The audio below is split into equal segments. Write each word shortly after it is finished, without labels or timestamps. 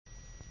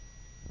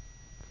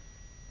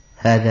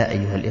هذا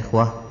أيها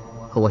الإخوة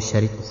هو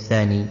الشريط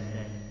الثاني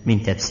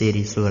من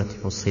تفسير سورة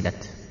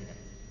فصلت.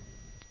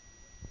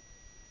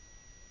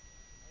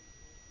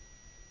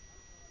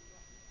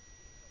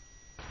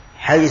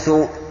 حيث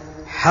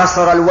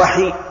حصر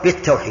الوحي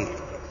بالتوحيد،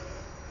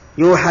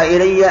 يوحى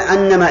إلي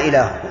أنما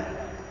إلهكم،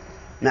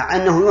 مع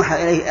أنه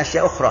يوحى إليه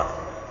أشياء أخرى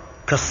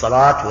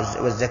كالصلاة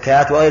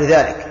والزكاة وغير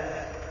ذلك،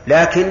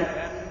 لكن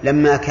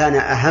لما كان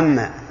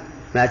أهم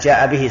ما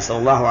جاء به صلى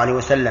الله عليه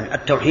وسلم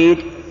التوحيد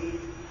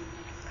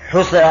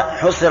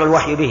حصر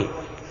الوحي به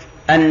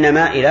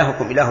أنما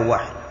إلهكم إله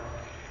واحد.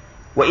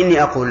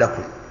 وإني أقول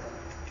لكم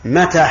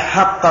متى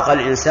حقق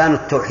الإنسان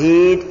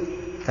التوحيد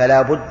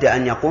فلا بد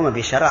أن يقوم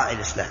بشرائع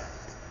الإسلام.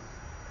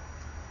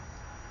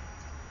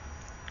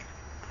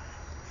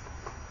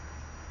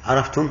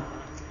 عرفتم؟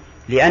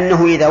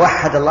 لأنه إذا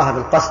وحد الله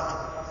بالقصد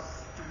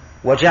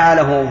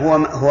وجعله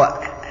هو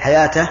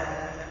حياته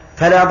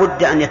فلا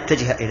بد أن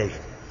يتجه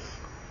إليه.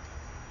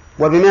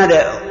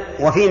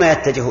 وفيما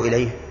يتجه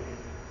إليه؟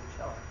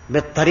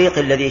 بالطريق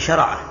الذي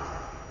شرعه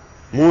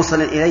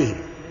موصلا إليه.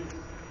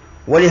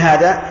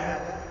 ولهذا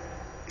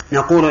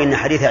نقول إن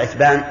حديث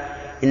عتبان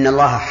إن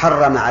الله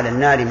حرم على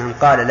النار من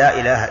قال لا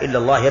إله إلا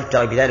الله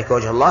يبتغي بذلك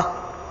وجه الله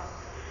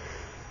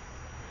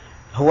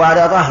هو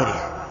على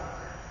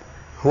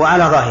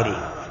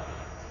ظاهره.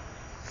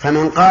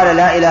 فمن قال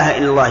لا إله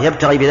إلا الله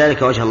يبتغي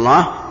بذلك وجه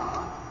الله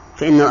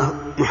فإنه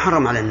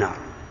محرم على النار.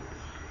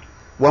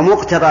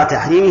 ومقتضى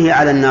تحريمه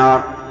على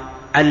النار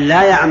أن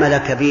لا يعمل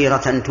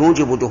كبيرة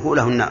توجب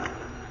دخوله النار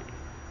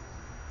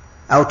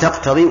أو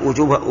تقتضي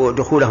وجوب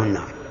دخوله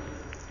النار.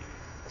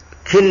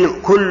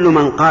 كل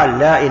من قال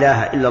لا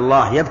إله إلا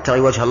الله يبتغي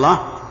وجه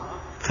الله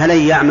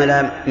فلن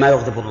يعمل ما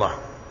يغضب الله.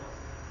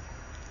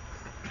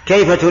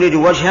 كيف تريد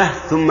وجهه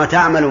ثم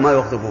تعمل ما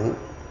يغضبه؟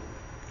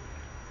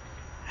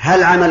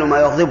 هل عمل ما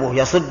يغضبه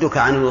يصدك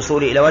عن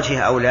الوصول إلى وجهه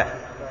أو لا؟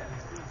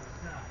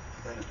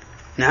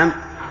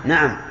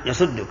 نعم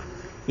يصدك.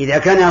 إذا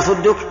كان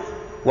يصدك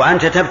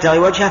وأنت تبتغي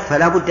وجهه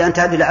فلا بد أن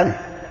تعدل عنه،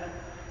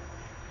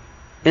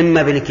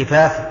 إما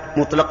بالكفاف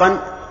مطلقا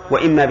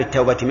وإما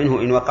بالتوبة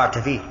منه إن وقعت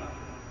فيه.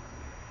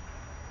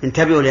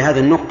 انتبهوا لهذه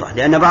النقطة،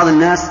 لأن بعض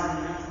الناس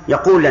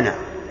يقول لنا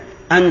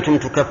أنتم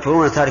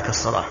تكفرون تارك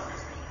الصلاة،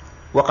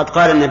 وقد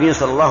قال النبي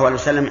صلى الله عليه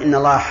وسلم إن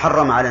الله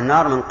حرم على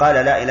النار من قال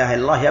لا إله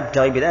إلا الله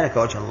يبتغي بذلك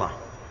وجه الله،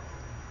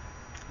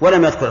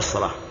 ولم يذكر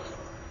الصلاة.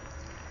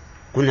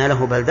 قلنا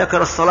له بل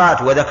ذكر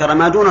الصلاة وذكر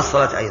ما دون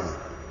الصلاة أيضا.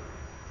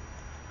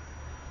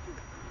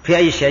 في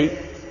أي شيء؟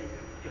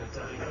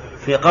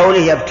 في قوله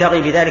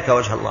يبتغي بذلك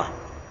وجه الله.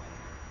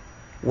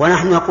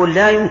 ونحن نقول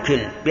لا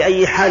يمكن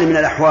بأي حال من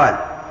الأحوال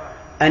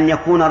أن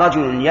يكون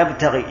رجل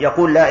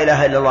يقول لا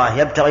إله إلا الله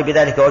يبتغي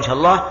بذلك وجه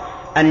الله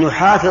أن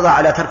يحافظ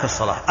على ترك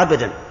الصلاة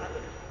أبدا.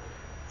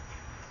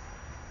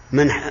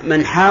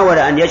 من حاول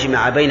أن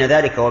يجمع بين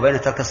ذلك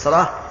وبين ترك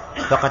الصلاة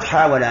فقد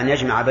حاول أن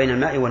يجمع بين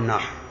الماء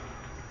والنار،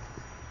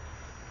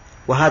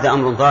 وهذا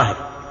أمر ظاهر.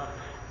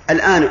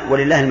 الآن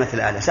ولله المثل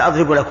الأعلى،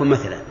 سأضرب لكم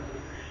مثلا.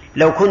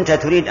 لو كنت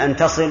تريد أن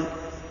تصل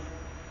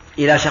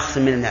إلى شخص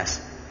من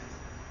الناس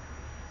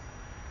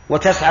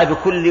وتسعى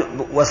بكل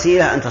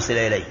وسيلة أن تصل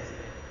إليه،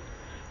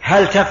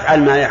 هل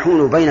تفعل ما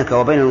يحول بينك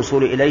وبين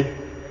الوصول إليه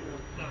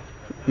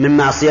من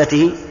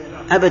معصيته؟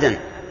 أبدا،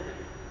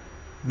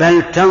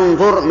 بل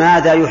تنظر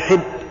ماذا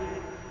يحب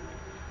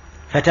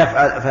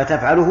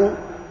فتفعله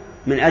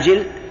من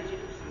أجل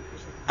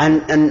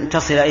أن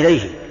تصل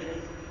إليه،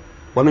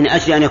 ومن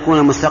أجل أن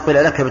يكون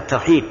مستقبلا لك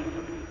بالترحيب.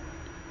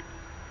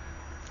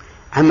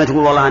 عما تقول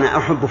والله أنا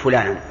أحب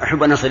فلانا،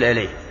 أحب أن أصل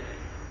إليه،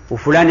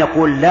 وفلان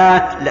يقول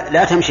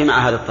لا تمشي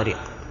مع هذا الطريق،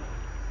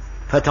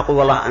 فتقول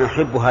والله أنا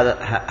أحب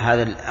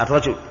هذا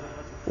الرجل،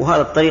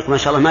 وهذا الطريق ما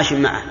شاء الله ماشي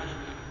معه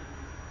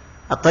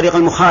الطريق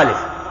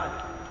المخالف،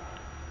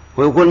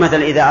 ويقول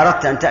مثلا إذا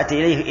أردت أن تأتي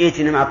إليه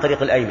ائتنا مع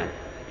الطريق الأيمن.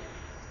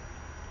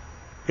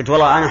 قلت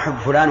والله أنا أحب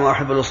فلان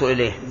وأحب الوصول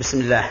إليه، بسم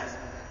الله،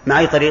 مع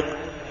أي طريق؟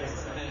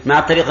 مع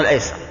الطريق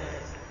الأيسر،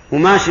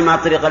 وماشي مع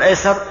الطريق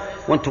الأيسر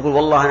وأنت تقول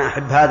والله أنا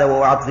أحب هذا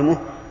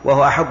وأعظمه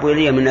وهو أحب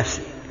إلي من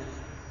نفسي.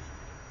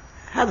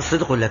 هذا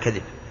صدق ولا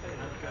كذب؟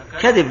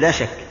 كذب لا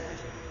شك.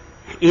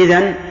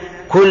 إذن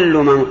كل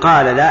من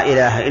قال لا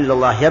إله إلا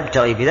الله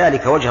يبتغي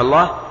بذلك وجه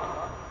الله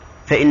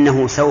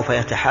فإنه سوف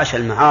يتحاشى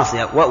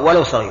المعاصي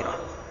ولو صغيرة.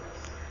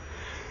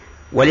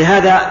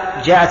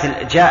 ولهذا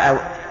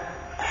جاء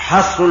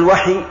حصر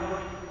الوحي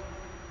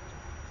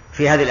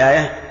في هذه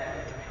الآية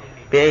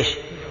بإيش؟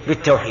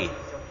 بالتوحيد.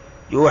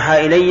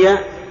 يوحى إلي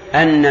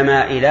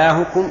أنما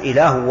إلهكم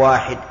إله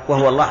واحد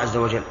وهو الله عز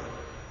وجل.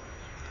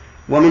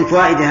 ومن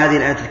فوائد هذه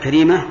الآية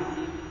الكريمة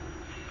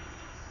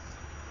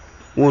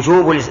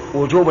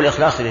وجوب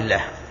الإخلاص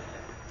لله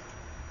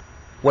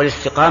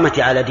والاستقامة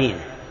على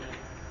دينه.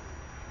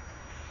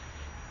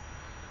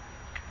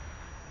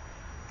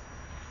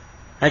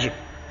 أجب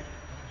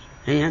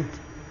أي أنت.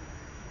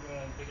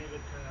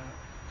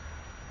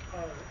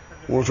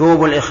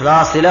 وجوب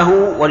الإخلاص له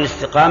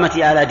والاستقامة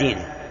على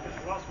دينه.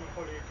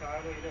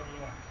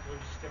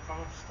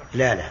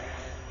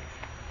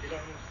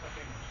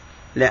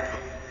 لا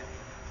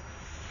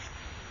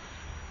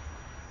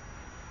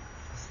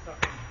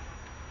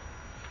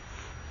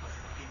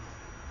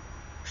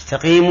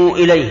استقيموا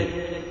إليه.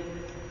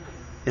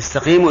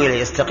 استقيموا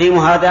إليه،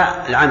 استقيموا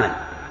هذا العمل،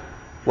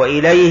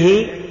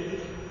 وإليه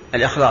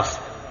الإخلاص.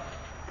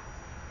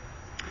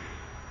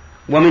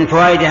 ومن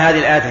فوائد هذه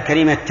الآية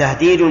الكريمة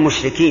تهديد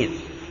المشركين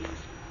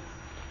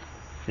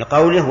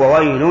لقوله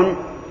وويل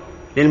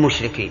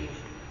للمشركين.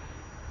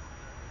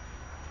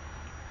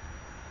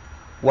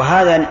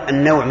 وهذا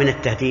النوع من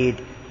التهديد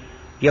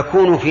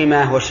يكون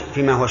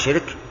فيما هو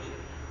شرك،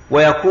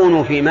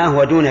 ويكون فيما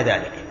هو دون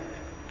ذلك.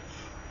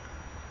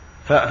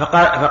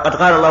 فقد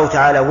قال الله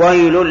تعالى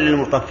ويل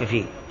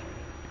للمطففين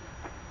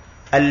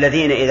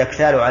الذين إذا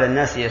اكتالوا على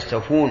الناس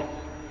يستوفون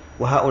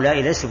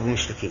وهؤلاء ليسوا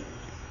بمشركين،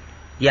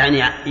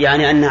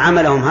 يعني أن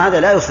عملهم هذا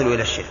لا يصل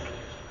إلى الشرك.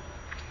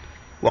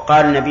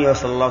 وقال النبي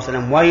صلى الله عليه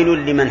وسلم ويل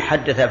لمن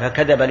حدث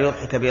فكذب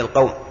ليضحك به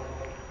القوم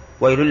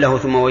ويل له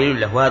ثم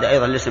ويل له، وهذا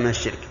أيضا ليس من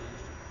الشرك.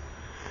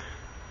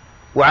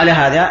 وعلى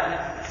هذا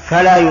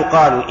فلا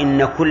يقال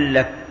إن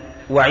كل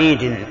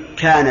وعيد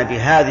كان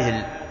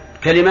بهذه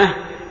الكلمة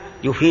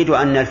يفيد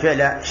أن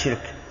الفعل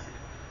شرك،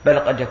 بل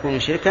قد يكون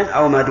شركا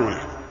أو ما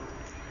دونه.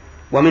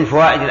 ومن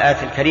فوائد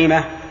الآية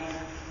الكريمة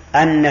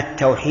أن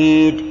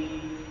التوحيد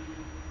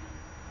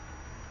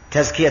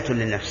تزكية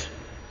للنفس،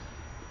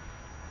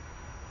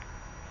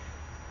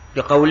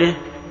 بقوله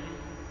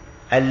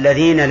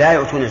الذين لا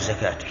يؤتون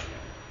الزكاة.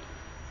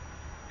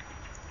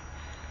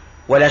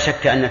 ولا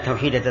شك أن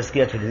التوحيد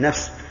تزكية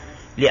للنفس،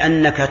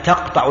 لأنك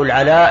تقطع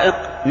العلائق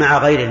مع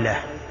غير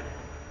الله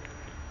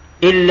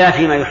إلا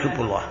فيما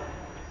يحب الله.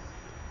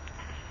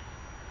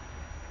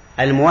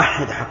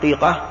 الموحد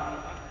حقيقة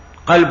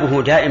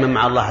قلبه دائما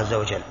مع الله عز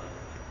وجل،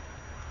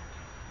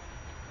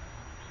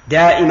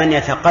 دائما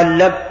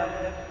يتقلب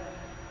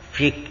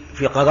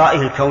في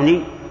قضائه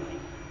الكوني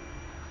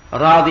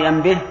راضيا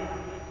به،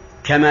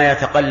 كما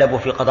يتقلب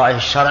في قضائه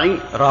الشرعي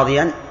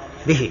راضيا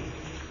به.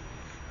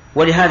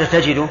 ولهذا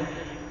تجده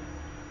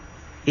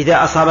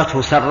إذا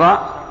أصابته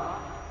سراء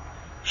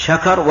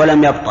شكر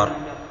ولم يبطر،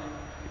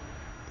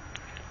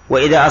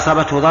 وإذا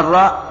أصابته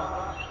ضراء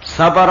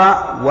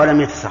صبر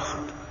ولم يتسخط،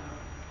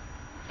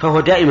 فهو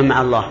دائما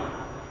مع الله.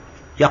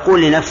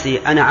 يقول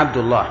لنفسه أنا عبد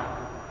الله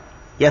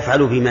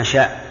يفعل بما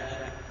شاء،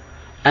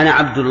 أنا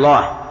عبد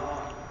الله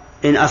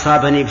إن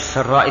أصابني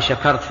بالسراء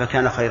شكرت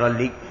فكان خيرا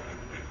لي،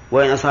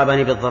 وإن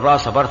أصابني بالضراء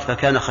صبرت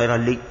فكان خيرا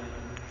لي.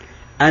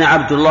 أنا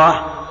عبد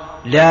الله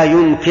لا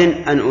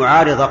يمكن أن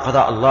أعارض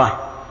قضاء الله،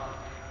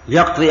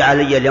 يقضي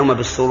علي اليوم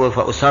بالسرور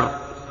فأسر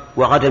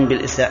وغدا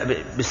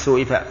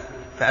بالسوء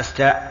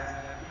فأستاء،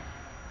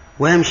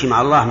 ويمشي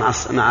مع الله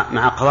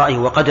مع قضائه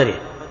وقدره.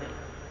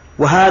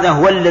 وهذا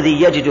هو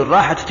الذي يجد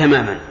الراحة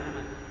تماما.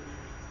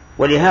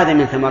 ولهذا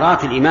من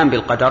ثمرات الإيمان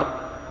بالقدر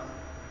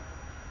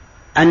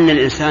أن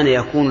الإنسان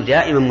يكون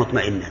دائما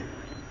مطمئنا،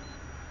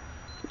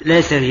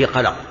 ليس فيه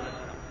قلق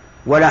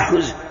ولا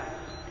حزن.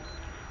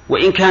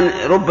 وإن كان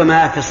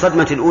ربما في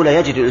الصدمة الأولى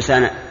يجد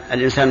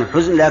الإنسان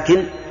الحزن،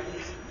 لكن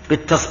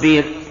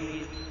بالتصبير،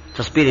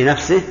 تصبير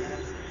نفسه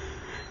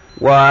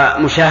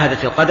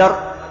ومشاهدة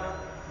القدر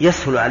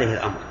يسهل عليه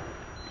الأمر.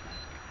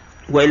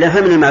 وإلا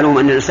فمن المعلوم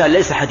أن الإنسان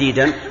ليس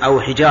حديدا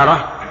أو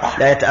حجارة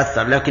لا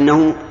يتأثر،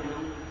 لكنه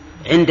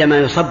عندما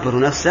يصبر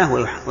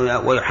نفسه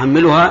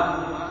ويحملها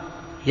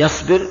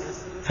يصبر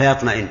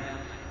فيطمئن.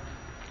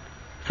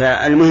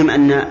 فالمهم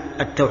أن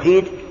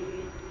التوحيد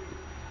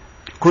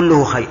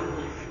كله خير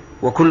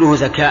وكله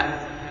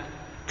زكاء،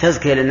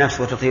 تزكية للنفس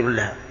وتطهير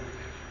لها.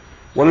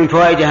 ومن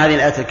فوائد هذه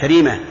الآية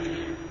الكريمة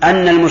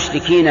أن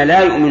المشركين لا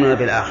يؤمنون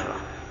بالآخرة،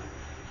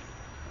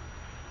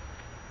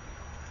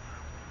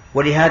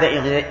 ولهذا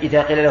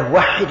إذا قيل له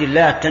وحد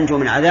الله تنجو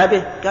من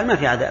عذابه قال ما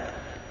في عذاب،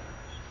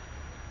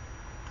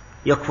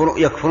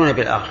 يكفرون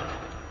بالآخرة.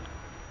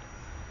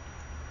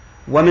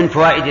 ومن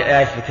فوائد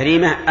الآية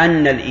الكريمة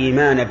أن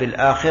الإيمان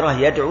بالآخرة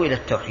يدعو إلى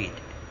التوحيد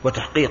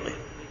وتحقيقه،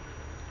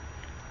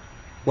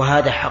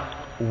 وهذا حق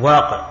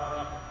واقع.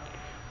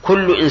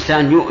 كل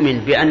إنسان يؤمن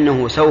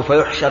بأنه سوف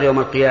يحشر يوم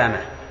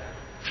القيامة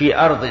في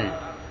أرض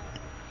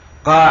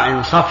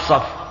قاع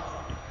صفصف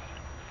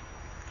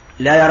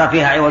لا يرى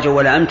فيها عوجا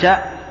ولا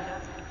أمتا،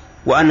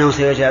 وأنه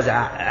سيجازى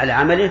على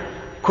عمله.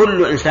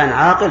 كل إنسان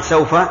عاقل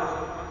سوف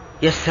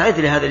يستعد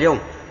لهذا اليوم.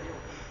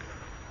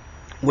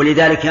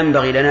 ولذلك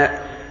ينبغي لنا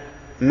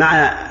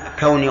مع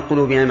كون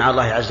قلوبنا مع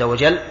الله عز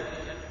وجل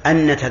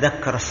أن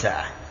نتذكر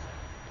الساعة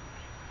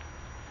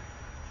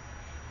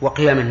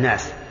وقيام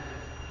الناس.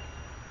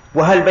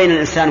 وهل بين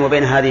الإنسان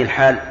وبين هذه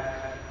الحال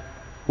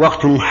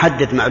وقت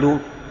محدد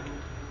معلوم؟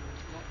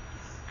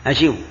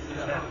 أجيب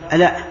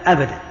لا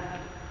أبدا.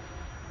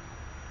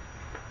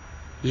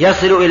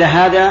 يصل إلى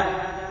هذا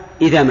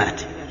إذا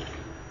مات.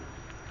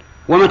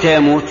 ومتى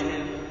يموت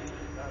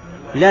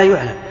لا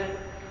يعلم.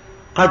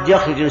 قد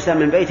يخرج الإنسان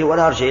من بيته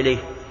ولا يرجع إليه،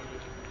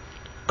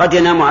 قد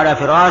ينام على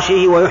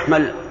فراشه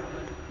ويحمل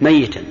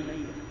ميتا،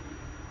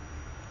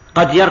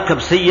 قد يركب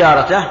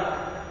سيارته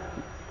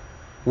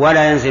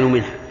ولا ينزل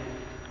منها.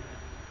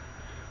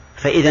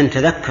 فإذا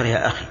تذكر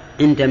يا أخي،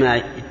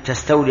 عندما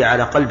تستولي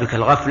على قلبك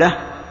الغفلة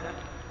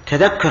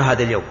تذكر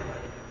هذا اليوم،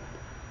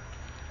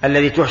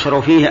 الذي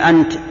تحشر فيه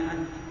أنت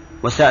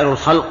وسائر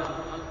الخلق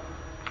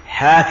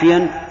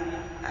حافيا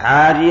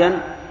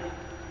عاريا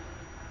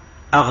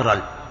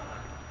أغرل،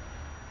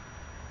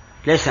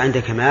 ليس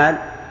عندك مال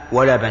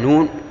ولا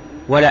بنون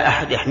ولا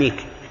أحد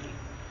يحميك.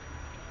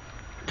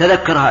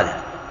 تذكر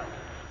هذا،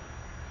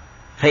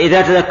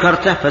 فإذا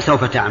تذكرته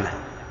فسوف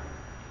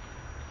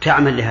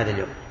تعمل لهذا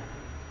اليوم.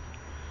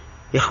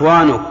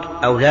 إخوانك،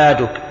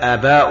 أولادك،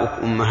 آباؤك،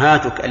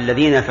 أمهاتك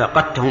الذين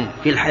فقدتهم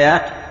في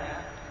الحياة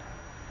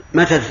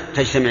متى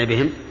تجتمع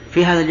بهم؟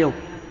 في هذا اليوم،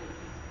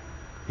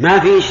 ما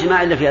في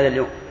اجتماع إلا في هذا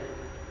اليوم.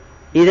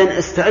 إذن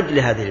استعد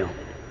لهذا اليوم،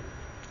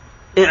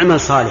 اعمل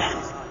صالحا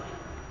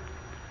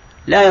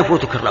لا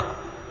يفوتك الركب،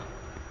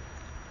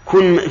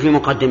 كن في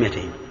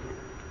مقدمتهم،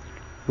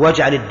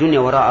 واجعل الدنيا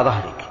وراء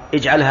ظهرك،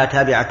 اجعلها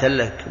تابعة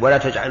لك ولا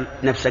تجعل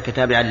نفسك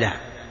تابعا لها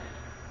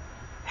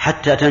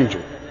حتى تنجو.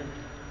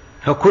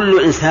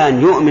 فكل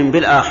إنسان يؤمن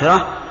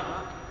بالآخرة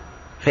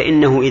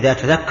فإنه إذا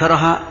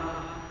تذكرها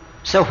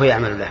سوف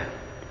يعمل لها.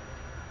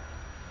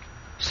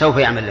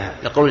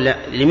 يقول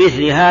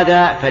لمثل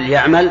هذا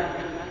فليعمل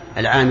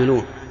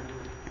العاملون.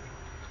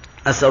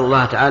 أسأل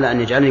الله تعالى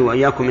أن يجعلني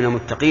وإياكم من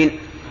المتقين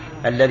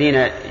الذين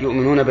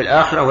يؤمنون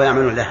بالآخرة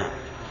ويعملون لها.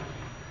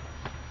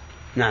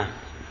 نعم.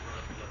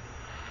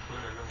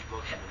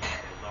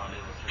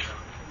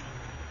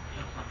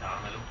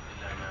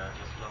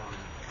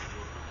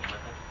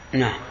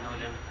 نعم.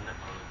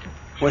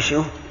 وشو؟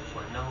 وأنه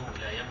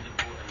لا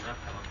يملك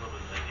النفع والضر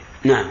لغيره.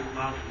 نعم.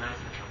 بعض الناس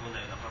يذهبون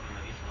إلى قبر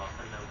النبي صلى الله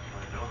عليه وسلم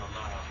ويدعون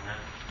الله الرحمن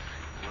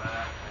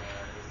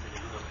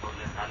ويستجيبون بقول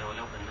الله تعالى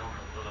ولو أنهم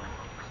قد ظلموا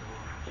أنفسهم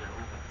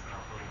جاءوك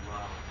فاستغفروا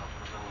الله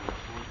واستغفر لهم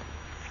الرسول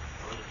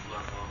فوجدوا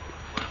الله توابا،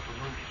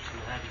 ويقولون إن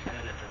هذه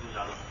الآية لا تدل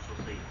على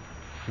الخصوصية.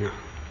 نعم.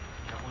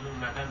 يقولون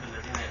ما دام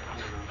الذين يأتون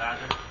من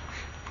بعده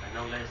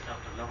أنه لا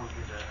يستغفر لهم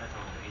إذا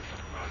أتوا النبي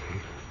صلى الله عليه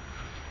وسلم.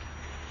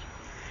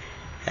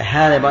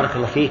 هذا بارك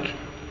الله فيك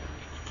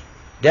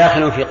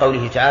داخل في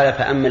قوله تعالى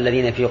فأما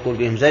الذين في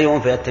قلوبهم زيغ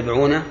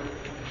فيتبعون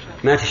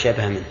ما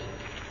تشابه منه.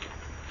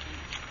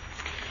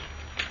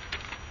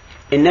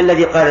 إن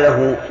الذي قال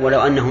له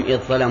ولو أنهم إذ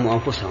ظلموا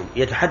أنفسهم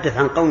يتحدث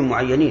عن قوم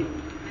معينين،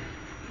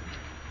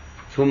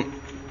 ثم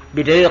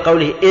بدليل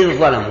قوله إذ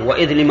ظلموا،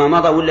 وإذ لما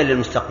مضى ولا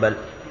للمستقبل؟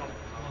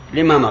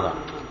 لما مضى.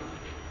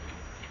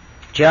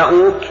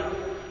 جاءوك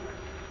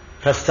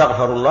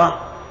فاستغفروا الله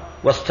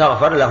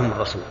واستغفر لهم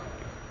الرسول،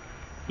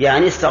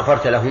 يعني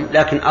استغفرت لهم،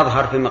 لكن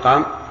أظهر في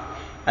مقام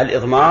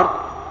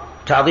الإضمار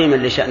تعظيما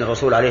لشأن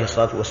الرسول عليه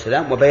الصلاة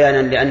والسلام وبيانا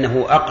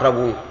لأنه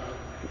أقرب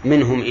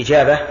منهم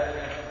إجابة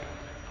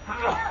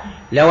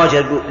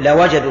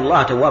لوجدوا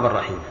الله توابا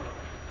رحيما.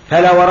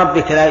 فلا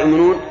وربك لا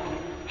يؤمنون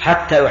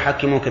حتى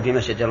يحكموك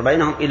فيما شجر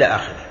بينهم إلى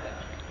آخره.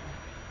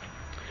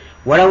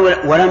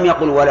 ولم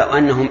يقل ولو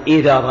أنهم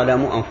إذا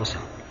ظلموا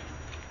أنفسهم.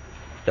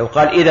 لو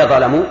قال إذا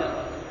ظلموا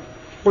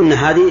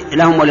قلنا هذه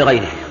لهم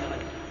ولغيرهم،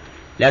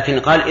 لكن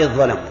قال إذ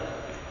ظلموا.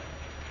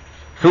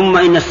 ثم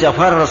إن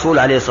استغفار الرسول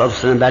عليه الصلاة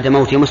والسلام بعد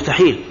موته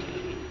مستحيل،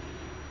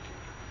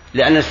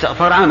 لأن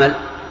الاستغفار عمل،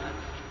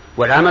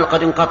 والعمل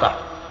قد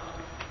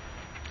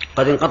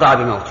انقطع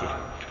بموته.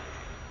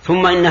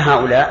 ثم إن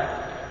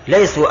هؤلاء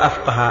ليسوا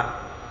أفقه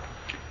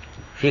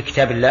في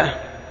كتاب الله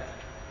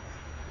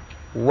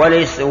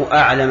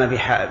وليسوا أعلم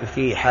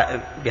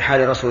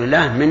بحال رسول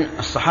الله من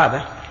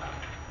الصحابة.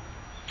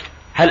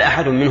 هل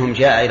أحد منهم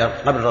جاء إلى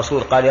قبر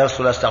الرسول قال يا رسول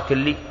الله استغفر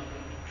لي؟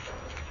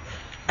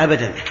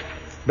 أبدا،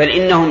 بل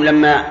إنهم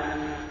لما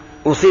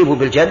أصيبوا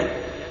بالجد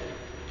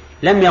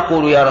لم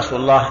يقولوا يا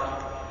رسول الله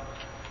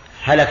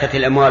هلكت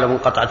الأموال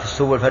وانقطعت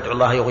السبل فادعوا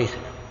الله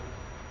يغيثنا،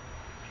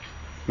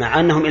 مع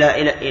أنهم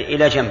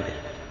إلى جنبه،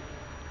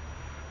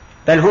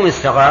 بل هم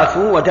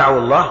استغاثوا ودعوا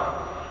الله،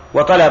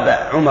 وطلب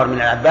عمر من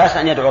العباس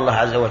أن يدعو الله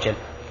عز وجل.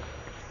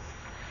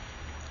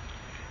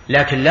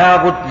 لكن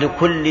لابد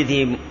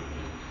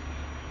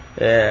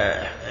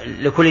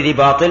لكل ذي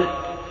باطل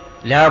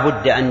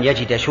لابد أن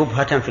يجد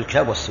شبهة في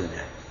الكتاب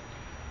والسنة،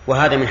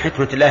 وهذا من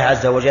حكمة الله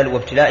عز وجل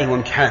وابتلائه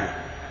وامتحانه.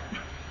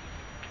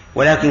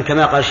 ولكن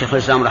كما قال الشيخ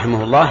الإسلام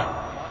رحمه الله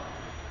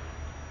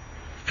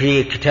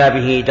في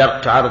كتابه درء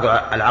تعارض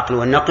العقل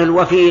والنقل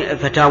وفي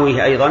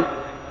فتاويه أيضا،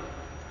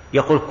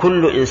 يقول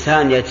كل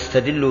إنسان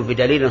يستدل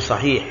بدليل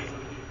صحيح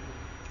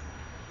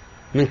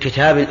من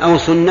كتاب أو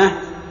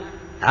سنة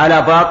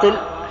على باطل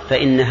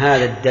فإن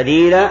هذا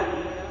الدليل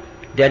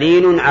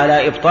دليل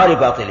على إبطال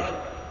باطله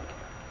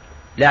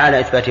لا على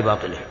إثبات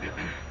باطله.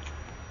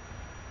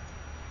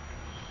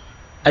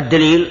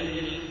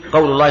 الدليل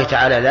قول الله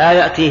تعالى لا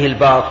يأتيه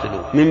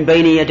الباطل من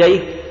بين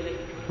يديه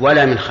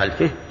ولا من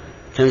خلفه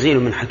تنزيل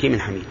من حكيم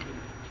حميد.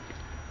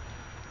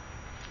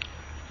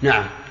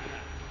 نعم.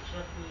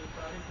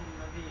 تعريف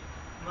النبي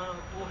ما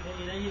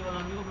أوحي إليه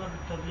ولم يؤمر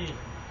بالتبليغ،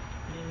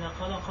 لأن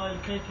قال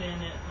كيف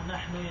يعني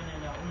نحن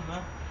يعني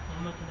أمة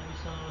النبي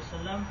صلى الله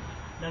عليه وسلم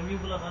لم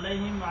يبلغ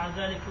عليهم مع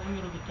ذلك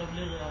أمروا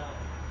بالتبليغ.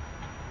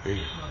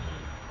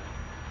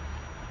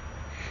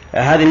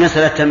 هذه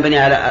المسألة تنبني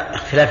على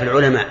اختلاف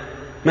العلماء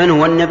من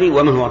هو النبي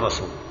ومن هو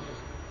الرسول.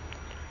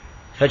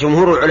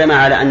 فجمهور العلماء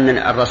على أن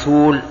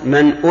الرسول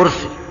من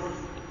أرسل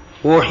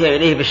أوحي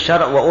إليه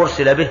بالشرع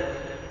وأرسل به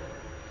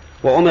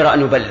وأمر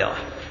أن يبلغه.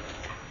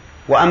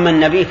 وأما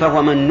النبي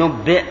فهو من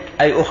نبئ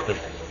أي أخبر،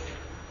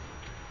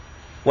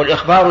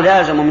 والإخبار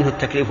لازم منه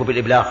التكليف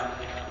بالإبلاغ،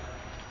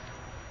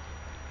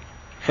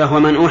 فهو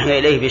من أوحي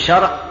إليه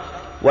بشرع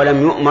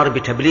ولم يؤمر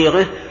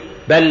بتبليغه،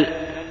 بل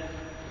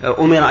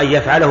أمر أن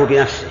يفعله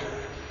بنفسه،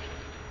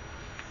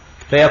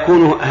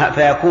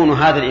 فيكون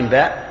هذا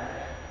الإنباء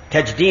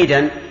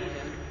تجديدا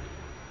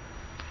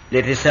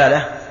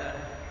للرسالة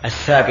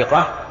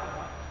السابقة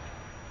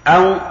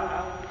أو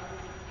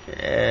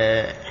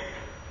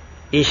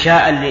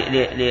إنشاء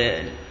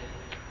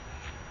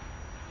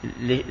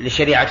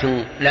لشريعة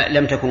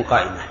لم تكن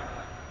قائمة.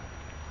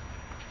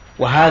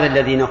 وهذا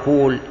الذي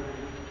نقول،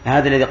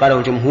 هذا الذي قاله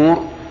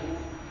الجمهور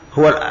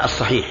هو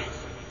الصحيح،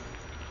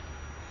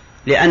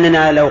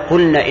 لأننا لو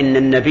قلنا إن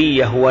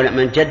النبي هو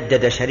من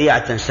جدد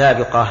شريعة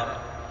سابقة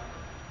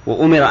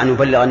وأمر أن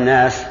يبلغ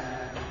الناس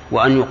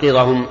وأن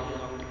يوقظهم،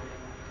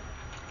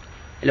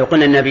 لو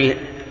قلنا النبي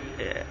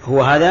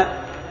هو هذا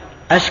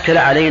أشكل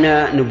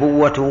علينا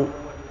نبوة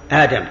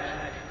آدم،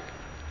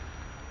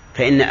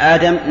 فإن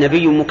آدم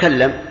نبي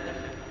مكلم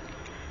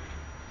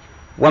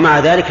ومع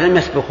ذلك لم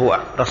يسبقه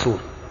رسول.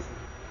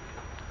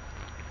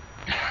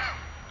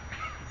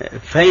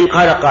 فإن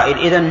قال قائل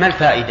إذن ما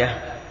الفائدة؟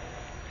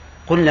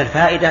 قلنا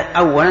الفائدة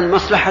أولا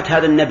مصلحة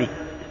هذا النبي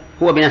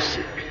هو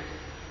بنفسه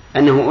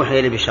أنه أوحي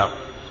إليه بشرع،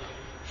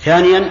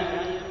 ثانيا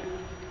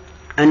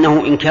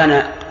أنه إن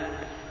كان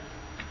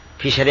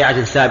في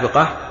شريعة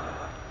سابقة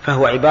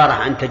فهو عبارة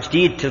عن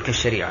تجديد تلك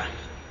الشريعة،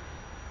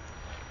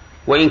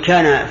 وإن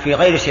كان في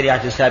غير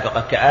شريعة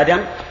سابقة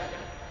كآدم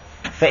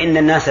فإن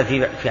الناس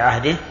في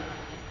عهده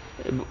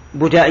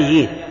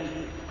بدائيين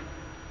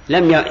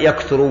لم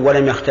يكثروا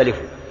ولم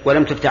يختلفوا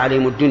ولم تفتح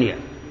عليهم الدنيا،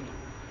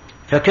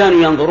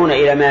 فكانوا ينظرون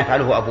إلى ما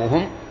يفعله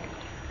أبوهم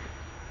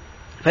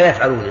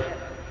فيفعلونه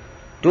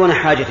دون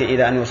حاجة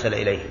إلى أن يوصل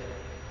إليهم.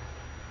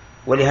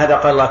 ولهذا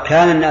قال الله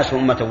كان الناس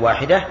أمة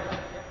واحدة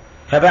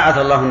فبعث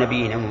الله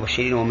النبيين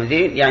مبشرين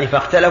ومنذرين، يعني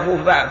فاختلفوا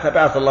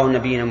فبعث الله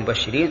النبيين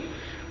مبشرين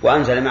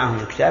وأنزل معهم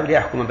الكتاب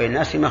ليحكم بين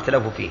الناس فيما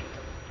اختلفوا فيه.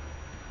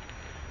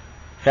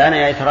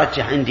 فأنا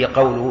يترجح عندي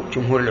قول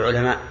جمهور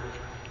العلماء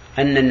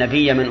أن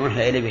النبي من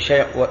أوحي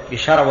إليه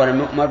بشرع ولم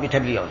يؤمر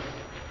بتبليغه.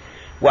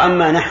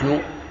 وأما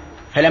نحن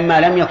فلما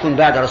لم يكن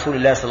بعد رسول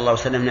الله صلى الله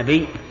عليه وسلم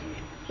نبي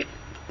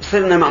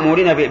صرنا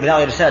مأمورين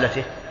بإبلاغ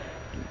رسالته،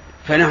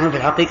 فنحن في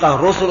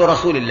الحقيقة رسل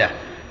رسول الله.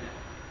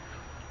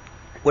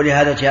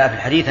 ولهذا جاء في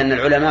الحديث أن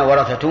العلماء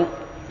ورثة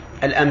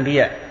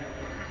الأنبياء.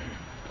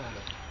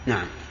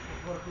 نعم.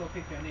 بارك الله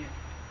فيك. يعني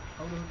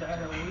قوله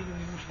تعالى وويل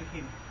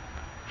للمشركين،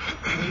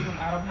 وويل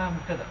أعربناها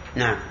مبتدأ.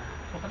 نعم.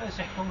 وقد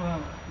يصح كونها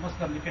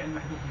مصدر لفعل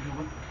محذوف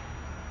وجوبا.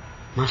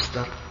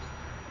 مصدر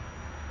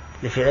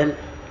لفعل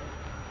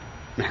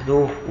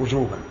محذوف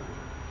وجوبا.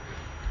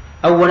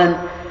 أولا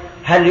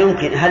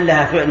هل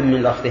لها فعل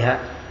من لفظها؟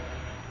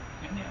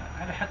 يعني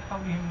على حد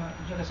قولهم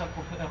جلس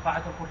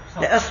قاعدة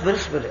القرصان. لا اصبر،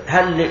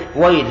 هل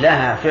ويل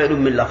لها فعل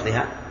من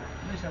لفظها؟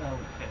 ليس لها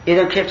فعل.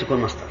 إذن كيف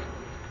تكون مصدر؟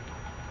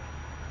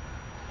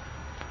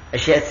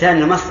 الشيء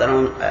الثاني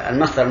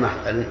المصدر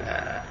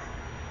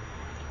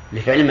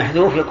لفعل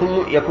محذوف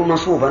يكون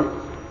منصوبا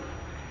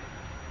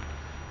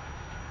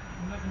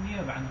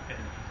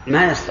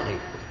ما يستقيم،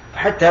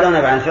 حتى لو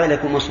نبع عن فعل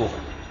يكون منصوبا.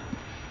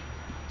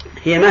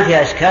 هي ما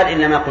فيها إشكال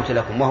إلا ما قلت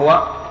لكم،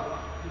 وهو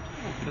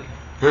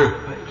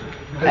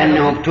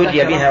أنه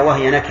ابتدي بها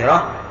وهي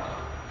نكرة،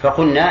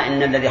 فقلنا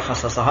إن الذي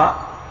خصصها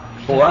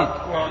هو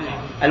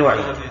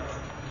الوعيد.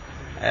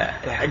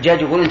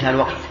 الحجاج يقول انتهى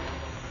الوقت.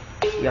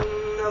 إنكم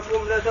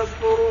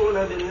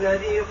لتكفرون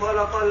بالذي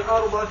خلق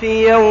الأرض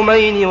في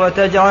يومين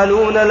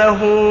وتجعلون له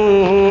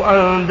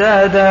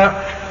أندادا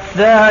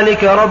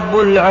ذلك رب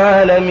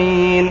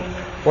العالمين.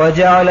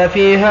 وجعل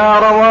فيها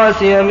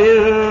رواسي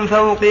من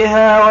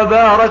فوقها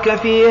وبارك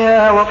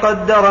فيها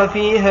وقدر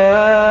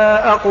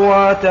فيها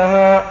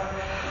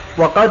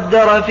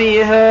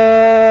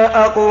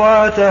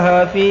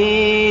أقواتها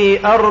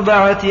في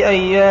 4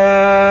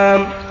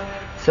 أيام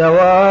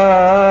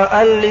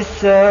سواء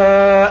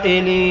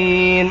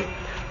للسائلين.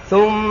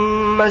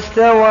 ثم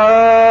استوى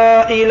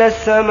إلى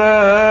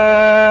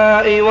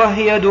السماء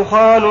وهي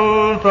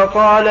دخان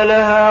فقال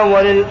لها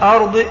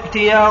وللأرض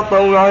ائتيا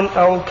طوعا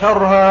أو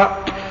كرها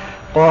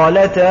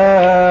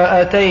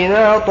قالتا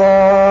أتينا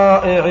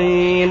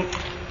طائعين.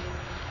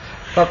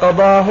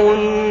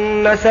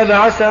 فقضاهن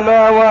 7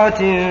 سماوات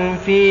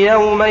في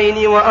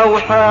يومين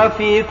وأوحى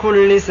في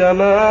كل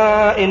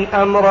سماء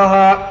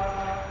أمرها.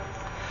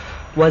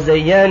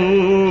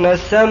 وزينا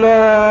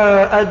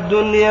السماء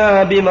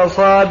الدنيا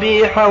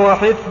بمصابيح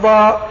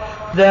وحفظا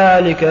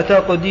ذلك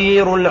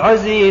تقدير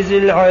العزيز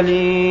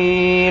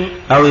العليم.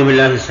 أعوذ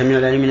بالله السميع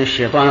العليم من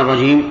الشيطان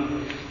الرجيم.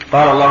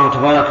 قال الله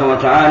تبارك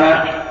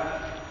وتعالى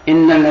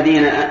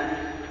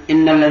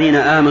إن الذين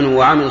آمنوا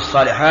وعملوا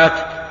الصالحات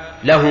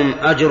لهم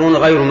أجر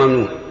غير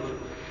ممنون.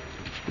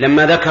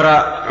 لما ذكر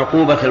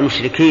عقوبة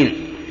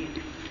المشركين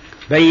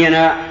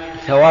بين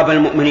ثواب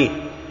المؤمنين،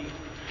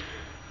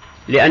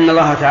 لأن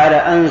الله تعالى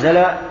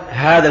أنزل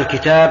هذا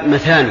الكتاب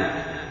مثاني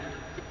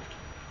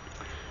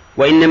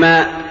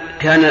وإنما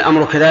كان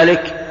الأمر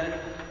كذلك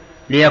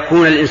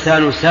ليكون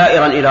الإنسان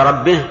سائرا إلى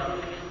ربه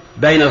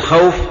بين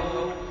الخوف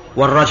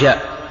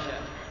والرجاء،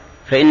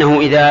 فإنه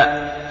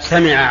إذا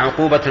سمع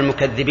عقوبة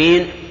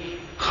المكذبين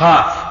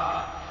خاف،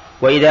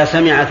 وإذا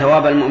سمع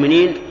ثواب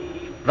المؤمنين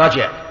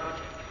رجع.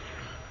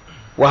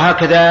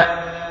 وهكذا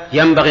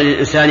ينبغي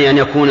للإنسان أن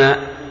يكون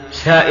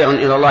سائرا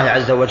إلى الله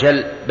عز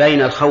وجل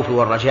بين الخوف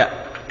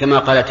والرجاء، كما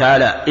قال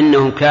تعالى: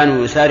 إنهم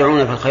كانوا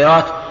يسارعون في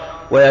الخيرات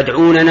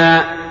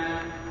ويدعوننا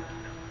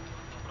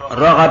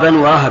رغبا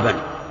ورهبا.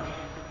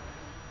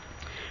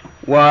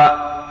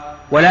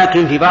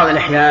 ولكن في بعض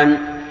الأحيان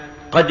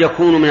قد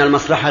يكون من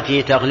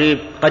المصلحة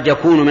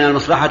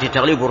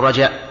تغليب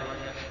الرجاء،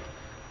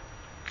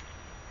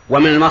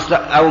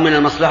 من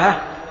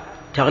المصلحة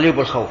تغليب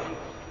الخوف.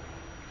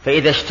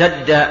 فإذا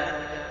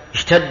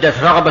اشتدت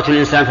رغبة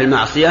الإنسان في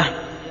المعصية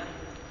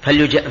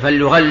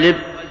فليغلب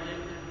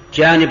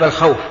جانب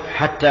الخوف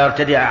حتى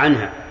يرتدع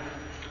عنها،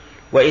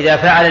 وإذا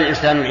فعل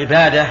الإنسان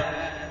العبادة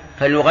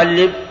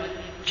فليغلب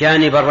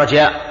جانب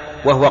الرجاء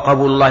وهو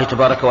قبول الله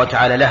تبارك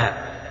وتعالى لها.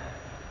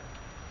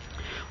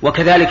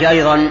 وكذلك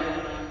أيضا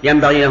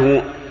ينبغي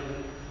له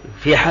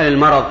في حال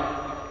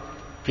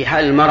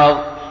المرض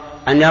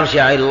أن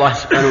يرجع إلى الله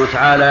سبحانه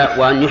وتعالى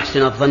وأن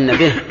يحسن الظن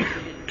به،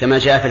 كما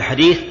جاء في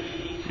الحديث: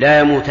 لا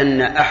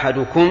يموتن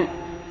أحدكم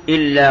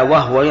إلا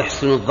وهو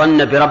يحسن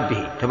الظن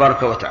بربه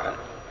تبارك وتعالى.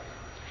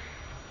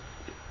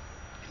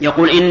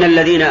 يقول: إن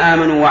الذين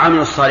آمنوا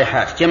وعملوا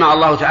الصالحات. جمع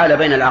الله تعالى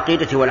بين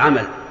العقيدة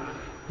والعمل،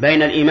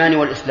 بين الإيمان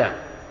والإسلام.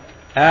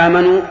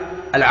 آمنوا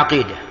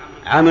العقيدة،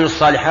 عملوا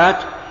الصالحات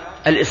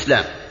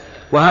الإسلام.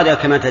 وهذا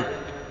كما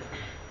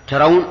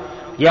ترون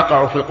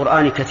يقع في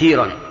القرآن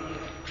كثيرا،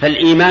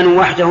 فالإيمان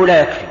وحده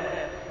لا يكفي،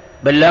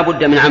 بل لا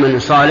بد من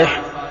عمل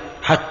صالح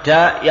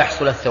حتى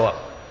يحصل الثواب.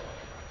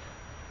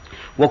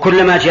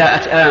 وكلما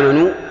جاءت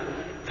آمنوا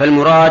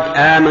فالمراد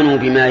آمنوا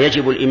بما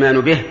يجب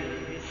الإيمان به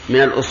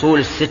من الأصول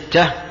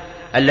الستة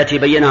التي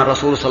بينها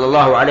الرسول صلى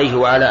الله عليه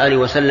وعلى آله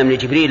وسلم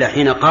لجبريل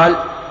حين قال: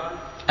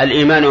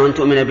 الإيمان أن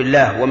تؤمن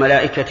بالله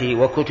وملائكته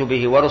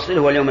وكتبه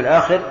ورسله واليوم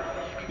الآخر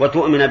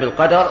وتؤمن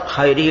بالقدر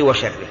خيره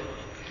وشره.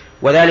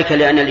 وذلك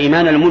لأن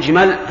الإيمان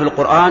المجمل في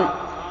القرآن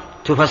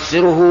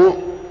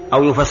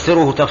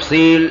يفسره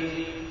تفصيل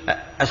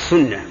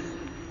السنة،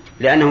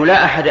 لأنه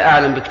لا أحد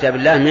أعلم بكتاب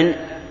الله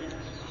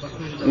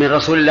من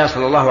رسول الله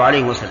صلى الله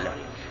عليه وسلم.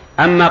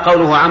 أما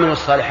قوله عمل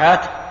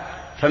الصالحات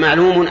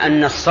فمعلوم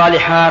أن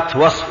الصالحات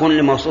وصف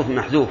لموصوف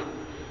محذوف،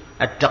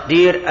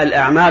 التقدير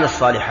الأعمال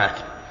الصالحات.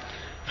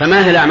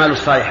 فما هي الأعمال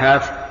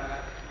الصالحات؟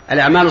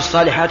 الأعمال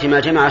الصالحات ما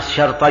جمعت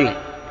شرطين: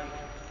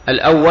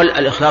 الأول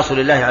الإخلاص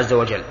لله عز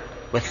وجل،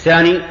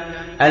 والثاني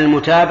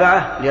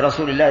المتابعة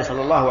لرسول الله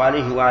صلى الله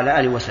عليه وعلى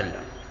آله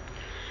وسلم.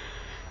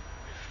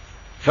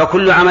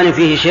 فكل عمل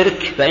فيه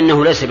شرك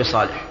فإنه ليس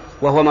بصالح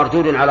وهو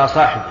مردود على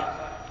صاحبه،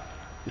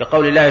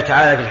 لقول الله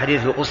تعالى في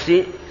الحديث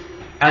القدسي: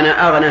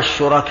 أنا أغنى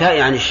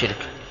الشركاء عن الشرك،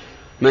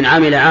 من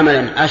عمل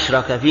عملا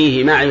أشرك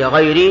فيه معي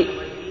غيري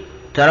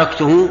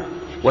تركته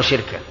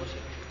وشركه.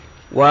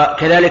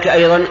 وكذلك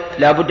أيضا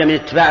لا بد من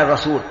اتباع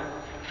الرسول،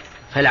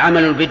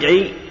 فالعمل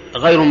البدعي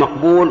غير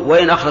مقبول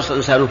وإن أخلص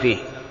الإنسان فيه،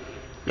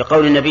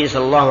 لقول النبي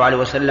صلى الله عليه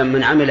وسلم: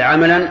 من عمل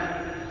عملا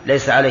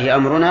ليس عليه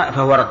أمرنا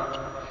فهو رد.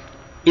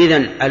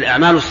 إذن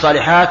الأعمال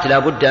الصالحات لا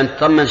بد أن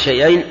تضمن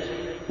شيئين،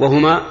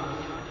 وهما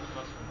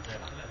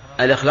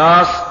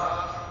الإخلاص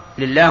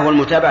لله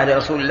والمتابعة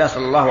لرسول الله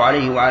صلى الله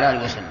عليه وعلى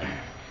آله وسلم.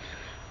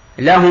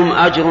 لهم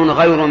أجر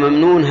غير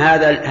ممنون.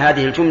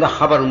 هذه الجملة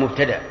خبر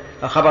المبتدأ،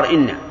 خبر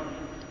إن.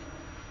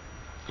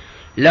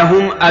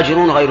 لهم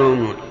أجر غير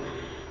ممنون.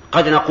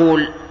 قد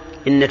نقول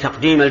إن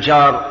تقديم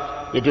الجار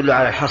يدل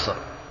على الحصر،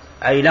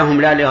 أي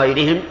لهم لا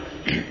لغيرهم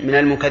من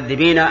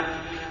المكذبين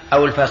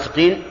أو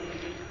الفاسقين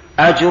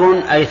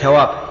أجر أي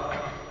ثواب.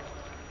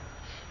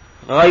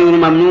 غير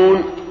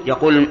ممنون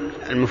يقول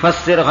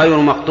المفسر غير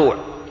مقطوع،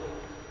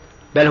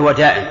 بل هو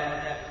دائم،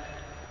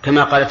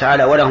 كما قال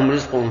تعالى: ولهم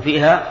رزقهم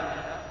فيها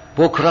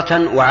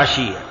بكرة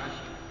وعشية.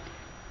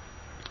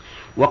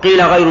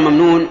 وقيل غير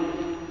ممنون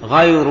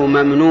غير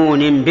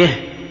ممنون به،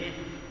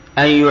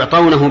 أي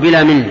يعطونه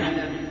بلا منة،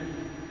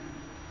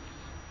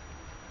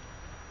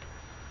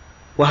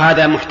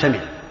 وهذا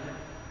محتمل.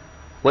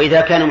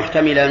 وإذا كان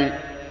محتملا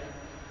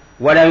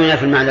ولا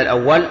ينافي المعنى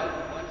الأول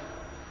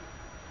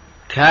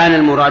كان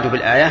المراد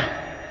بالآية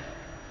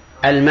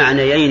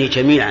المعنيين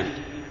جميعا،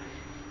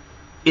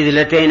 إذ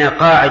لدينا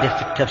قاعدة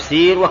في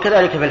التفسير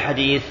وكذلك في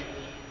الحديث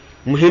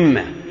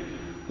مهمة،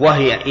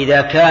 وهي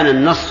إذا كان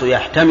النص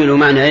يحتمل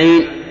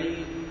معنيين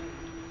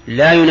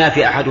لا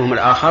ينافي أحدهما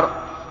الآخر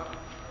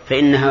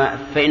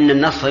فإن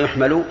النص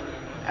يحمل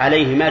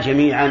عليهما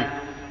جميعا.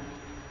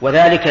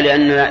 وذلك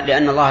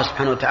لأن الله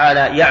سبحانه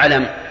وتعالى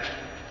يعلم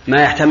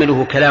ما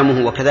يحتمله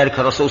كلامه، وكذلك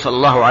الرسول صلى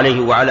الله عليه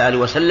وعلى آله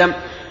وسلم،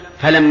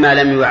 فلما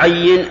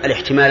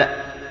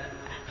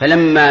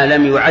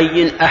لم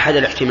يعين أحد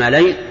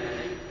الاحتمالين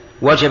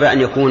وجب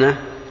أن يكون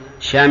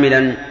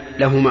شاملا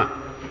لهما.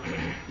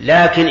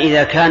 لكن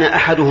إذا كان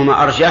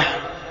أحدهما أرجح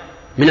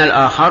من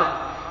الآخر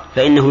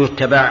فإنه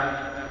يتبع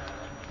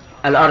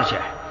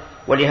الأرجح،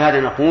 ولهذا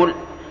نقول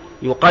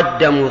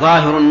يقدم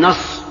ظاهر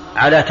النص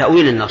على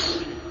تأويل النص،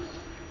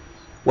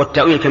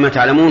 والتأويل كما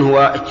تعلمون هو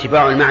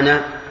اتباع المعنى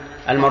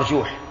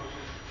المرجوح.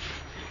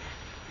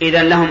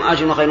 إذن لهم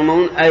أجر غير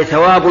ممنون، أي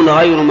ثواب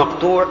غير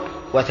مقطوع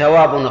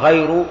وثواب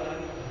غير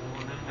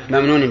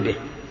ممنون به.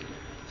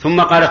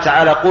 ثم قال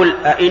تعالى: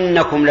 قل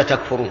أئنكم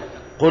لتكفرون.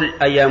 قل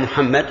أي يا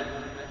محمد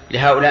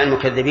لهؤلاء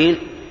المكذبين: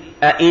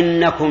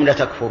 أئنكم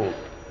لتكفرون.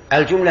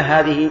 الجملة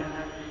هذه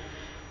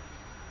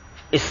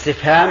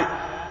استفهام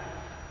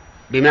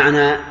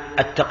بمعنى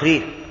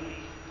التقرير،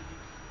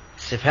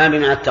 استفهام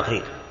بمعنى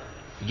التقرير،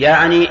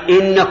 يعني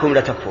إنكم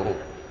لتكفرون،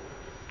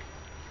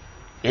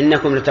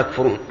 إنكم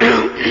لتكفرون.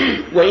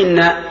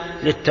 وإن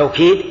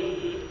للتوكيد،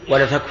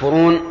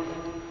 ولتكفرون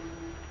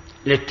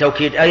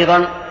للتوكيد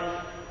أيضا،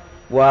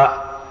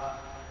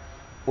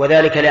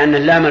 وذلك لأن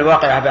اللام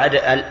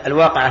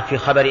الواقعة في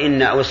خبر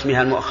إن أو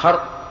اسمها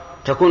المؤخر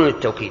تكون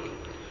للتوكيد.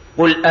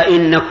 قل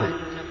أئنكم،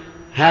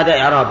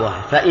 هذا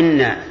إعرابها،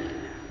 فإن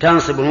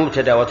تنصب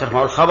المبتدا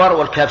وترفع الخبر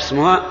والكاف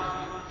اسمها،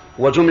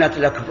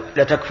 وجملة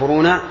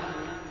لتكفرون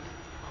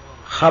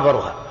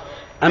خبرها.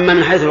 أما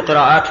من حيث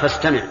القراءات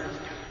فاستمع،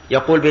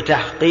 يقول: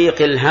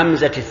 بتحقيق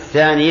الهمزة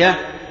الثانية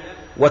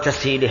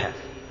وتسهيلها.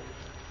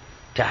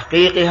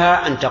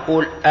 تحقيقها أن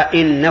تقول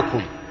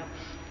أئنكم،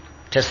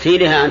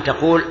 تسهيلها أن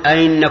تقول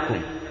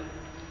أئنكم،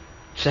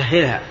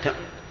 سهلها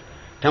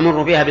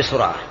تمر بها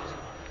بسرعة.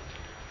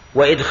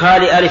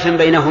 وإدخال ألف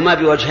بينهما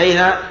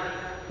بوجهيها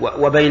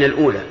وبين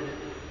الأولى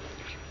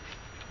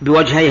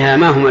بوجهيها.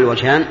 ما هما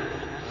الوجهان؟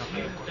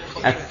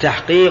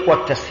 التحقيق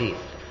والتسهيل.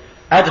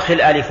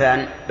 أدخل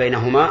ألفان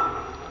بينهما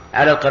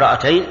على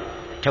القراءتين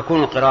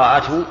تكون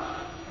القراءة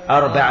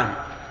 4.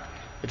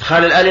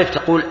 إدخال الألف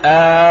تقول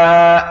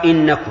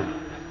آئنكم،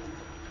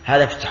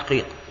 هذا في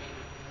التحقيق.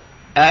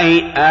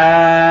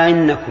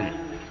 آئنكم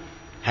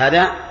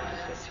هذا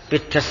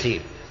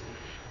بالتسهيل.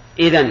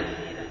 إذن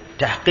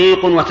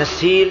تحقيق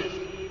وتسهيل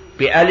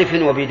بألف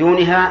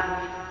وبدونها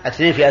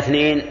 2 في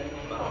 2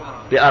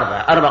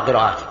 ب4، 4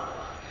 قراءات.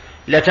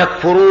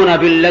 لتكفرون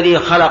بالذي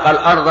خلق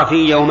الأرض في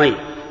يومين.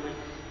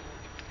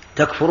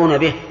 تكفرون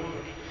به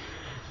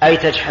أي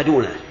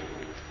تجحدونه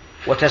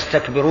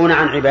وتستكبرون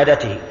عن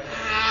عبادته،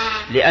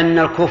 لأن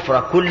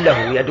الكفر كله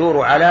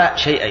يدور على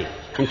شيئين،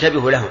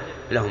 انتبهوا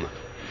لهما.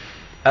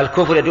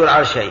 الكفر يدور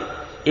على شيء،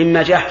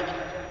 إما جحد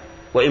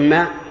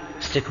وإما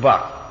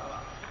استكبار.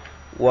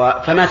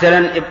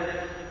 فمثلا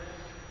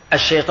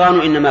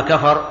الشيطان إنما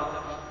كفر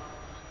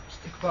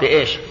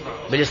بإيش؟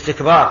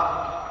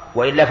 بالاستكبار،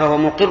 وإلا فهو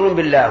مقر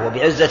بالله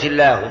وبعزة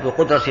الله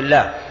وبقدرة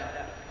الله،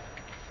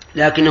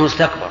 لكنه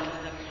استكبر.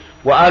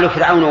 وآل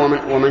فرعون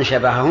ومن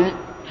شبههم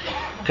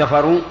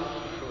كفروا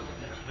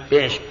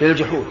بإيش؟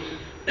 بالجحود.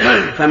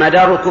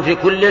 فمدار الكفر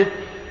كله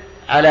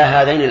على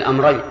هذين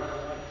الأمرين،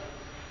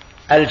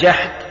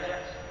 الجحد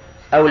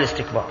أو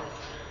الاستكبار.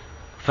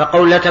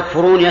 فقول لا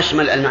تكفرون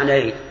يشمل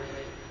المعنيين،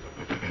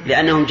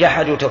 لأنهم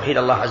جحدوا توحيد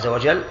الله عز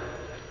وجل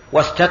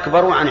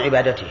واستكبروا عن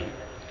عبادته.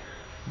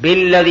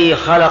 بالذي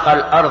خلق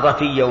الأرض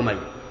في يومين،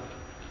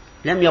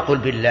 لم يقل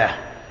بالله،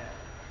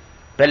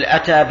 بل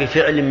أتى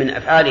بفعل من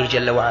أفعاله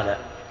جل وعلا،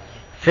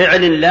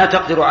 فعل لا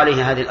تقدر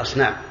عليه هذه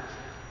الأصنام.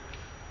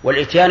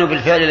 والإتيان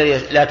بالفعل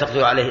الذي لا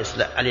تقدر عليه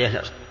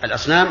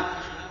الأصنام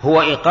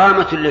هو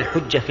إقامة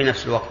للحجة في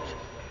نفس الوقت،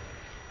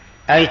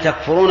 أي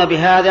تكفرون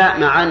بهذا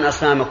مع أن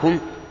أصنامكم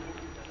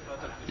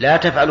لا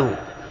تفعله.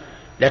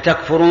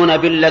 لتكفرون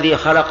بالذي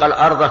خلق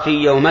الأرض في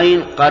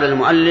يومين. قال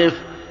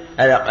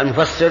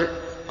المفسر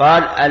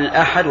قال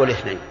الأحد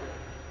والاثنين،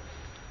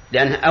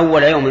 لأن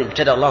أول يوم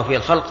ابتدأ الله فيه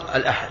الخلق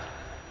الأحد.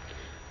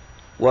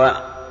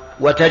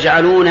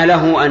 وتجعلون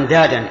له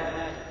أندادا،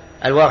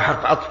 الواو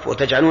حرف عطف،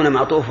 وتجعلون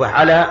معطوفة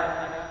على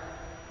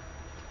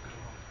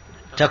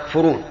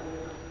تكفرون،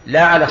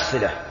 لا على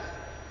الصلة،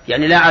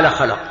 يعني لا على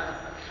خلق.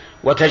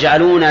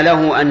 وتجعلون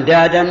له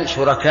أندادا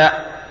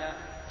شركاء.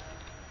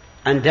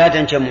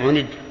 أندادا جمع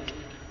ند،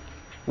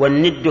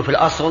 والند في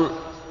الأصل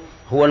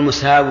هو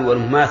المساوي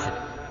والمماثل.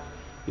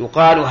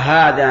 يقال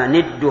هذا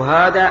ند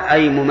هذا،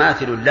 أي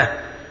مماثل له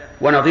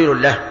ونظير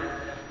له.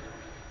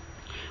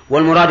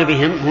 والمراد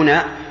بهم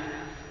هنا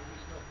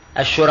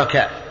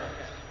الشركاء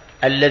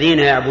الذين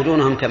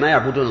يعبدونهم كما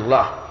يعبدون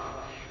الله.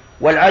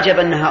 والعجب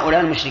أن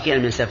هؤلاء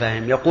المشركين من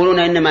سفاههم يقولون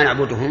إنما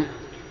نعبدهم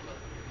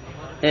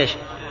إيش؟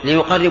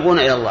 ليقربون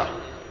إلى الله.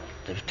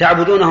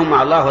 تعبدونهم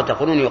مع الله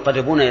وتقولون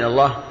يقربون إلى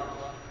الله؟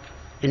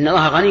 إن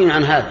الله غني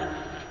عن هذا،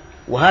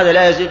 وهذا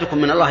لا يزيدكم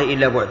من الله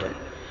إلا بعدا.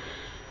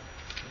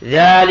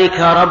 ذلك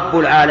رب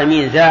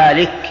العالمين.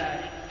 ذلك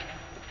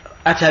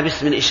أتى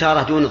باسم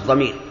الإشارة دون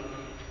الضمير،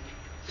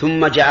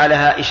 ثم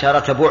جعلها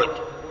إشارة بعد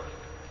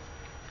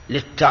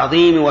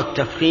للتعظيم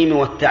والتفخيم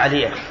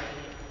والتعلية،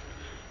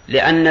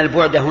 لأن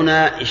البعد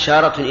هنا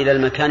إشارة إلى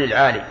المكان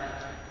العالي.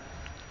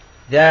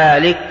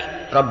 ذلك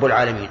رب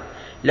العالمين.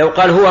 لو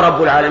قال هو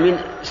رب العالمين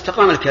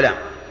استقام الكلام،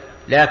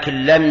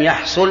 لكن لم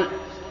يحصل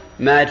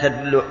ما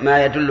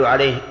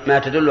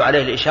تدل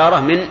عليه الإشارة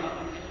من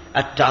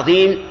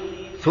التعظيم،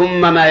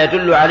 ثم ما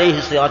يدل عليه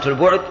صيغة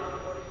البعد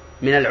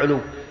من العلو.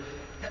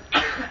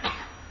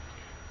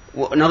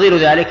 ونظير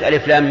ذلك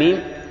ألف لام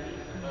ميم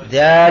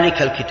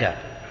ذلك الكتاب،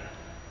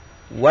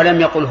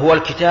 ولم يقل هو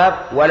الكتاب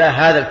ولا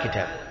هذا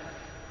الكتاب،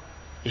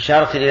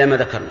 إشارة إلى ما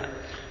ذكرنا.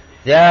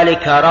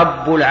 ذلك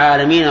رب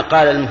العالمين،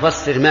 قال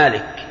المفسر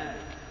مالك،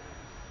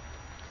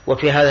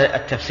 وفي هذا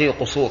التفسير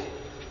قصور،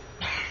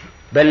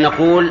 بل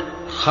نقول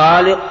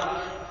خالق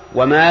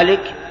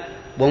ومالك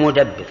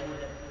ومدبر،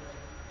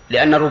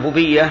 لأن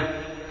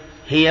الربوبية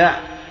هي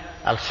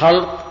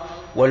الخلق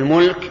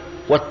والملك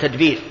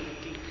والتدبير،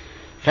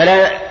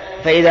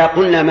 فإذا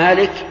قلنا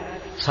مالك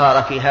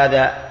صار في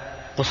هذا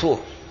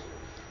قصور.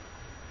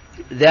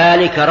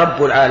 ذلك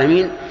رب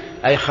العالمين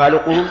أي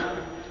خالقهم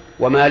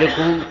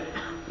ومالكهم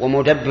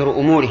ومدبر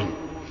أمورهم.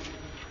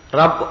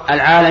 رب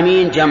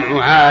العالمين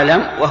جمع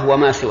عالم، وهو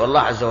ما سوى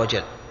الله عز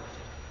وجل،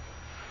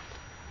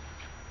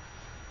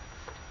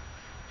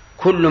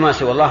 كل ما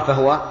سوى الله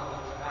فهو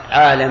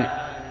عالم،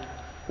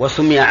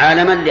 وسمي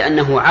عالما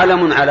لأنه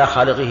علم على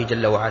خالقه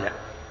جل وعلا.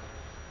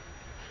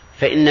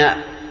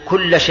 فإن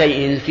كل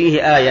شيء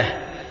فيه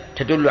آية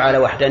تدل على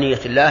وحدانية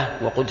الله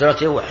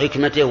وقدرته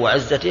وحكمته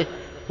وعزته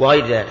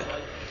وغير ذلك.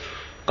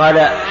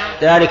 قال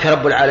ذلك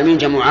رب العالمين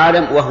جمع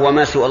عالم، وهو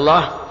ما سوى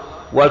الله،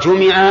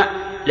 وجمع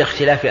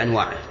لاختلاف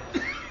أنواعه،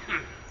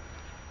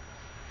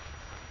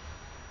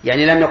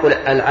 يعني لم يقل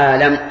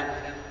العالم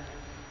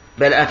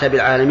بل أتى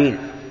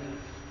بالعالمين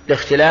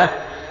لاختلاف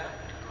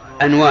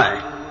أنواعه،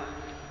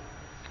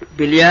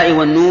 بالياء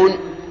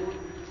والنون،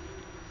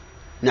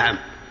 نعم،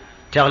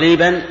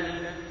 تغليبا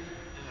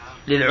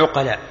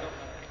للعقلاء،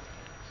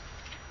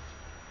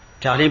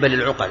 تغليبا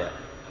للعقلاء.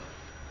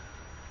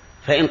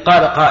 فإن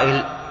قال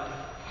قائل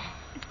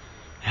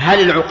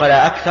هل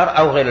العقلاء أكثر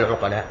أو غير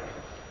العقلاء؟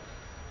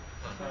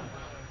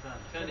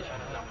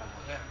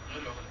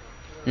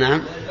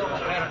 نعم،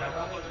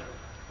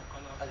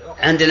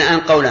 عندنا الآن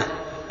قولان،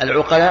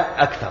 العقلاء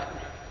أكثر،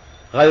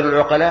 غير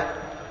العقلاء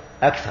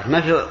أكثر،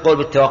 ما في قول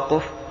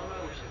بالتوقف.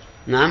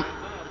 نعم،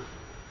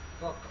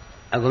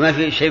 أقول ما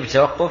في شيء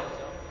بالتوقف.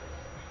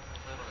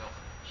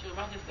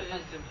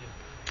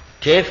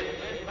 كيف؟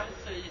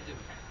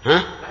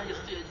 ها؟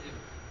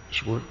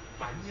 إيش يقول؟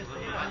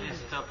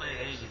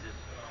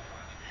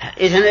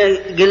 إذن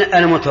قلنا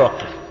أنا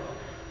متوقف،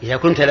 إذا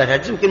كنت لا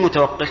تجزم قل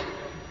متوقف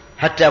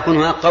حتى يكون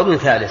هناك قول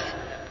ثالث.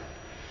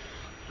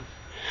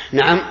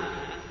 نعم،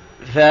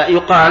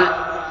 فيقال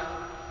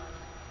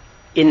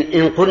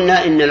إن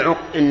قلنا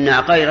إن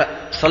غير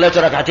صليت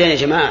ركعتين يا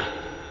جماعة،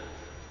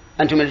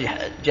 أنتم اللي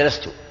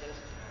جلستوا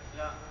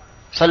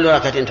صلوا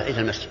ركعتين تحية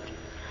المسجد.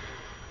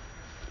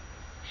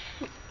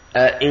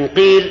 إن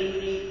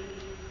قيل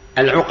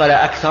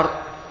العقلاء أكثر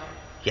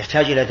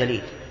يحتاج إلى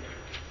دليل،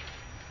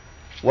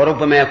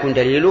 وربما يكون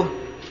دليله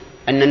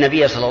أن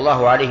النبي صلى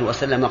الله عليه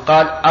وسلم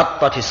قال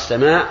أطت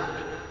السماء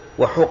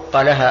وحق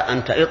لها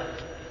أن تئط،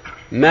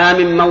 ما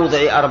من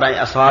موضع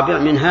 4 أصابع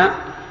منها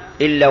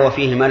إلا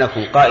وفيه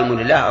ملك قائم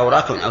لله أو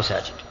راكع أو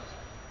ساجد.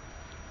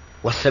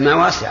 والسماء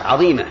واسعة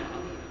عظيمة،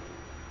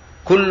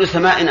 كل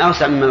سماء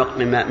أوسع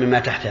مما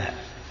تحتها،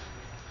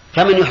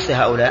 فمن يحصي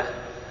هؤلاء؟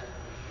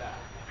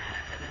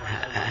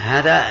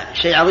 هذا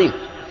شيء عظيم.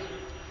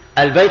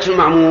 البيت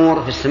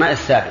المعمور في السماء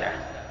السابعة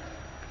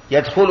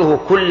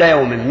يدخله كل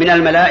يوم من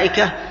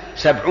الملائكة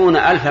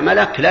 70,000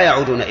 ملك لا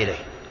يعودون إليه،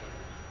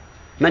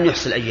 من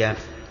يحصي الأيام؟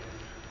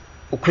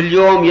 وكل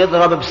يوم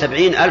يضرب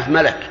ب70,000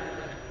 ملك.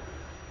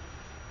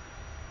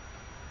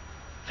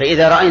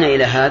 فإذا رأينا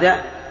إلى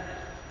هذا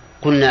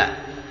قلنا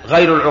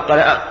غير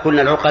العقلاء،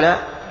 قلنا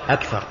العقلاء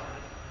أكثر،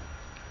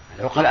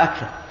 العقلاء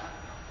أكثر،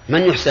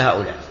 من يحصي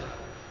هؤلاء؟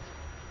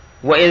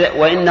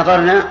 وإن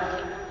نظرنا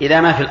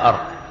إلى ما في الأرض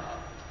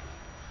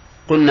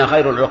قلنا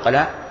غير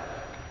العقلاء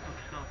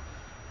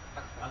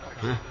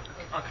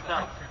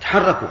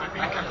تحركوا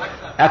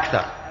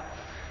أكثر.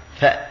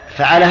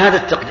 فعلى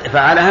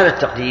هذا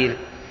التقدير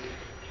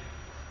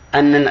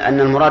أن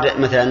المراد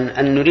مثلا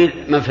أن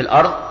نريد من في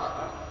الأرض،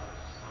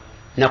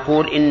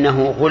 نقول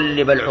إنه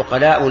غلب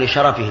العقلاء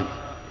لشرفهم.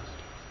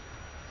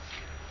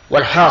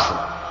 والحاصل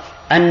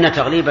أن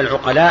تغليب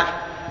العقلاء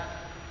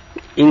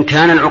إن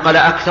كان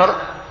العقلاء أكثر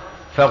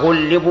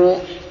فغلبوا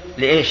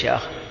لإيش يا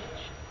أخي؟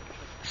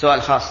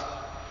 سؤال خاص.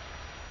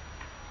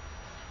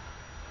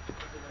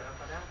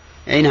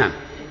 أي نعم،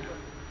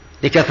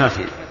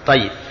 لكثرتهم.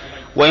 طيب،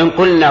 وإن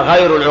قلنا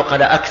غير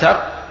العقلاء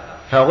أكثر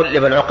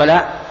فغلب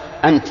العقلاء.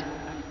 أنت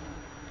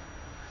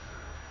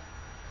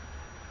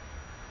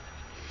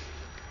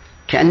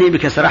كأني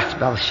بك سرحت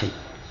بعض الشيء.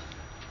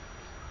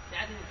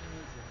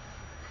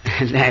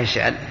 لا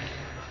يشعل،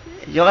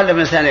 يغلب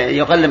الإنسان،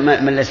 يغلب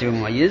من ليس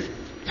بمميز.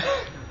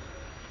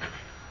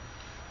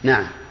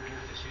 نعم،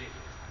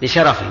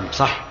 لشرفهم،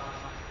 صح.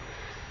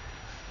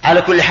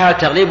 على كل حال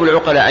تغليب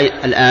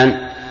العقلاء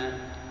الآن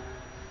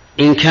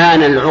إن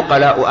كان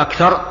العقلاء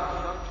أكثر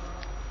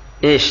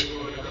إيش؟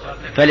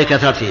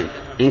 فلكثرتهم،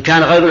 إن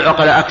كان غير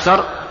العقلاء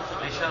أكثر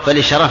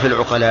فلشرف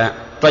العقلاء.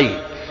 طيب،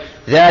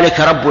 ذلك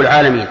رب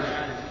العالمين.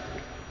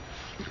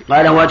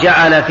 قال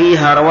وجعل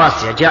فيها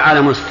رواسي،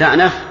 جعل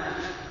مستأنف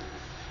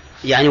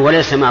يعني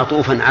وليس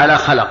معطوفا على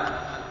خلق،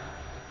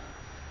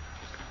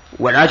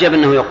 والعجب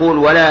أنه يقول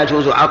ولا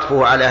يجوز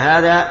عطفه على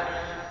هذا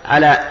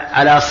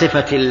على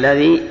صفة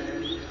الذي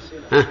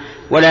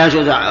ولا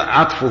يجوز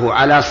عطفه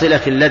على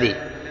صلة الذي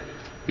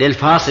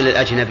للفاصل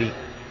الأجنبي.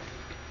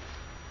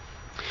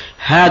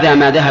 هذا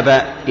ما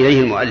ذهب إليه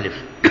المؤلف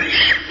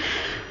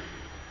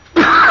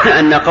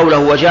أن قوله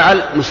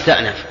وجعل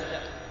مستأنف،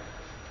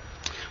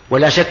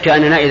 ولا شك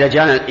أننا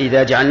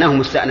إذا جعلناه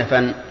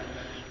مستأنفا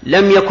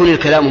لم يكن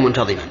الكلام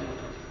منتظما،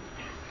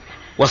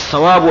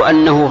 والصواب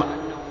أنه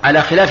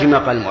على خلاف ما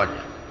قال المؤلف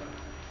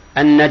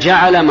أن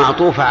جعل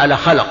معطوف على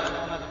خلق،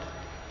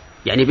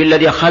 يعني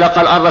بالذي خلق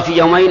الأرض في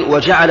يومين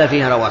وجعل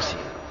فيها رواسي.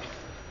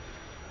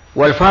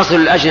 والفاصل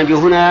الأجنبي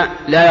هنا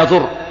لا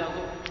يضر،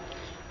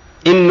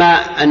 إما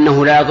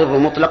أنه لا يضر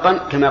مطلقا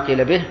كما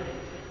قيل به،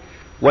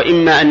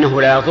 وإما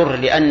أنه لا يضر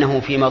لأنه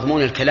في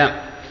مضمون الكلام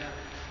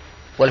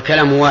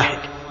والكلام واحد.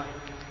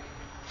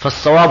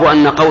 فالصواب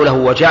أن قوله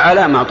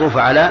وجعل معطوف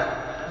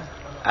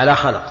على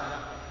خلق،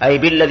 أي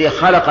بالذي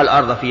خلق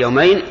الأرض في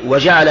يومين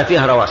وجعل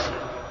فيها رواسي،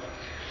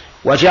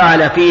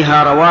 وجعل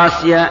فيها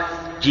رواسي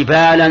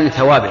جبالا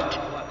ثوابت.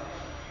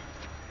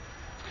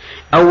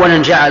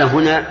 أولا جعل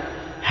هنا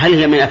هل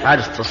هي من أفعال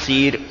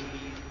التصير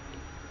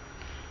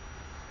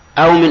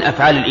أو من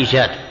أفعال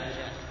الإيجاد؟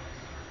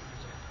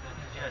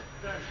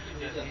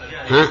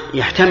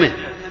 يحتمل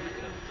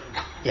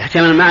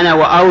المعنى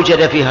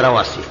وأوجد فيها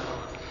رواسي،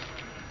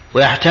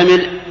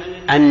 ويحتمل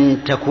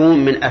أن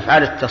تكون من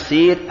أفعال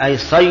التصير أي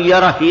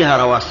صير فيها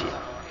رواسي،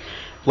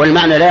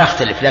 والمعنى لا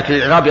يختلف لكن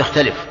الإعراب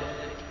يختلف.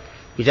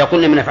 إذا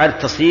قلنا من أفعال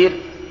التصير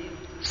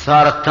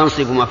صارت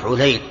تنصب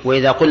مفعولين،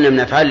 وإذا قلنا من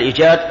أفعال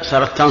الإيجاد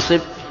صارت تنصب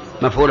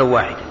مفعولا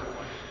واحدا.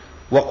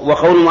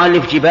 وقول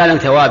المؤلف جبالا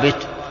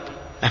ثوابت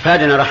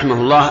أفادنا رحمه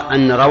الله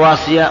أن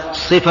رواسي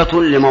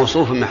صفة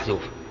لموصوف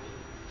محذوف،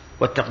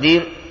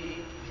 والتقدير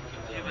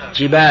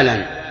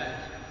جبالا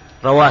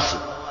رواسي،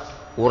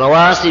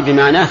 ورواسي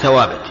بمعنى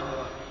ثوابت،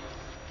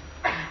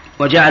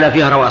 وجعل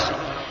فيها رواسي.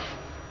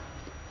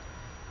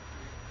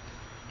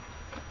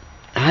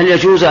 هل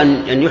يجوز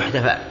أن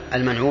يحذف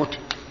المنعوت؟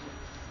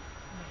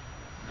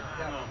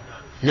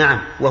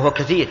 نعم، وهو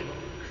كثير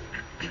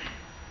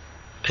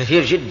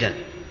جدا.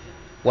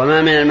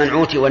 وما من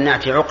المنعوت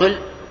والنعت عقل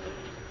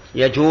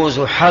يجوز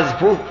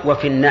حذفه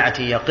وفي النعت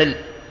يقل،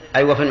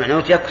 أي وفي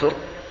المنعوت يكثر.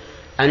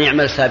 أن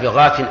يعمل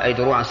سابغات أي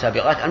دروعا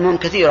سابغات، المهم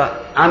كثيرة،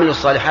 عامل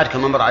الصالحات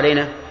كما مر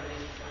علينا.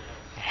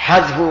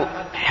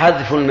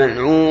 حذف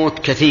المنعوت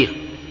كثير،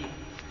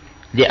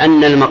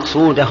 لأن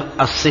المقصود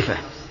الصفة،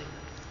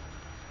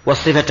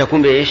 والصفة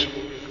تكون بإيش؟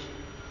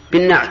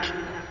 بالنعت،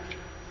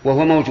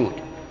 وهو موجود.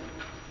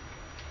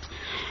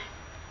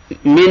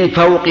 من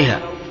فوقها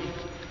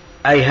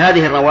أي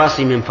هذه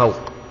الرواسي من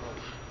فوق.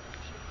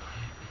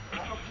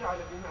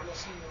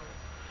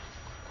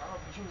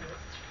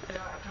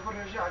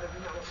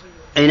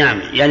 أي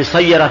نعم، يعني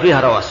صير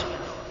فيها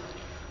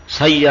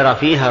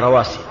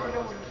رواسي.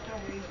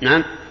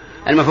 نعم،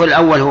 المفعول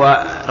الأول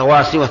هو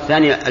رواسي،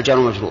 والثاني الجار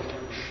والمجرور.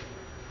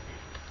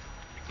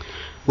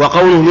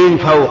 وقوله من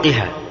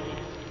فوقها،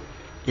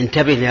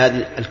 انتبه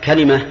لهذه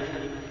الكلمة،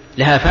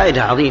 لها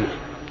فائدة عظيمة.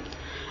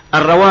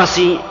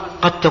 الرواسي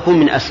قد تكون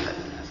من أسفل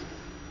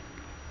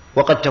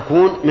وقد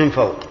تكون من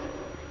فوق،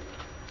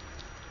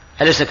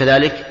 أليس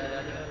كذلك؟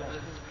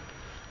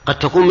 قد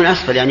تكون من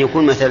أسفل، يعني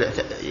يكون مثلا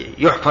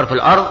يحفر في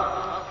الأرض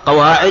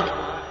قواعد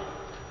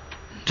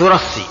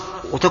ترسي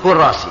وتكون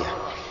راسية،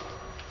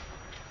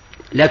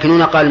 لكن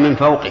هنا قال من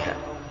فوقها،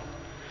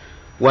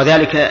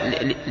 وذلك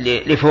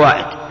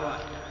لفوائد.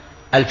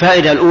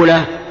 الفائدة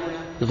الأولى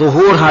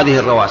ظهور هذه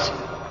الرواسي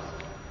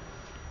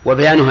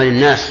وبيانها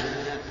للناس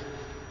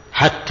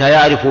حتى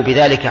يعرفوا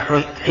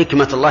بذلك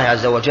حكمة الله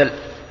عز وجل.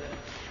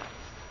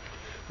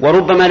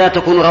 وربما لا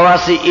تكون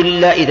رواسي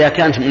إلا إذا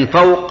كانت من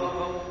فوق،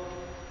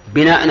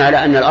 بناء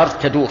على أن الأرض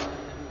تدور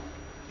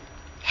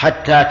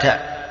حتى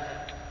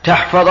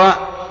تحفظ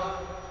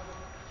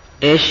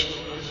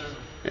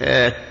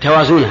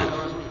توازنها.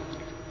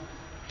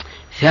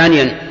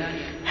 ثانيا،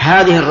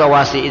 هذه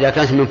الرواسي إذا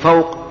كانت من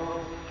فوق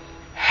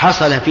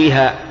حصل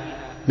فيها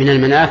من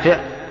المنافع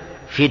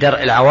في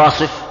درء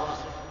العواصف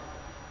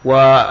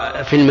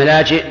وفي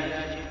الملاجئ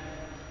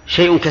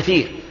شيء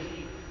كثير،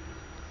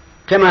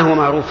 كما هو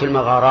معروف في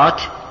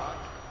المغارات،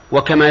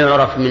 وكما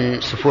يعرف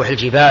من سفوح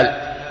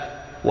الجبال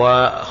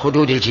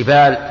وخدود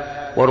الجبال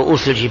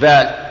ورؤوس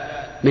الجبال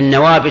من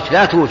نوابت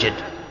لا توجد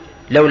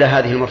لولا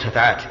هذه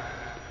المرتفعات.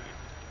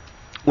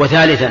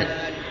 وثالثا،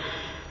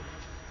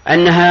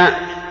 أنها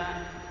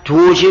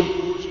توجب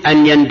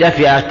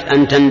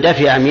أن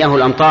تندفع مياه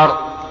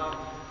الأمطار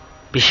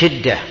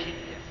بشدة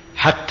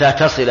حتى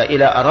تصل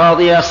إلى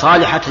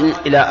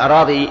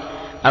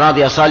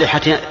أراضي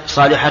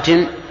صالحة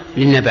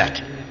للنبات،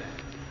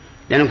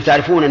 لأنكم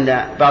تعرفون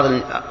أن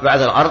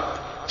بعض الأرض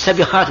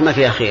سبخات ما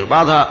فيها خير،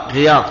 بعضها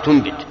رياض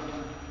تنبت،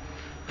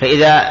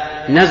 فإذا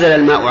نزل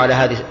الماء على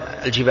هذه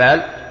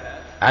الجبال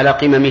على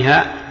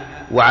قممها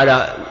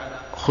وعلى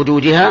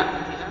خدودها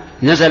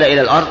نزل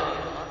إلى الأرض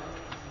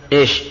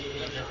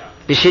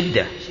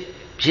بشدة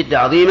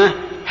عظيمة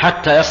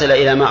حتى يصل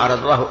إلى ما أراد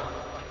الله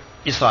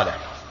إيصاله.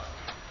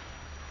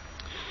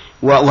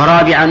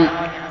 ورابعا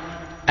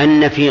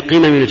أن في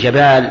قمم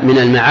الجبال من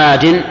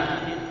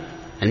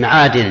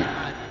المعادن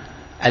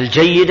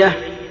الجيدة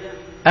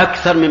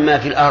أكثر مما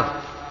في الأرض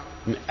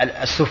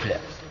السفلى،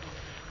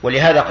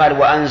 ولهذا قال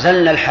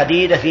وأنزلنا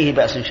الحديد فيه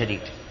بأس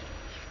شديد،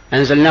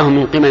 أنزلناه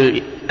من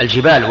قمم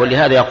الجبال.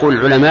 ولهذا يقول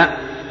العلماء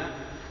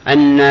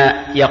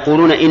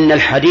يقولون إن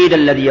الحديد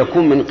الذي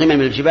يكون من قمم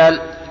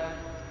الجبال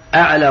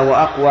أعلى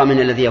وأقوى من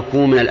الذي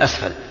يكون من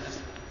الأسفل.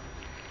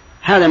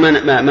 هذا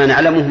ما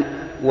نعلمه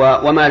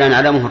وما لا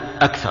نعلمه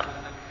أكثر.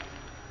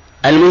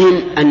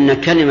 المهم أن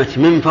كلمة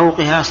من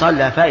فوقها صار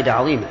لها فائدة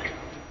عظيمة.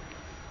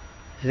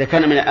 إذا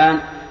كان من الآن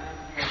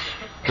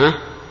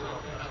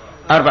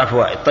 4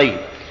 فوائد. طيب،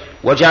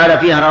 وجعل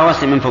فيها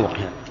رواسي من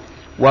فوقها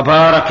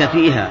وبارك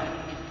فيها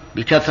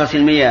بكثرة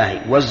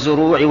المياه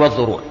والزروع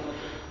والضروع.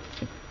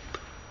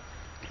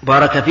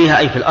 بارك فيها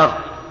أي في الأرض،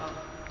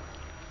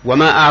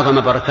 وما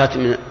أعظم بركات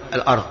من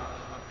الأرض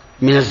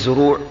من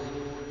الزروع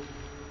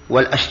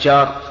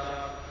والأشجار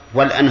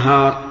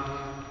والأنهار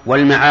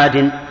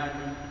والمعادن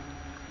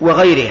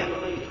وغيرها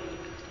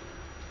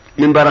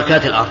من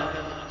بركات الأرض.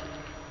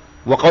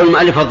 وقول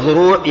المؤلف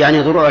الضروع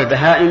يعني ضروع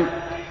البهائم،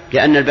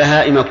 لأن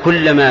البهائم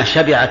كلما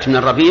شبعت من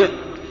الربيع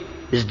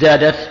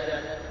ازداد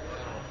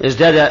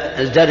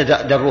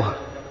درها.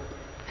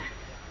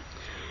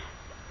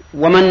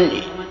 ومن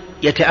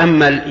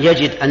يتأمل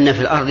يجد أن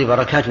في الأرض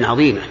بركات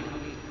عظيمة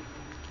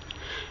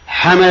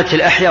حملت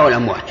الأحياء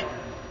والأموات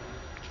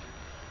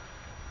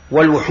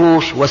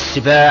والوحوش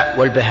والسباع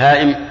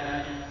والبهائم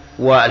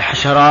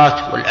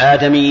والحشرات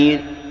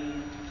والآدميين،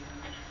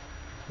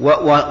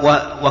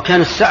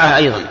 وكان السعة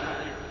أيضا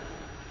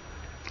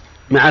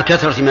مع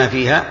كثرة ما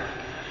فيها.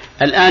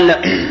 الآن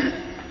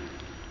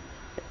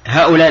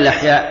هؤلاء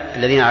الأحياء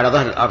الذين على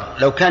ظهر الأرض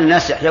لو كان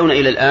الناس يحيون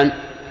إلى الآن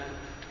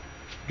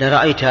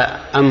لرأيت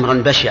أمرا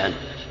بشعا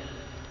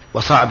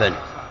وصعبا،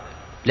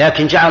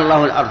 لكن جعل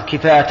الله الأرض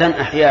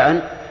كفاة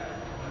أحياء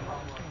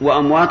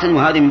وأمواتا،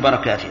 وهذه من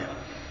بركاتها.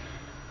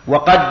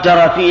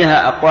 وقدر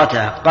فيها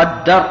أقواتها،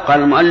 قدر قال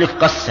المؤلف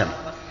قسم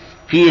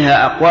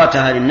فيها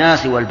أقواتها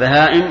للناس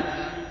والبهائم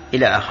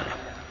إلى آخره.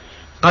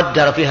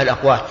 قدر فيها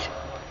الأقوات،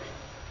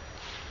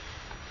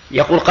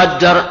 يقول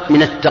قدر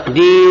من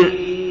التقدير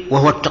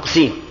وهو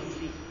التقسيم،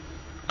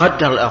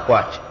 قدر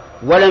الأقوات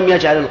ولم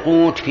يجعل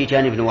القوت في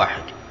جانب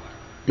واحد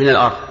من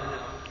الأرض.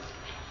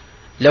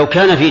 لو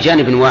كان في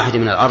جانب واحد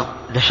من الأرض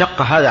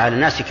لشق هذا على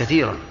الناس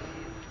كثيرا،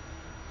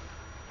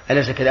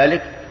 أليس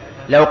كذلك؟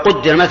 لو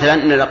قدر مثلا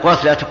أن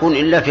الأقوات لا تكون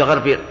إلا في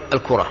غرب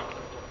الكرة،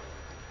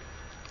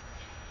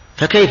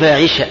 فكيف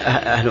يعيش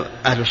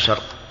أهل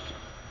الشرق؟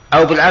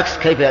 أو بالعكس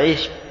كيف يعيش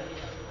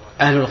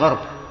أهل الغرب؟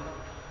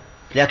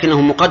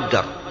 لكنه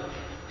مقدر.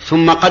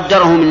 ثم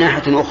قدره من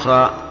ناحية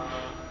أخرى،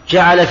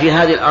 جعل في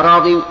هذه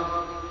الأراضي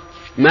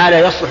ما لا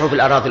يصلح في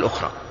الأراضي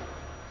الأخرى،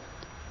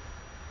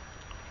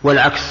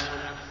 والعكس.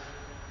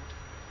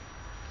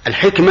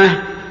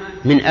 الحكمة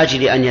من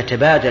أجل أن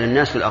يتبادل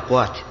الناس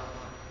الأقوات،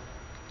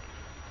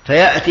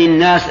 فيأتي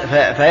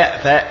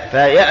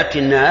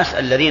الناس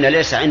الذين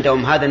ليس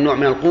عندهم هذا النوع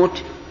من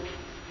القوت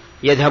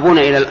يذهبون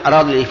إلى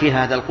الأراضي التي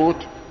فيها هذا القوت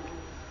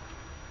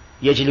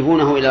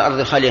يجلبونه إلى الأرض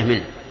الخالية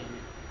منه،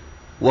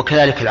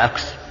 وكذلك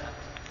العكس.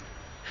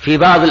 في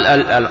بعض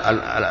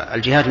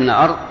الجهات من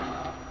الأرض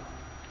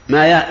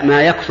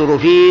ما يكثر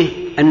فيه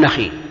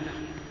النخيل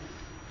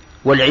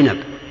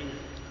والعنب،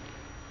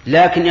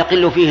 لكن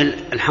يقل فيه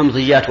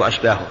الحمضيات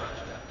وأشباهها.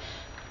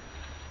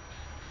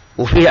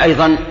 وفيه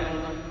أيضا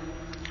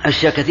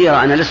أشياء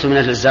كثيرة، أنا لست من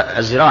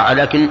الزراعة،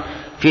 لكن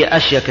في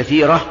أشياء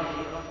كثيرة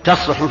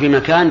تصلح في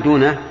مكان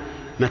دون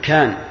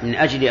مكان من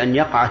أجل أن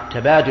يقع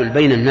التبادل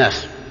بين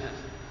الناس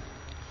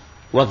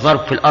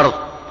والضرب في الأرض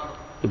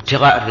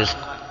ابتغاء الرزق.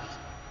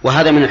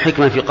 وهذا من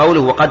الحكمة في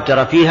قوله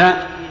وقدر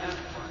فيها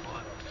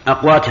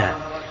أقواتها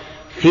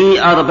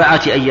في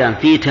 4 أيام،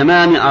 في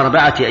تمام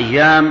 4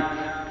 أيام،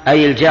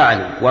 أي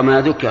الجاعل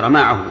وما ذكر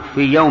معه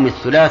في يوم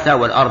الثلاثاء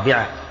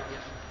والأربعاء.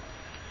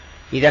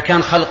 إذا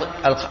كان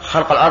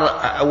خلق الأرض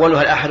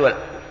أولها الأحد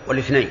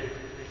والاثنين،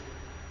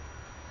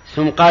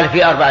 ثم قال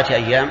في 4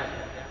 أيام،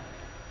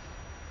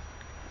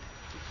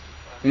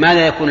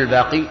 ماذا يكون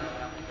الباقي؟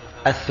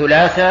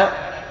 الثلاثاء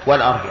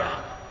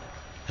والأربعاء،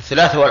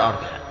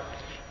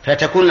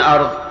 فتكون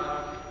الأرض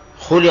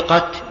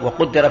خلقت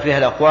وقدر فيها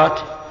الأقوات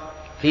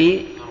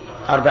في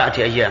 4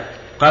 أيام.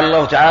 قال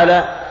الله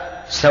تعالى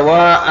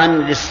سواء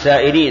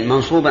للسائلين،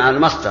 منصوبا على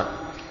المصدر،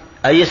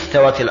 أي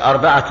استوت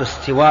 4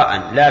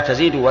 استواء لا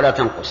تزيد ولا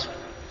تنقص.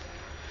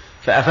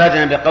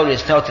 فأفادنا بقول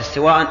استوت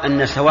استواء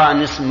أن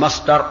سواء اسم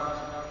مصدر.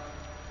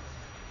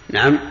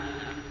 نعم،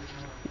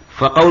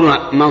 فقول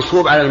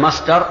منصوب على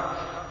المصدر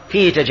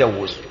فيه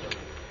تجوز،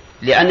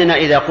 لأننا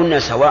إذا قلنا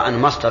سواء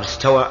مصدر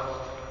استوى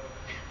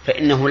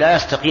فإنه لا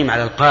يستقيم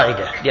على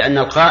القاعدة، لأن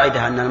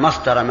القاعدة أن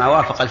المصدر ما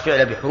وافق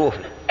الفعل بحروفه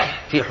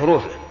في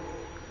حروفه،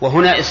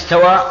 وهنا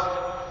استوى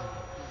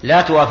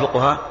لا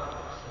توافقها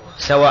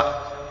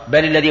سواء،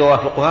 بل الذي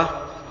يوافقها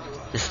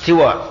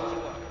استواء.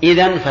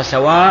 إذن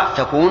فسواء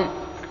تكون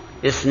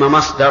اسم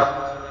مصدر،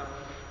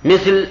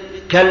 مثل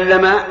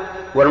كلم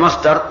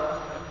والمصدر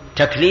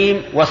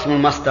تكليم واسم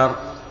المصدر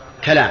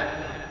كلام.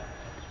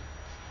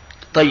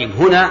 طيب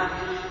هنا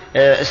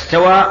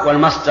استوى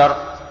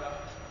والمصدر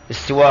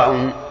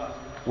استواء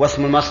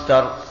واسم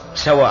المصدر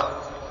سواء.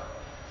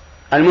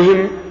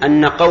 المهم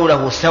أن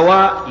قوله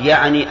سواء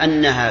يعني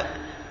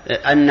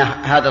أن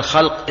هذا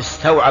الخلق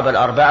استوعب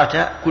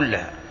الأربعة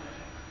كلها،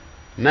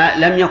 ما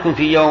لم يكن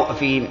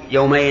في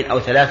يومين أو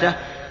ثلاثة،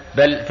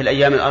 بل في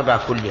الأيام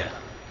الأربعة كلها.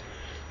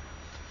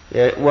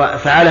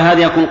 فعلى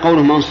هذا يكون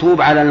قوله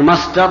منصوب على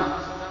المصدر.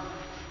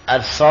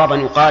 الصواب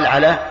أن يقال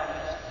على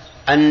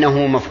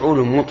أنه مفعول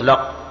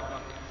مطلق،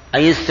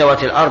 أي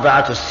استوت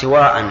الأربعة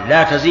استواء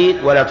لا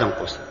تزيد ولا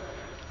تنقص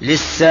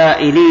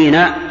للسائلين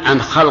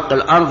عن خلق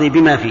الأرض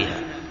بما فيها.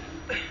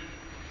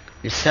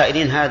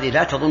 للسائلين هذه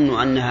لا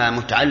تظن أنها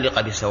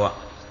متعلقة بسواء،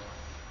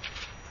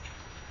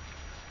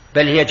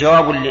 بل هي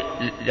جواب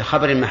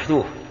لخبر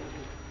محذوف،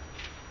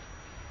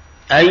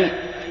 أي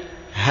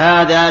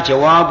هذا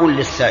جواب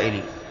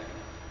للسائلين،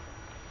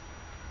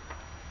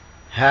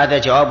 هذا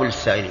جواب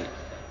للسائلين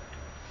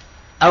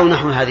أو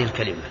نحو هذه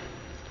الكلمة.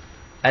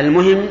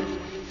 المهم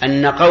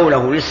أن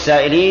قوله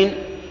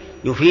للسائلين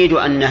يفيد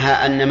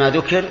أن ما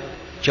ذكر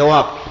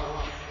جواب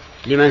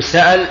لمن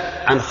سأل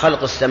عن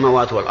خلق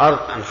السماوات والأرض،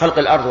 عن خلق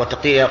الأرض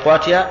وتقدير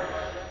أقواتها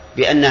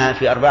بأنها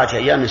في 4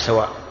 أيام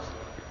سواء.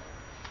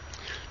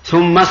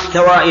 ثم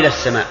استوى إلى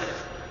السماء،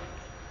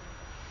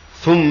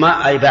 ثم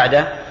أي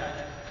بعد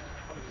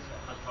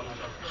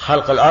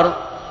خلق الأرض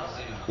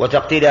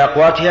وتقدير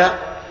أقواتها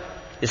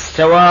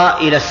استوى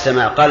إلى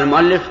السماء. قال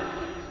المؤلف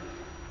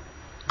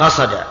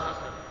قصد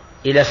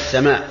إلى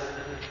السماء،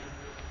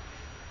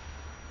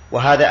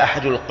 وهذا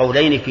أحد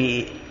القولين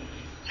في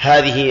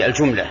هذه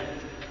الجملة،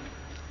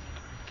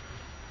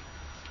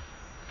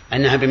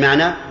 أنها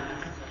بمعنى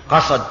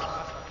قصد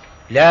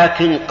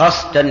لكن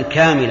قصدا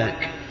كاملا،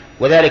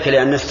 وذلك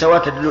لأن استوى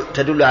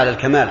تدل على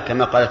الكمال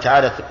كما قال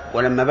تعالى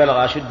ولما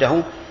بلغ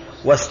أشده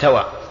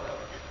واستوى.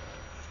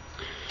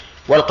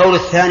 والقول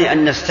الثاني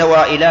أن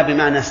استوى إلى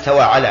بمعنى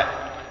استوى على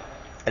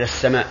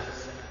السماء،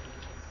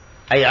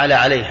 أي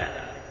عليها،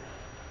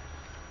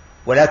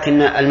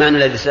 ولكن المعنى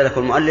الذي سلكه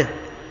المؤلف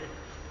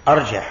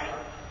أرجح،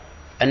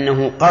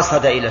 أنه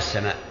قصد إلى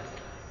السماء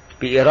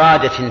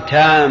بإرادة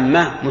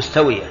تامة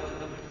مستوية،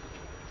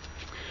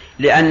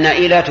 لأن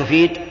إلى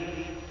تفيد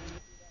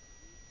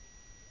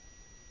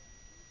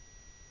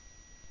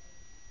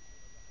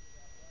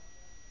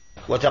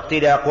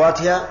وتقدير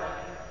أقواتها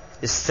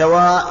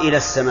استوى إلى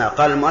السماء.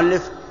 قال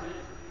المؤلف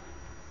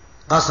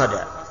قصد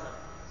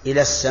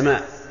إلى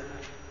السماء،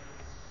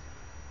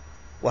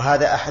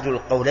 وهذا أحد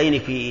القولين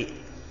في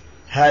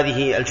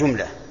هذه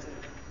الجملة،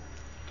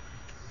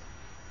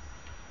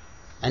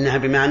 أنها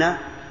بمعنى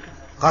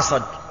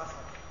قصد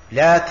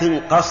لكن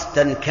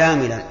قصدا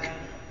كاملا،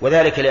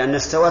 وذلك لأن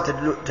استوى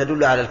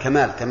تدل على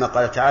الكمال كما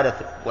قال تعالى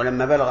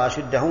ولما بلغ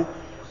أشده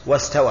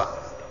واستوى.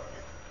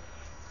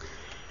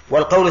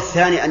 والقول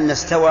الثاني أن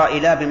استوى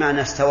إلى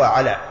بمعنى استوى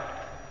على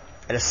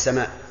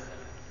السماء،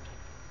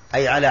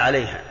 أي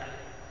عليها،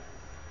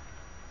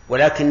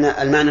 ولكن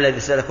المعنى الذي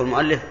سلكه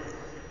المؤلف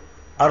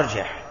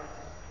أرجح،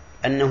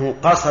 أنه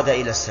قصد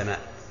إلى السماء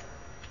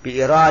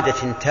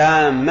بإرادة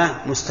تامة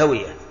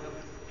مستوية،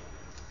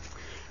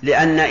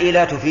 لأن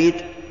إلى تفيد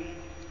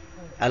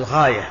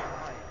الغاية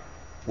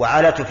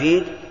وعلى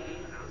تفيد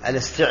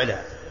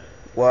الاستعلاء.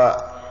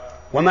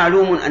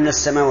 ومعلوم أن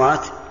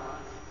السماوات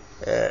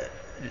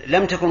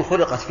لم تكن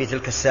خلقت في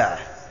تلك الساعة،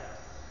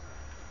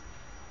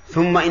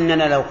 ثم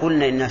إننا لو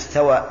قلنا إن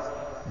استوى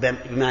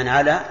بمعنى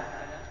على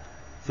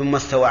ثم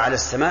استوى على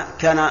السماء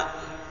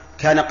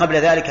كان قبل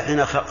ذلك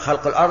حين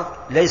خلق الأرض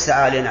ليس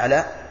عاليا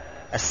على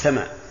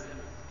السماء،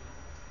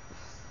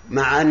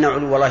 مع أن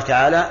علو الله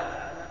تعالى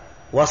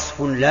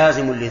وصف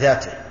لازم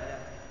لذاته.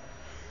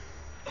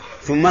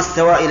 ثم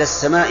استوى إلى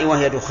السماء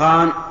وهي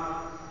دخان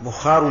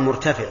بخار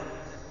مرتفع.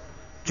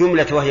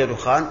 جملة وهي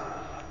دخان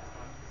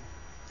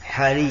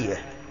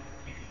حالية،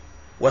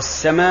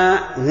 والسماء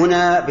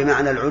هنا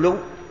بمعنى العلو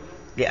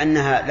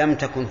لأنها لم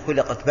تكن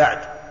خلقت بعد،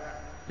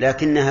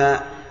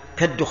 لكنها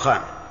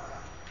كالدخان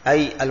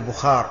أي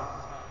البخار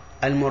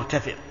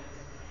المرتفع.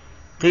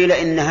 قيل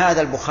إن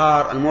هذا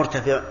البخار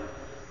المرتفع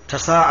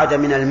تصاعد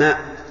من الماء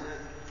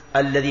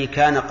الذي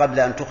كان قبل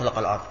أن تخلق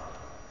الأرض،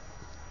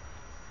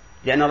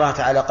 لأن الله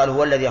تعالى قال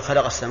هو الذي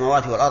خلق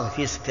السماوات والأرض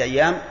في 6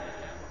 أيام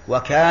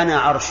وكان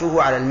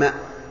عرشه على الماء،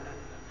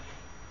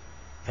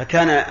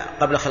 فكان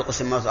قبل خلق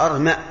السماوات والأرض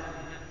ماء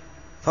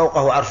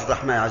فوقه عرش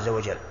الرحمن عز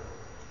وجل،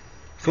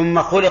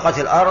 ثم خلقت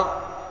الأرض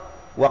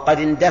وقد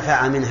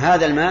اندفع من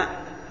هذا الماء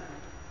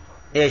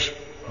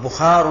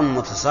بخار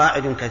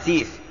متصاعد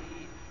كثيف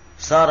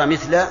صار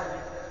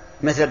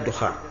مثل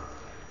الدخان.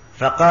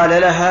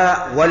 فقال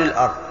لها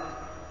وللأرض،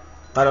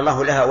 قال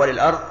الله لها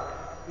وللأرض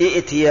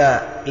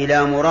ائتيا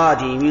إلى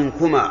مرادي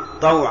منكما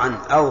طوعا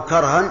أو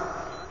كرها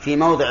في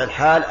موضع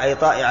الحال، أي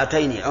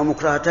طائعتين أو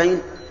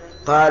مكرهتين،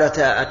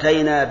 قالتا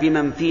أتينا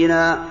بمن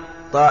فينا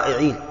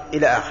طائعين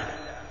إلى آخره.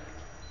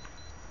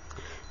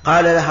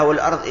 قال لها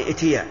والأرض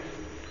ائتيا،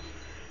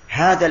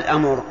 هذا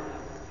الأمر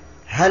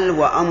هل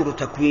هو أمر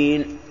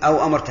تكوين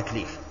أو أمر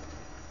تكليف؟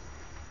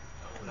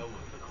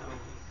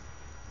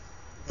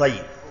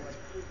 طيب،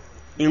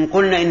 إن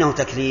قلنا إنه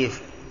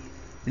تكليف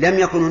لم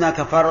يكن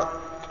هناك فرق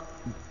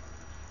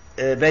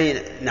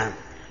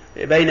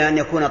بين أن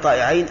يكون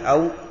طائعين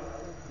أو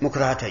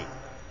مكرهتين.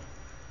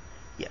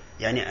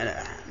 يعني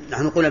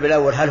نحن قلنا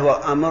بالأول هل هو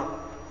أمر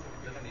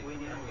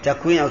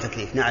تكوين أو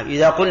تكليف. نعم،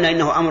 إذا قلنا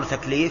إنه أمر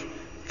تكليف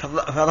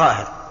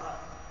فظاهر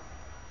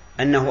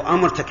أنه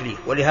أمر تكليف،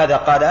 ولهذا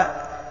قال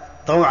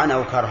طوعا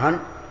أو كرها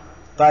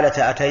قالت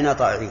أتينا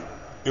طائعين.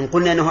 إن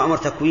قلنا إنه أمر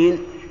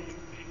تكوين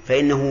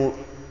فإنه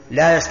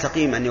لا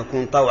يستقيم أن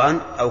يكون طوعا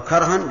أو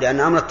كرها، لأن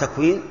أمر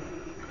التكوين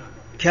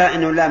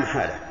كائن لا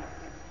محالة.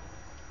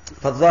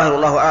 فالظاهر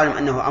الله أعلم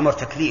أنه أمر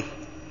تكليف،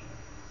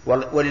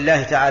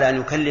 ولله تعالى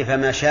أن يكلف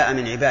ما شاء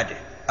من عباده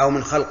أو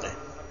من خلقه،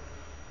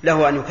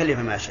 له أن يكلف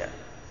ما شاء.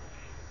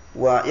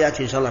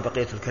 ويأتي إن شاء الله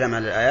بقية الكلام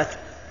على الآيات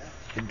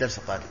في الدرس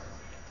القادم.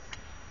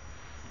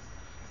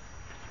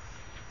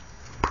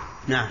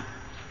 نعم.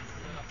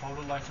 قول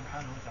الله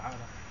سبحانه وتعالى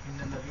إن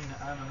الذين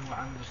آمنوا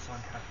وعملوا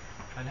الصالحات،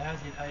 هل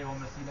هذه الآية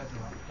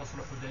ومثيلتها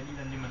تصلح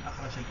دليلا لمن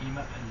أخرج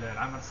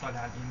العمل الصالح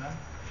عن الإيمان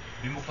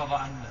بمقتضى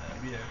أن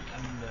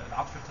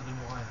العطف يقتضي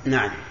المغايرة؟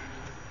 نعم،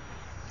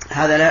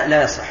 هذا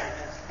لا يصح،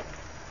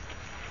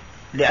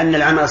 لأن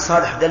العمل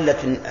الصالح دلت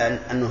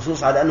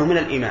النصوص على أنه من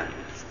الإيمان،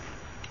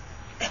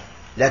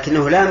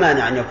 لكنه لا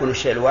مانع أن يكون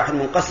الشيء الواحد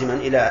منقسما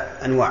إلى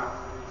أنواع.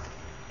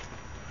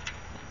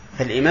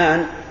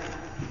 فالإيمان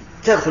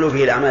تدخل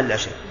فيه الأعمال لا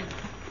شك،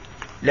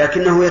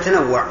 لكنه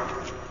يتنوع،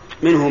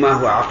 منه ما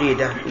هو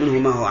عقيدة، منه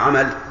ما هو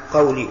عمل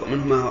قولي،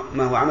 ومنه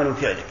ما هو عمل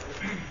فعلي.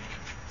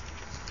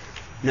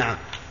 نعم.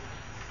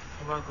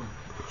 معكم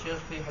شيخ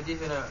في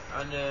حديثنا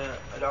عن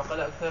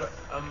العقلاء أكثر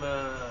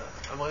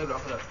أم غير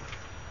العقلاء.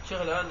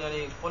 شيخ الآن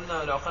يعني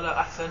قلنا العقلاء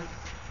أحسن،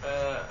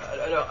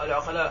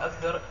 العقلاء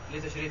أكثر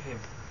لتشريفهم،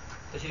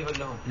 تشريفا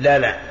لهم.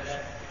 لا،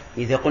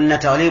 إذا قلنا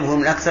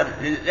تغليبهم الأكثر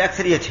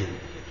لأكثريتهم.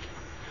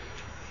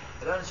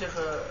 الآن شيخ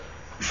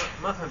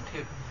ما فهمت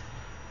كيف.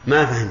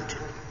 ما فهمت.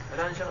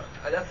 الآن شيخ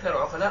الأكثر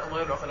عقلاء أم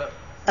غير العقلاء؟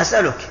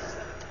 أسألك.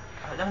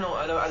 نحن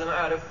على ما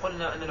أعرف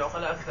قلنا أن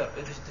العقلاء أكثر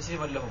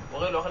تشريفا لهم،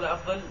 وغير العقلاء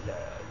أفضل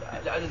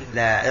لعددهم.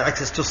 لا،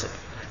 اعكس تصل.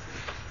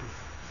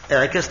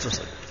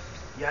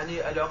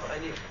 يعني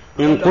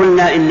إن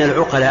قلنا إن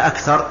العقلاء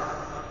أكثر،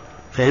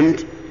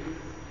 فهمت؟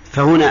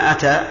 فهنا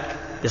أتى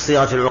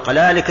بصيغة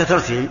العقلاء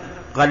لكثرتهم،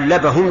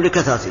 غلبهم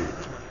لكثرتهم.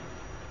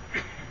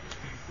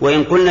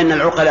 وإن قلنا إن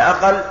العقلاء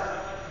أقل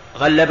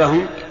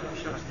غلبهم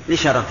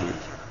لشرفهم.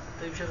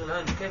 طيب شيخ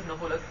الآن كيف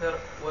نقول أكثر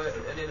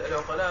يعني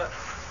العقلاء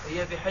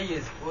هي في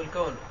حيز هو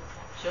الكون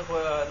شيخ،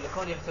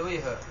 والكون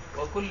يحتويها،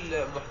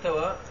 وكل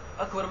محتوى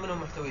أكبر منه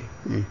محتويه.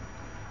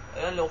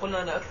 يعني لو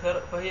قلنا أنا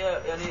أكثر فهي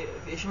يعني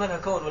في إشمالها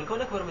كون،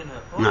 والكون أكبر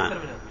منها، فهو نعم. أكثر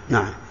منها.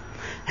 نعم،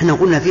 احنا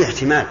قلنا فيه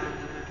احتمال،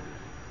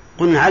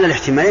 قلنا على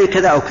الاحتمالين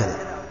كذا أو كذا.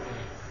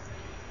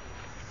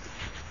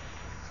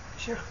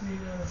 شيخ في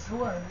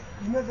سواء،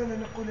 لماذا لا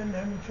نقول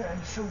أنها من فعل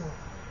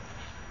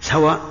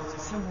سواء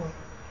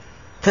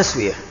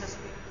تسوية؟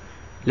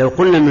 لو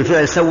قلنا من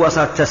فعل سوى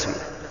صارت تسوية،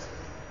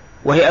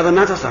 وهي أيضا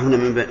ما تصلح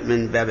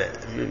من باب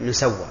من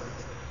سوى،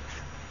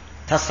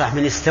 تصلح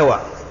من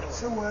استوى.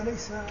 سوى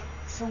ليس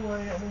سوى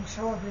يعني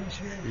مساواة بين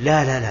شيئين.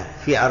 لا،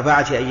 في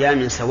 4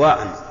 أيام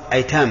سواء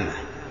أي تامة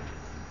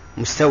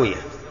مستوية.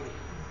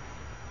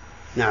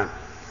 نعم.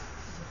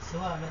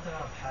 سواء ما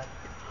تعرف حال.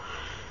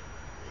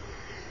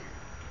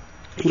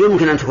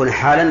 يمكن أن تكون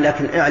حالا،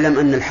 لكن اعلم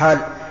أن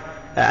الحال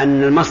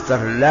أن المصدر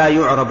لا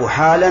يعرب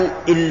حالا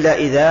إلا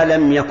إذا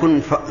لم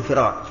يكن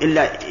فرار،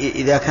 إلا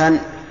إذا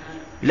كان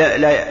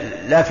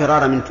لا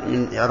فرار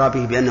من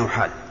إعرابه بأنه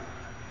حال،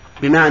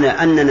 بمعنى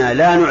أننا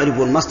لا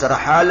نعرب المصدر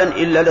حالا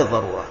إلا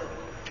للضرورة.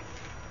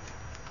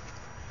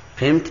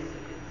 فهمت؟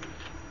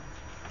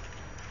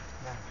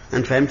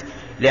 أنت فهمت؟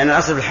 لأن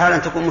الأصل في الحال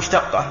أن تكون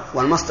مشتقة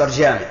والمصدر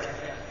جامد.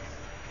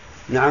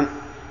 نعم.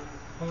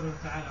 قوله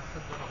تعالى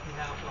قدر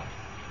فيها أقوام،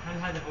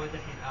 هل هذا هو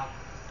دحين الآخر؟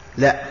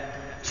 لا،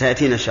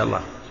 سيأتينا إن شاء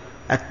الله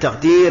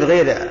التقدير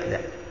غير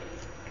لا.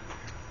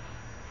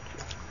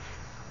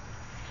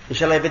 إن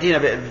شاء الله يبتينا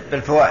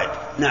بالفوائد.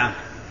 نعم.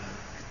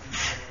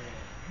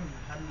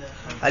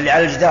 اللي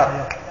على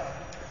الجدار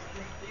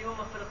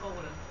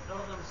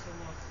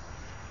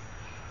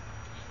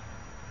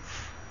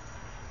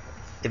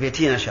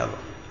يبتينا إن شاء الله.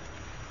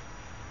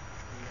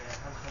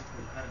 هل خلق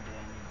الأرض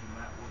يعني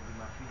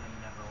بما فيها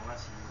من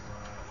الرواسي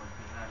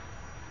والبهار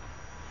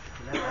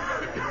خلال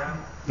 4 أيام؟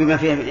 بما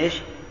فيها من إيش؟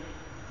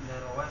 من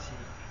الرواسي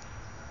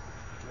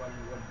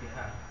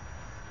والبهار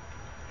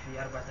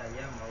في 4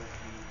 أيام أو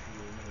في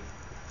يومين؟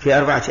 في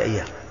 4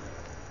 أيام.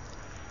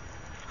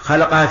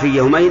 خلقها في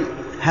يومين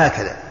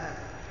هكذا،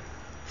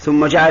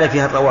 ثم جعل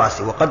فيها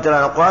الرواسي وقدر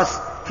الأقواس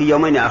في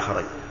يومين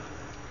آخرين.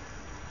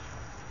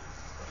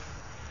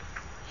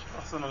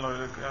 أحسن الله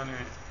إليك. يعني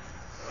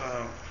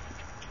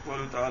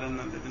قوله تعالى إن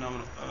الذين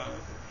آمنوا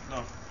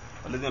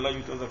الذين لا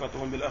يؤتون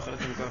زكاتهم بالآخرة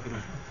هم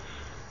كافرون.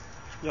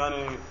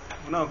 يعني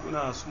هناك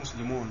ناس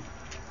مسلمون،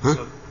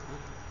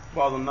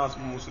 بعض الناس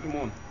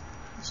مسلمون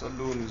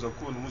يصلون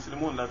يزكون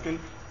مسلمون، لكن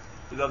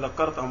إذا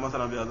ذكرتهم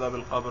مثلا بعذاب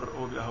القبر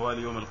أو بأهوال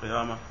يوم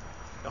القيامة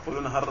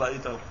يقولون هل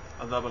رأيت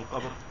عذاب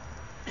القبر؟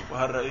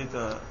 وهل رأيت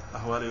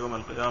أهوال يوم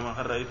القيامة؟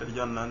 هل رأيت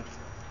الجنة أنت؟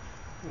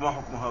 وما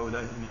حكم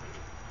هؤلاء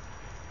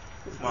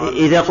هنا؟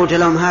 إذا قلت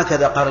لهم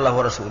هكذا قال الله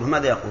ورسوله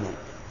ماذا يقولون؟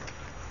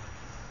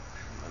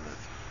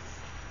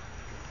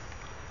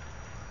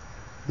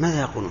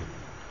 ماذا يقولون؟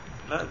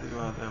 لا أدري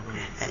ماذا يقولون.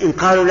 إن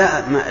قالوا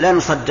لا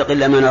نصدق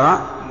إلا ما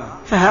نرى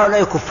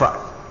فهؤلاء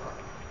كفار،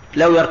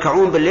 لو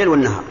يركعون بالليل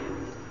والنهار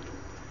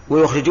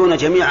ويخرجون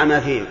جميع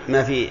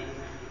ما في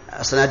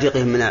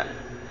صناديقهم من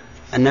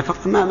النفق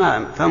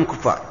فهم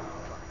كفار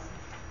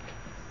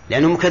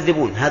لأنهم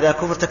مكذبون. هذا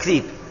كفر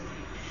تكذيب.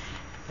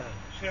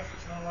 شيخ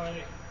حسن الله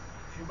عليك،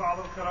 في بعض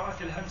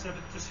القراءات الهمزة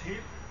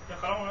بالتسهيل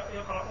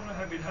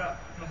يقرؤونها بالهاء،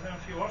 مثلا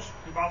في ورش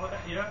في بعض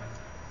الأحياء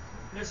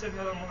ليس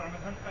بهذا الموضع،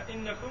 مثلا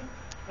أئنكم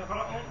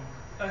يقرؤون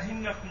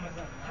أهنكم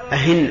مثلا.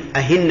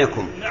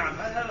 أهنكم. نعم،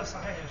 هل هذا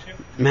صحيح يا شيخ؟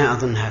 ما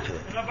أظن هكذا.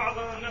 أن بعض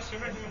الناس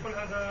سمعت يقول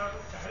هذا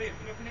تحريف،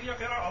 لكن هي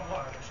قراءة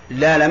الظاهر يا شيخ.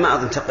 لا ما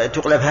أظن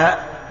تقلب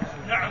هاء.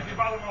 نعم في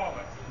بعض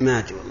المواضع. ما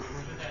أدري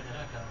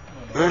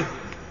والله.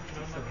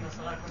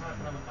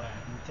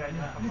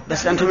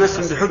 بس أنتم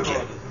لستم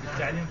بحجة.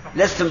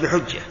 لستم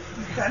بحجة.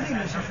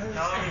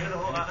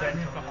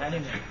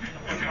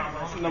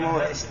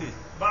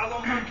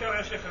 بعضهم أنكر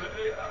يا شيخ،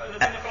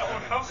 الذين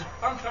يقرؤون حفص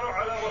أنكروا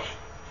على ورش،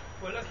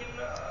 ولكن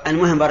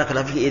المهم بارك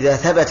الله فيك إذا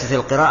ثبتت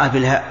القراءة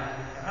بالهاء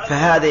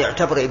فهذا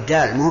يعتبر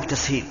إبدال مو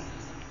بتسهيل.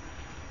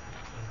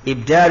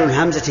 إبدال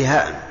الهمزة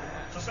هاء.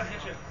 تصح يا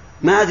شيخ؟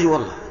 ما أدري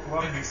والله.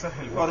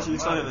 وارش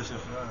يسهل يا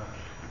شيخ.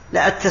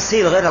 لا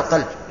التسهيل غير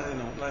القلب.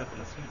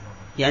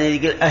 يعني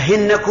يقول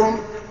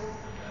أهنكم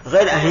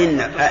غير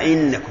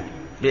أئنكم.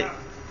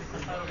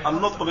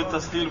 النطق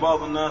بالتسهيل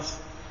بعض الناس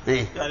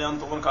يعني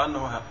ينطقون كأنه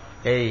هاء.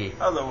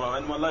 هذا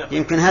هو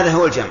يمكن هذا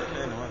هو الجمع.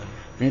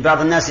 من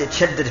بعض الناس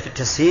يتشدد في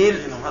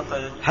التسهيل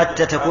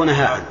حتى تكون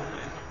هاء،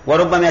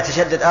 وربما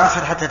يتشدد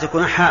آخر حتى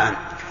تكون حاء.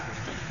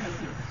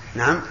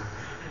 نعم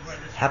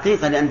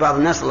حقيقة، لأن بعض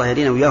الناس الله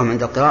يهدينا وياهم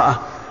عند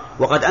القراءة،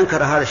 وقد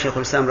أنكر هذا الشيخ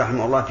الإسلام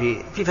رحمه الله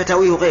في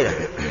فتاويه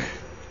وغيره،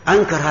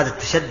 أنكر هذا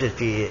التشدد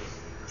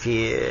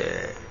في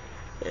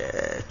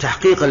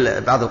تحقيق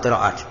بعض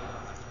القراءات.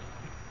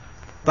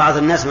 بعض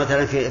الناس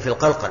مثلا في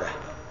القلقلة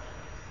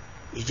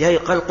جاي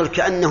يقلقل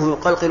كأنه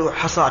يقلقل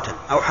حصاة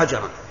أو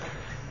حجرا،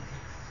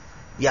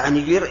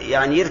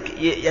 يعني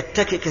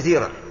يتكئ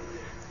كثيرا.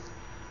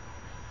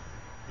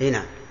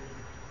 هنا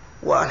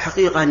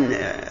والحقيقة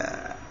أن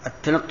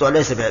التنطع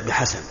ليس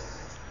بحسن،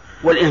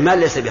 والإهمال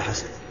ليس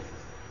بحسن.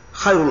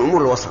 خير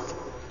الأمور الوسط.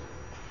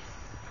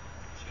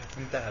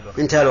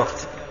 انتهى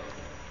الوقت.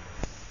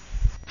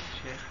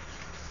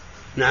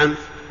 نعم.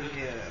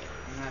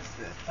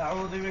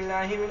 أعوذ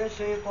بالله من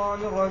الشيطان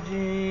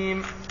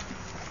الرجيم.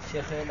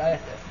 شيخ الآية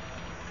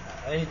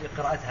عيد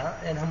قراءتها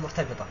لأنها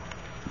مرتبطة.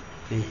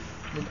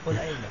 قل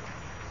أئنكم.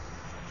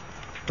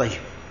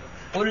 طيب.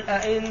 قل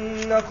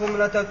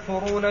أئنكم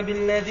لتكفرون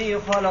بالذي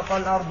خلق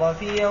الأرض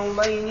في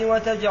يومين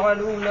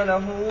وتجعلون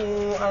له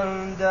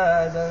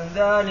أندادا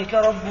ذلك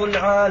رب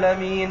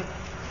العالمين.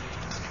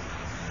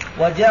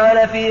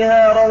 وجعل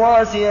فيها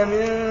رواسي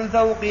من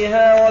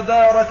فوقها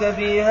وبارك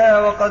فيها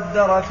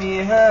وقدر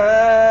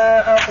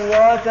فيها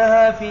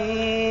أقواتها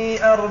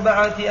في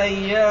 4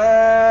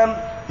 أيام.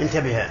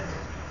 انتبه.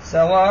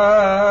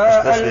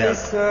 سواء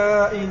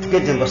للسائلين.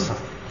 قدم بالصف.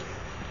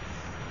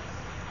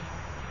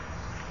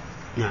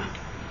 نعم.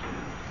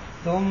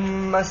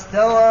 ثم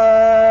استوى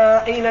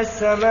إلى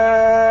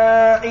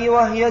السماء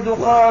وهي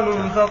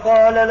دخان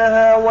فقال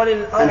لها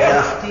وللأرض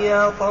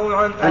ائتيا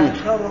طوعا أو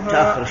كرها.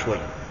 تأخر شوي.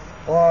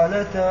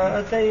 قالتا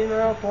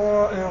أتينا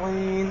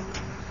طائعين.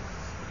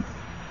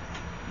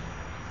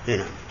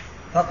 هنا.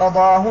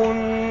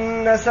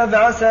 فقضاهن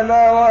 7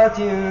 سماوات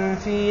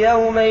في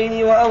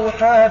يومين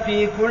وأوحى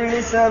في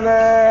كل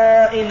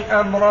سماء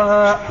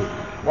أمرها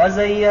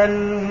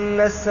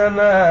وزينا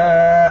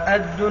السماء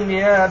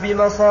الدنيا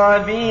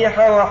بمصابيح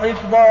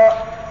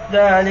وحفظا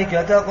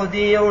ذلك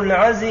تقدير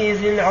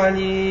العزيز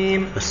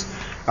العليم.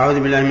 أعوذ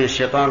بالله من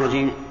الشيطان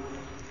الرجيم.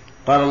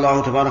 قال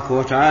الله تبارك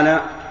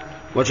وتعالى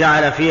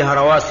وجعل فيها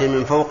رواسي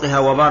من فوقها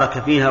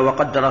وبارك فيها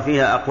وقدر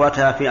فيها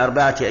أقواتها في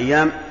 4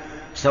 أيام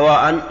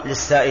سواء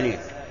للسائلين.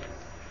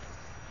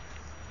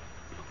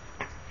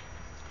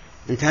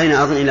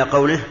 انتهينا أظن إلى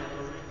قوله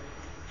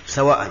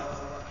سواء.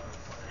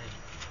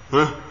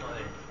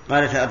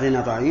 قالت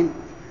أتينا طائعين.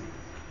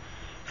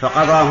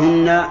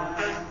 فقضاهن.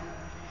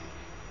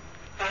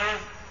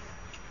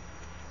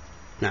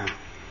 نعم.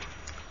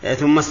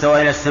 ثم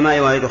استوى إلى السماء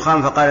وهي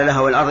دخان فقال لها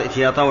والأرض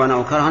ائتيا طوعا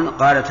أو كرها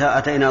قالتا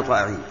أتينا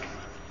طائعين.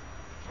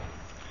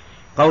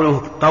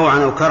 قوله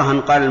طوعا أو كرها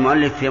قال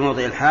المؤلف في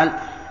موضع الحال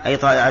أي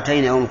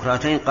طائعتين أو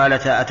مكرهتين.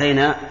 قالتا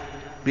أتينا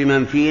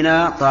بمن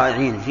فينا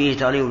طائعين، فيه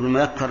تغليب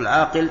بالمذكر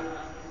العاقل،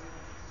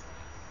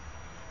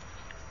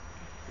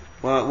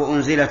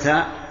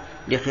 وأنزلتا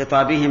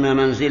لخطابهما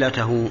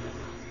منزلته.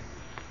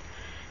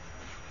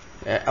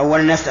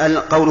 أولا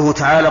نسأل قوله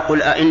تعالى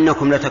قل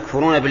أئنكم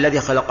لتكفرون بالذي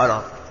خلق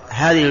الأرض.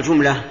 هذه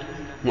الجملة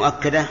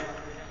مؤكدة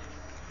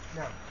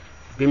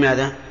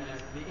بماذا؟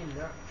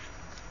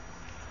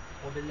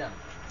 بإن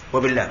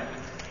وبالله.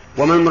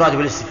 وما المراد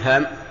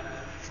بالاستفهام؟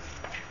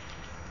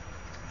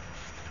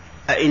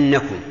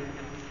 أئنكم.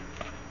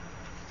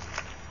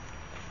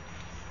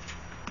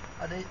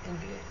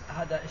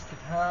 هذا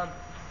استفهام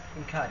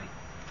إنكاري،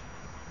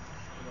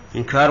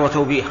 إنكار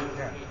وتوبيخ.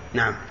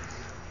 نعم.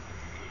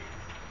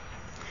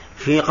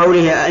 في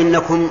قوله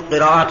أئنكم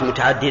قراءات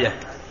متعددة.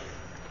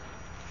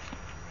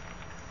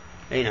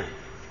 أي نعم.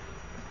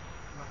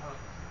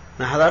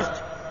 ما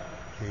حضرت؟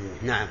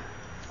 نعم.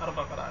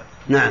 4 قراءات.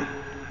 نعم.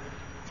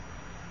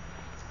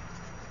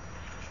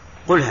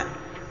 قلها.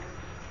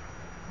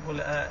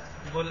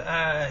 قل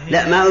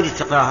لا، ما أريد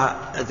تقراها،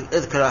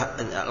 اذكر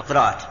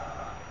القراءات،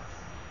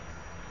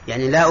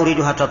 يعني لا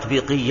أريدها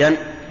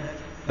تطبيقيا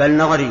بل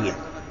نظريا.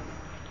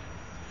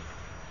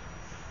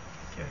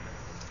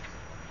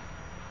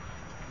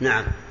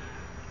 نعم.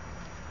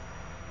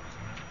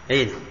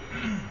 أين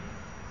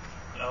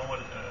الأول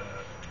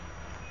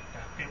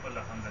تحقيق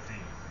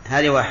الهمزتين،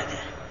 هذه واحدة،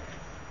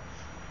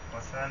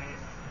 والثاني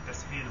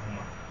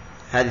تسهيلهما،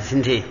 هذه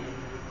 2،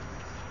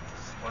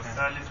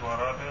 والثالث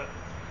والرابع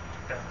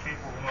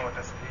تحقيقهما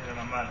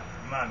وتسهيلهما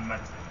مع المد.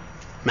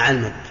 مع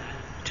المد.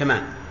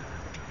 تمام.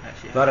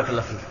 بارك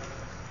الله فيك.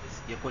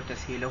 يقول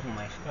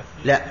تسهيلهما.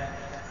 لا،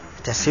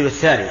 تسهيل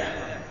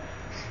الثانية،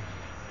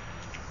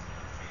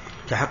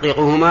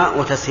 تحقيقهما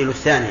وتسهيل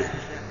الثانية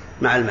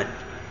مع المد.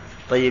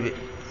 طيب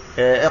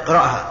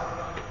اقرأها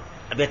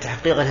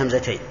بتحقيق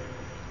الهمزتين.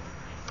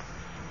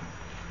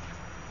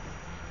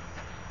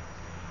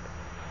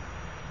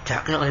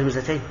 تحقيق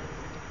الهمزتين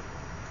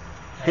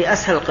هي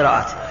أسهل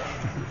القراءات.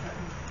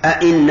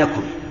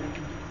 أئنكم،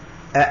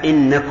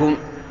 أئنكم.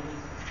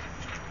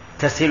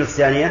 تسهيل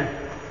الثانية،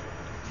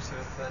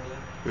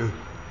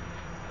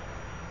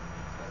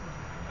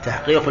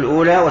 تحقيق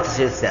الأولى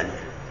وتسهيل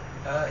الثانية.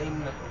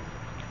 أئنكم.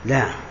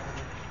 لا،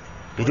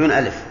 بدون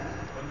ألف.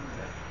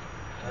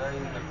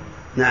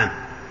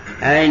 نعم.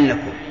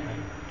 أئنكم.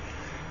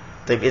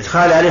 طيب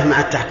إدخال ألف مع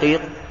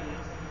التحقيق،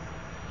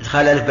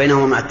 إدخال ألف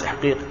بينهما مع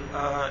التحقيق.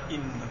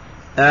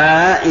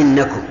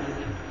 أئنكم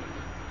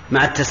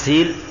مع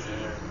التسهيل.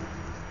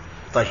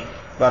 طيب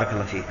بارك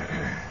الله فيك.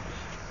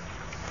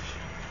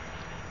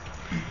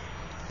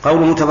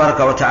 قوله تبارك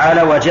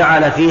وتعالى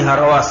وجعل فيها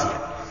رواسي.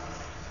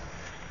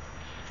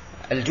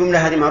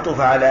 الجملة هذه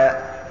معطوفة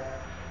على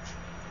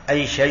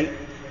أي شيء؟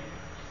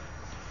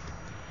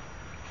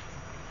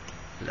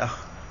 الأخ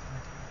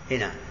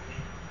هنا.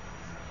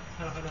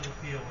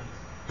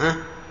 ها؟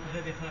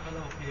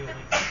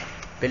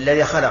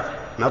 بالذي خلق،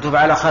 معطوفة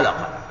على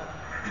خلق.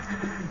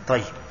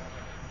 طيب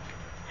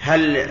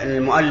هل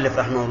المؤلف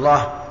رحمه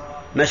الله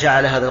مشى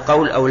على هذا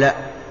القول أو لا؟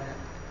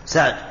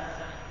 سعد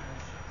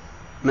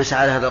مشى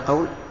على هذا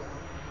القول؟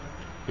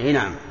 اي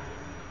نعم،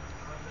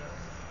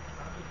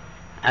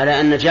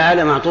 على أن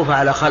جعل معطوفة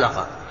على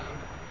خلق،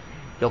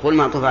 يقول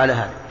معطوفة على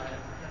هذا.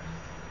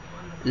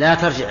 لا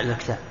ترجع إلى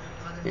الكتاب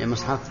يا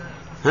مصحف.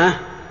 ها؟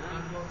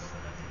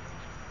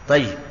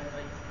 طيب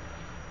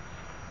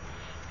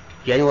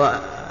يعني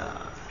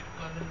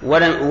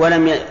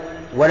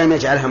ولم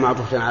يجعلها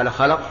معطوفة على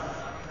خلق.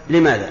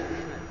 لماذا؟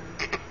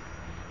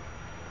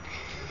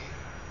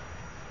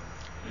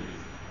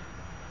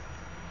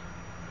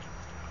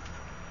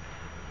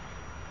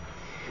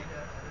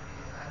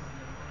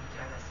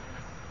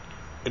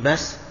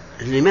 بس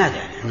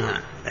لماذا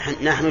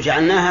نحن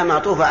جعلناها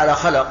معطوفة على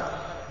خلق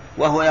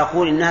وهو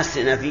يقول إنها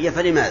استئنافية،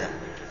 فلماذا؟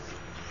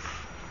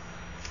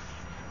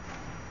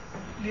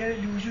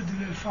 لوجود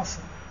الفصل،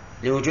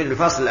 لوجود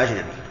الفصل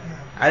الأجنبي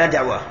على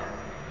دعواه.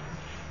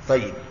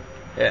 طيب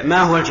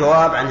ما هو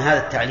الجواب عن هذا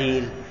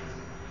التعليل؟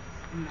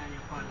 إما أن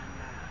يقال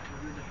أن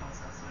وجود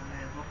الفاصل أصلا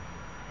لا يضر،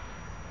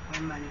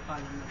 وإما أن يقال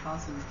أن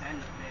الفاصل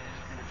متعلق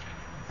بالكلام.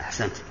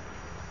 أحسنت،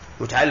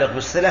 متعلق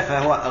بالصلة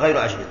فهو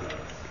غير أجنبي.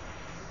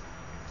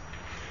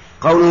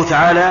 قوله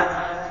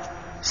تعالى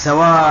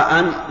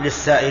سواء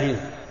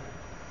للسائلين.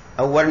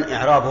 أولا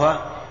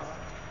إعرابها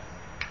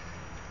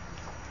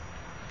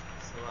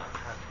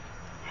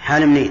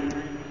حال منين؟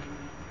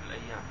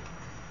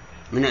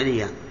 من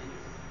الأيام.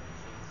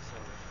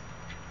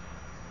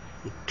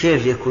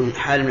 كيف يكون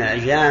حال من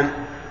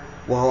الأيام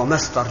وهو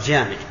مصدر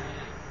جامد،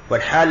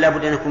 والحال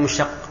لابد أن يكون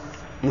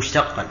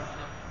مشتقا.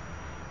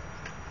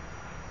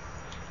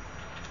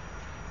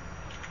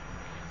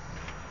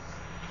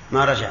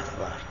 ما رجعت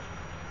الظاهر.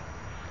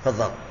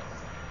 تفضل.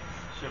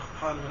 شيخ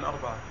حال من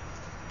 4.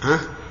 ها؟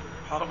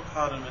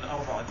 حال من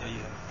 4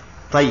 أيام.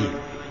 طيب.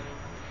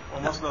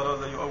 ومصدر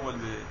هذا يؤول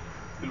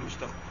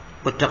بالمشتق.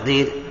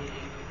 والتقدير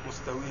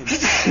مستوين.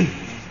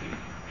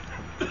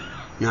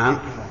 نعم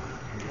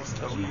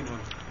مستوين.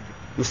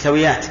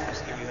 مستويات.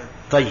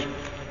 طيب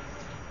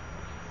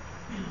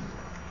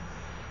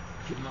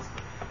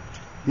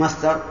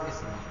مصدر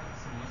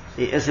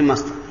اسم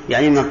مصدر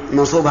يعني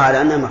منصوبها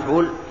على أنها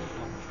مفعول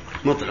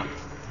مطلق.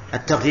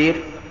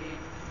 التقدير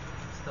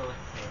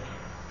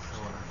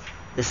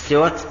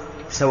استوت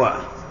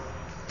سواء.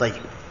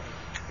 طيب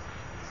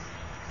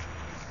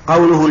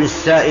قوله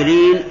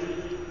للسائلين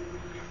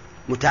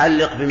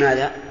متعلق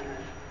بماذا؟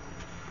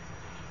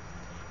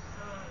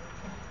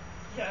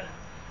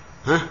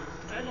 ها؟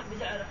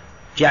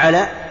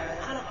 جعل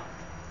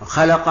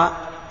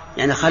خلق،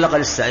 يعني خلق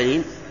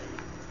للسائلين.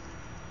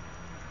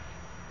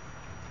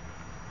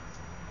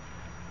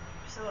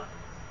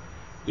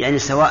 يعني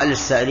سواء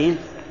للسائلين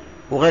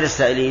وغير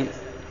السائلين.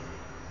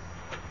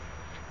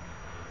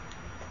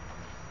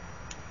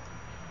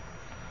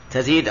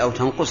 تزيد أو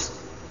تنقص.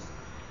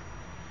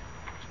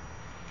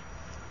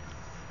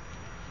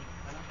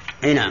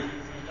 أي نعم.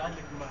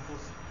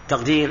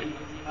 تقدير.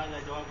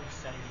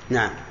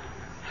 نعم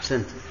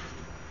أحسنت.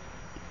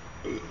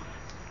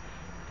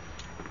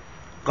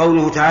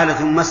 قوله تعالى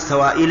ثم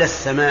استوى إلى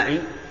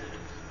السماء.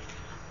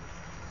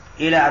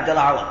 إلى عبد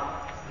الله عوض.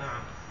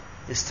 نعم.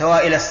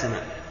 استوى إلى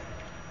السماء.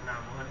 نعم.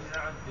 وهل إذا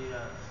عد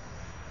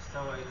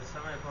استوى إلى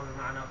السماء يكون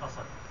بمعنى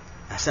قصد.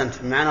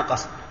 أحسنت بمعنى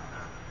قصد.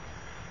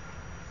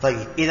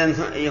 طيب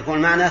إذن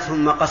يكون معنى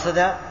ثم قصد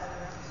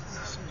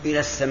إلى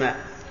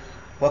السماء.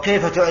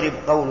 وكيف تعرب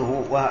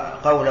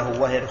قوله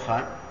وهي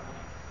دخان؟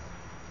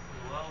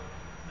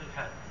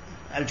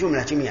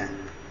 الجملة جميعا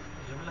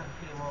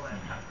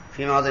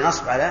في موضع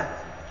نصب على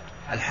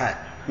الحال.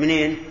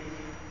 منين؟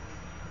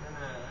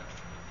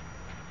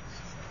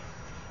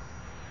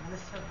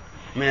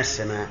 من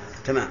السماء.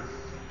 تمام.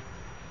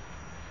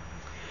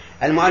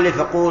 المؤلف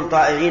يقول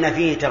طائعين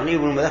فيه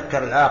تغليب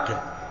المذكر العاقل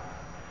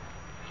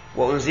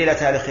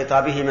وأنزلتا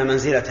لخطابهما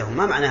منزلته.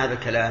 ما معنى هذا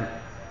الكلام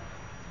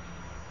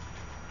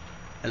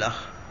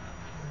الأخ؟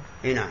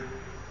 إيه نعم.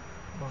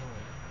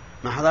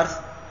 ما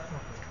حضرت؟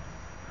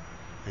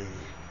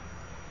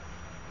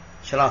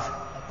 شراف.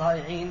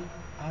 الطائعين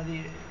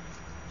هذه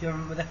جمع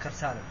مذكر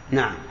سالم.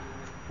 نعم.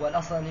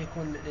 والأصل أن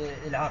يكون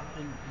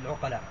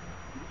العقلاء.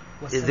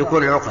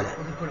 الذكور العقلاء.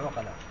 الذكور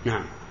العقلاء.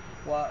 نعم.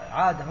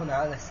 وعاد هنا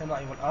على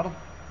السماء والأرض.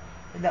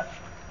 لا،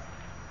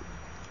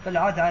 بل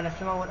عاد على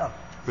السماء والأرض.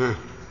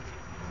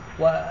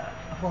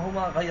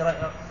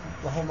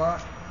 وهما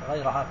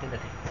غير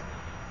عاقلتين،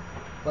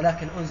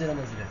 ولكن أنزل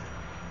منزلته.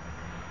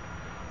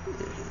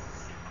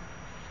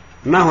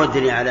 ما هو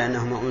الدليل على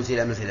أنهما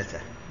أنزل منزلته؟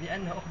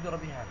 لأنه أخبر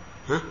به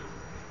عنه.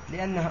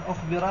 لأنه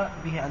أخبر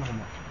به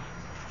عنهما.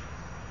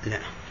 لا.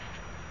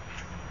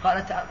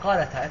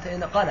 قالتا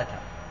أتينا قالتا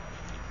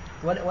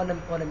ولم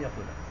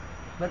يقول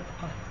بل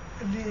قال.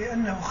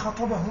 لأنه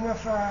خطبهما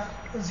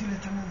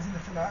فأنزلت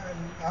منزلة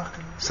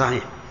العاقل.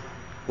 صحيح.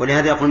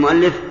 ولهذا يقول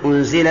المؤلف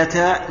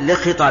أنزلتا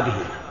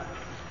لخطابهما.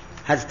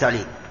 هذا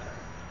التعليل.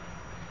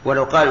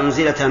 ولو قال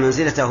أنزلتا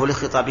منزلته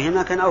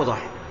لخطابهما كان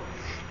أوضح.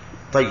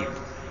 طيب.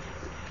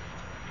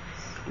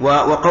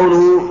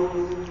 وقوله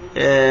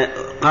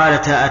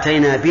قالتا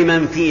أتينا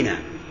بمن فينا.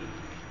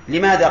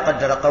 لماذا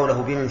قدر قوله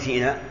بمن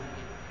فينا؟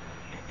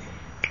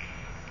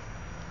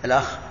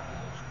 الأخ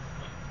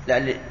لا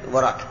اللي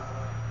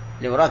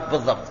وراك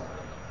بالضبط.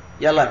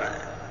 يلا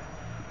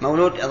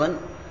مولود أظن.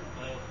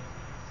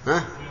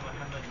 ها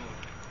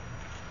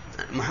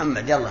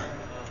محمد يلا.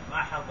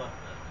 ما حضر.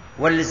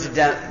 واللي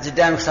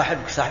قدامك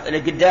صاحبك اللي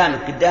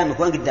قدامك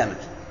وين قدامك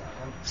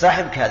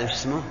صاحبك هذا وش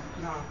اسمه؟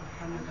 نعم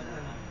محمد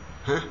الآن.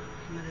 ها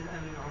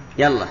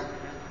يلا.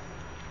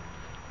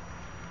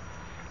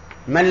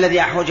 ما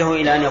الذي أحوجه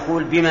إلى أن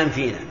يقول بمن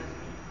فينا؟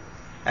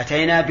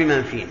 أتينا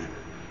بمن فينا.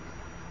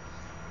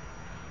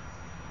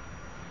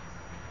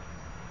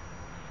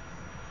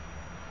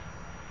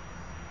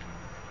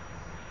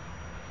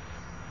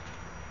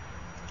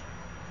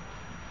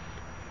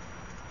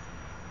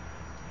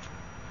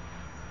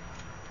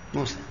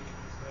 موسى.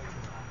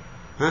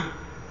 ها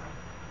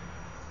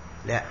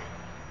لا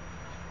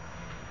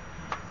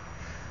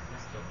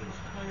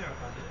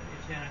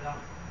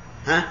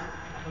ها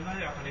ما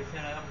يعقل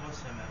اثنين الأرض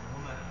والسماء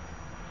وهما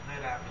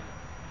غير عاقل.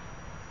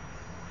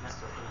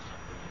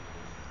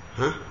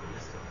 ها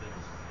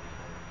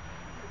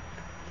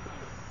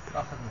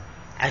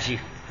عجيب.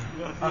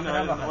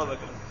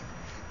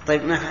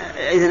 طيب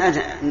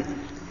إذن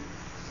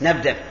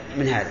نبدأ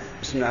من هذا.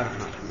 بسم الله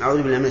الرحمن الرحيم.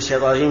 أعوذ بالله من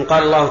الشيطان الرجيم.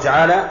 قال الله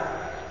تعالى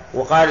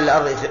وقال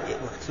الأرض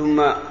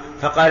ثم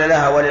فقال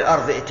لها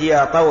وللأرض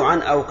ائتيا طوعا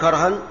أو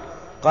كرها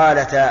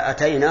قالتا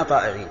أتينا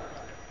طائعين.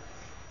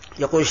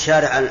 يقول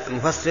الشارع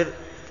المفسر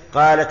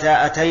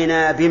قالتا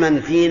أتينا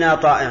بمن فينا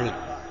طائعين.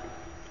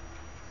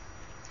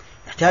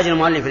 يحتاج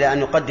المؤلف إلى أن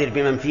يقدر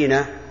بمن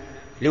فينا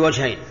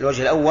لوجهين.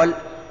 الوجه الأول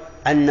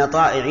أن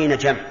طائعين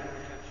جمع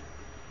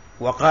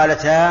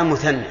وقالتا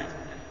مثنى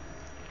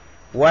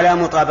ولا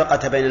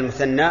مطابقة بين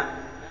المثنى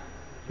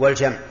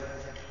والجمع.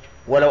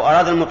 ولو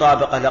أراد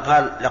المطابقة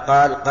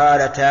لقال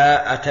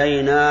قالتا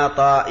أتينا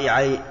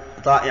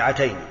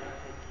طائعتين.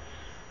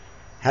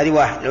 هذه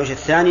واحد. الوجه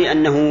الثاني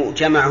أنه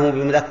جمعه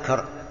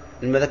بمذكر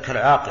المذكر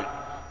عاقل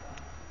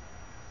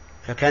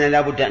فكان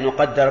لا بد أن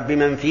يقدر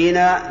بمن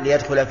فينا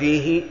ليدخل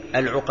فيه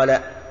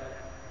العقلاء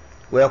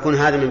ويكون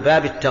هذا من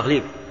باب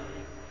التغليب.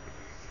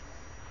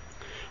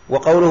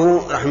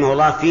 وقوله رحمه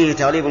الله فيه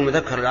تغليب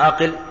المذكر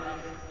العاقل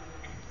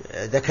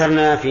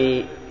ذكرنا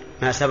في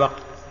ما سبق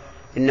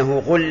إنه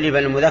غلب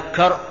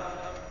المذكر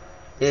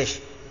إيش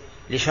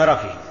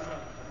لشرفه.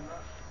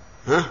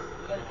 ها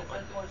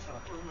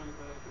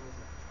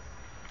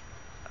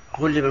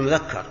غلب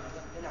المذكر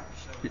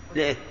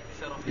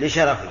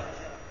لشرفه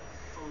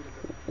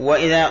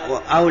وإذا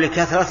أو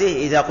لكثرته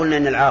إذا قلنا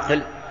إن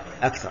العاقل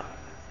أكثر.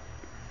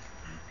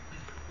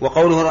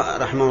 وقوله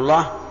رحمه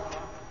الله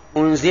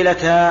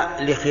أنزلتا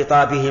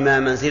لخطابهما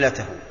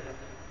منزلته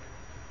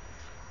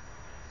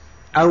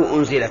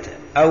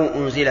أو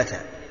أنزلتا،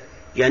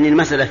 يعني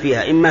المسألة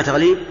فيها إما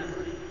تغليب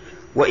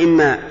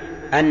وإما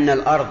أن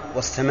الأرض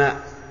والسماء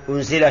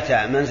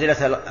أنزلتا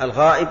منزلة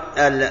الغائب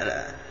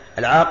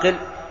العاقل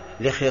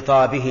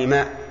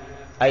لخطابهما،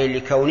 أي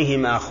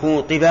لكونهما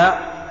خوطبا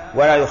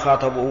ولا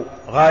يخاطب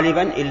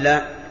غالبا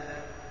إلا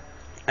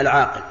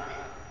العاقل.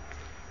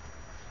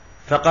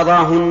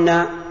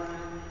 فقضاهن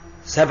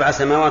 7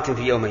 سماوات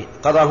في يومين.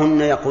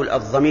 قضاهن يقول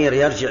الضمير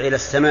يرجع إلى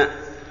السماء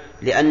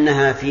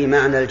لأنها في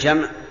معنى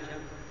الجمع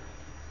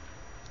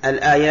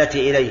الآية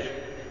إليه،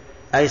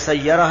 أي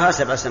سيرها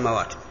 7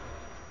 سماوات.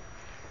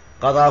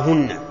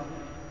 قضاهن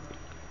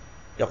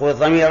يقول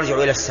الضمير يرجع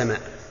إلى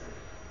السماء،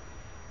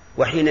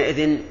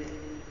 وحينئذ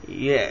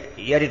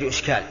يرد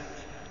إشكال،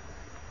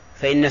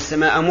 فإن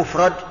السماء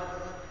مفرد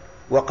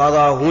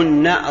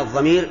وقضاهن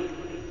الضمير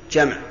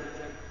جمع،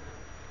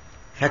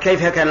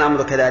 فكيف كان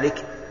الأمر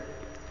كذلك؟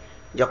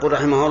 يقول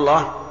رحمه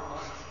الله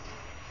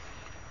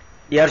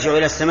يرجع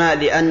إلى السماء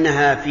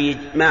لأنها في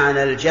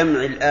معنى الجمع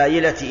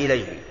الآيلة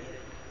إليه،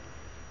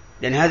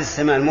 لأن هذه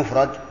السماء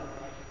المفرد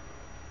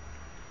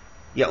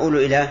يؤول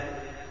إلى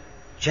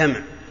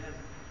جمع،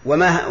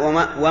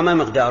 وما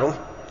مقداره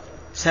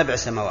 7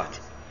 سماوات،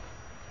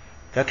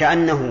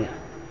 فكأنه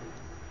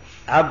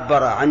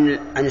عبر عن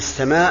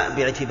السماء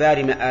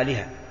باعتبار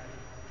مآلها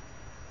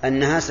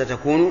أنها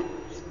ستكون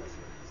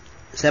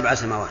 7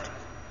 سماوات.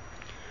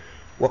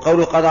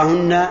 وقول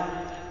قضاهن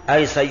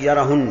أي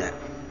سيرهن،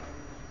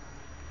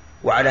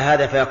 وعلى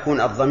هذا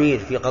فيكون الضمير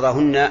في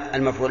قضاهن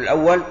المفعول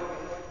الأول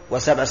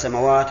و7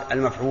 سماوات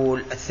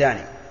المفعول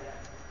الثاني.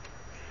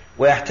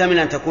 ويحتمل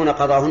أن تكون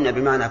قضاهن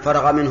بمعنى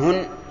فرغ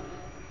منهن،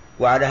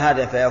 وعلى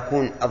هذا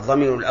فيكون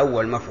الضمير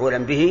الأول مفعولا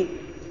به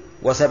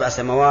و7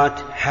 سماوات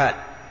حال،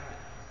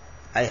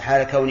 أي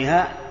حال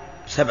كونها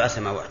 7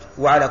 سماوات.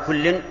 وعلى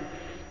كل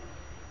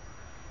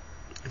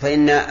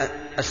فإن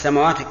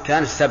السماوات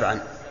كانت 7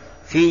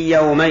 في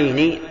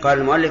يومين، قال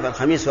المؤلف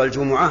الخميس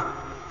والجمعة،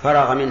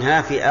 فرغ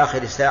منها في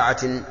آخر ساعة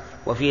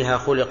وفيها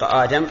خلق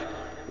آدم،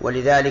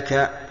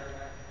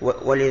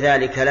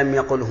 ولذلك لم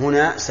يقل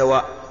هنا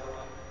سواء،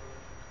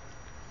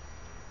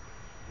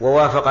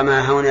 ووافق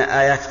ما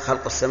هنا آيات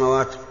خلق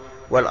السماوات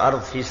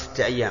والأرض في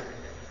 6 أيام.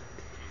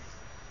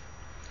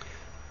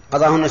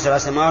 قضاهن 7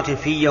 سماوات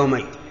في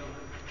يومين،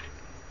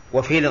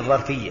 وفي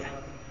للظرفية،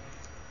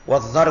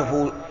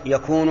 والظرف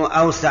يكون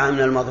أوسع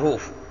من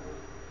المظروف،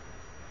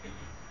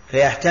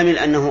 فيحتمل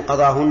أنه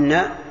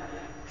قضاهن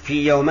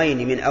في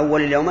يومين من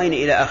أول اليومين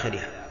إلى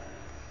آخرها،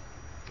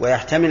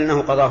 ويحتمل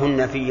أنه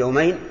قضاهن في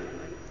يومين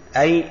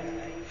أي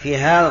في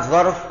هذا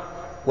الظرف،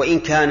 وإن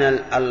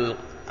كان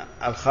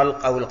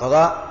الخلق أو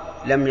القضاء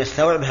لم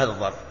يستوعب هذا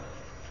الظرف.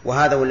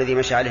 وهذا هو الذي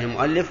مشى عليه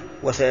المؤلف،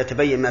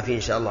 وسيتبين ما فيه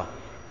إن شاء الله.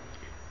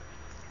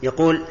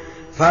 يقول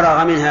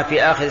فرغ منها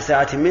في آخر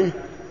ساعة منه،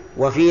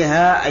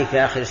 وفيها أي في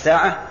آخر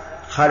ساعة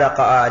خلق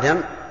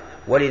آدم،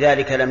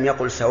 ولذلك لم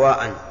يقل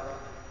سواء،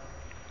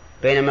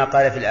 بينما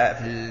قال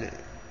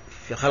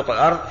في خلق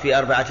الأرض في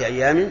 4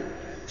 أيام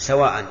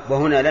سواء،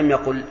 وهنا لم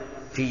يقل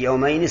في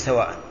يومين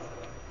سواء.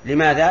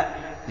 لماذا؟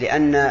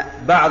 لأن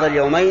بعض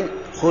اليومين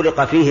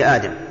خلق فيه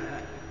آدم.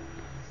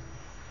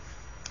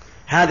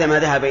 هذا ما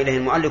ذهب إليه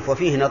المؤلف،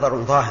 وفيه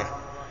نظر ظاهر،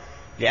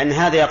 لأن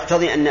هذا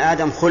يقتضي أن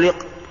آدم خلق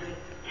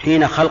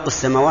حين خلق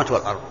السماوات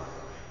والأرض،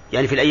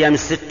 يعني في الأيام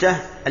 6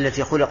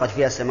 التي خلقت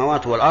فيها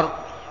السماوات والأرض،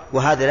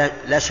 وهذا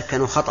لا شك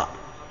أنه خطأ،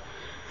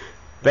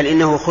 بل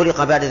إنه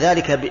خلق بعد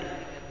ذلك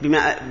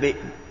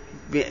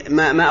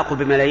ما أقول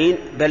بملايين،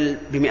 بل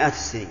بمئات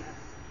السنين،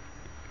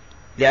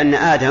 لأن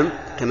آدم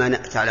كما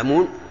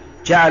تعلمون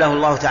جعله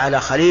الله تعالى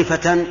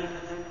خليفة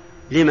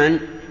لمن؟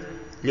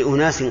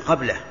 لأناس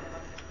قبله،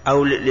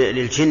 أو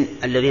للجن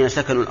الذين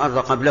سكنوا الأرض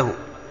قبله.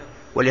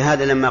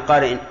 ولهذا لما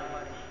قال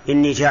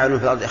إني جاعل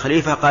في الأرض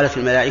خليفة، قالت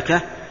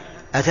الملائكة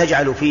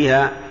أتجعل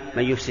فيها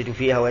من يفسد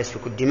فيها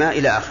ويسفك الدماء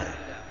إلى آخره.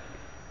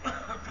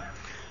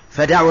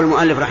 فدعوى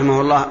المؤلف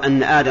رحمه الله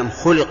أن آدم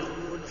خلق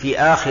في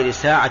آخر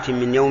ساعة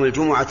من يوم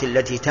الجمعة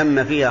التي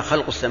تم فيها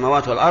خلق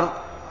السماوات والأرض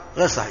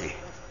غير صحيح.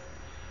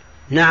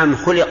 نعم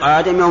خلق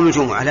آدم يوم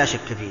الجمعة لا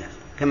شك فيها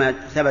كما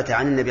ثبت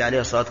عن النبي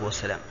عليه الصلاة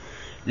والسلام،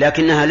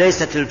 لكنها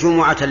ليست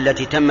الجمعة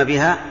التي تم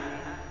بها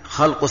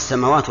خلق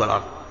السماوات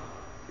والأرض.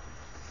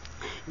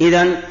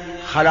 إذن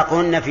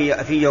خلقهن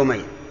في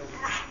يومين.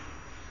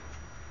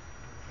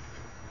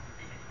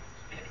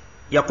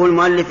 يقول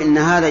المؤلف إن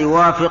هذا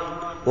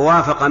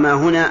ووافق ما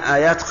هنا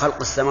آيات خلق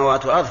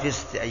السماوات والأرض في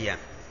 6 أيام.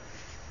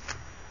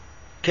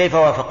 كيف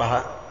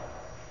وافقها؟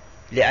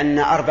 لأن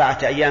 4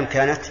 أيام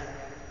كانت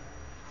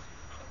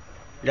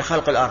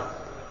لخلق الأرض،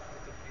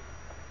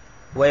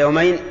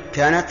 ويومين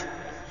كانت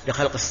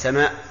لخلق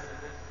السماء،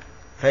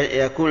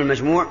 فيكون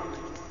المجموع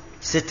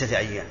 6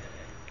 أيام.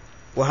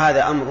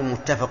 وهذا أمر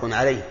متفق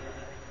عليه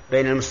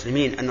بين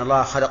المسلمين، أن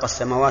الله خلق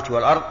السماوات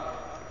والأرض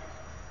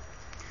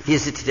في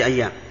 6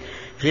 أيام.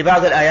 في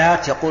بعض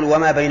الآيات يقول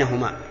وما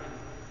بينهما،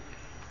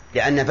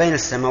 لأن بين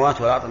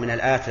السماوات والأرض من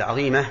الآيات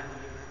العظيمة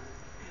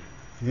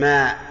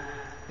ما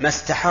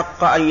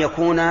استحق أن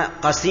يكون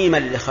قسيما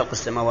لخلق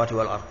السماوات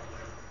والأرض.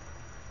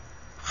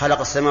 خلق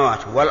السماوات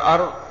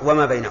والأرض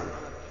وما بينهما.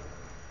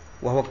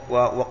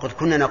 وقد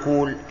كنا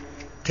نقول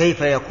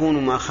كيف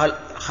يكون ما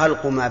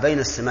خلق ما بين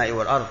السماء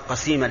والأرض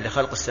قسيما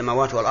لخلق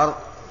السماوات والأرض،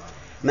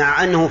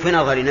 مع أنه في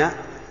نظرنا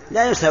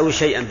لا يساوي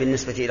شيئا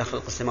بالنسبة إلى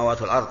خلق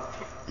السماوات والأرض،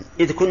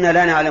 إذ كنا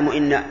لا نعلم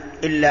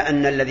إلا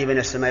أن الذي بين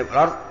السماء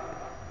والأرض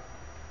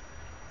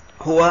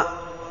هو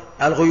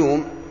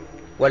الغيوم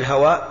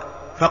والهواء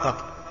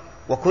فقط.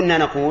 وكنا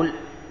نقول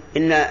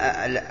إن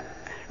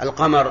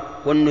القمر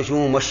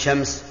والنجوم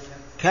والشمس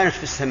كانت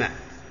في السماء،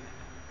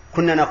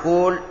 كنا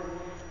نقول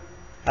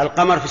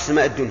القمر في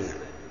السماء الدنيا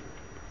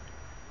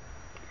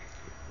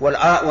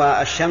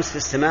والشمس في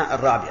السماء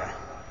الرابعة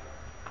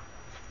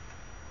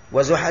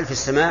وزحل في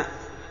السماء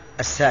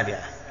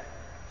السابعة.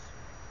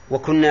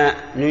 وكنا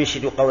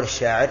ننشد قول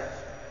الشاعر: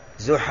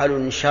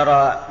 زحل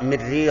شرى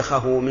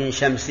مريخه من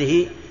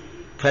شمسه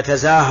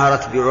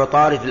فتزاهرت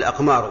بعطارد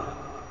الأقمار.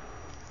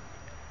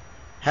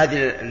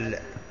 هذه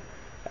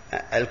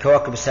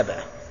الكواكب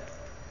السبعة: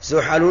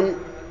 زحل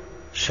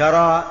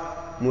شرى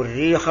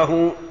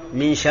مريخه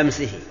من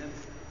شمسه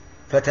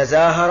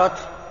فتزاهرت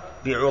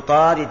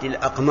بعطارد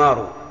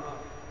الأقمار.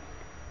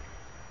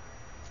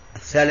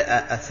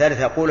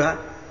 الثالثة يقولها: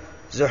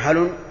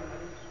 زحل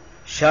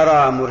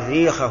شرى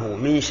مريخه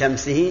من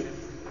شمسه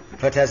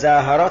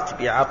فتزاهرت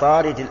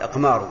بعطارد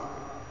الأقمار.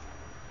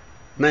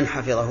 من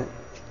حفظه؟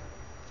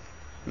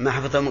 ما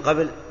حفظه من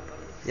قبل؟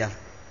 يلا.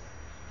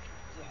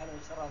 زحل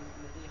شرى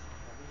مريخه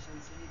من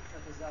شمسه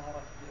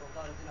فتزاهرت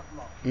بعطارد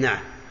الأقمار. نعم.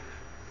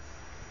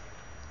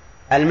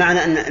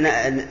 المعنى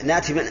أن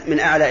نأتي من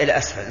أعلى إلى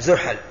أسفل.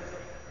 زحل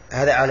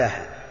هذا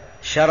أعلاها،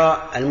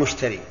 شرى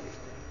المشتري،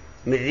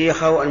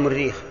 مريخه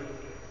المريخ،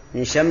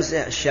 من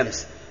شمسه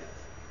الشمس،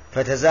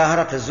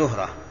 فتزاهرت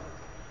الزهرة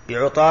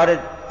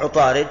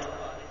بعطارد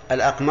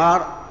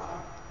الأقمار،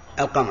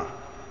 القمر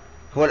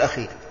هو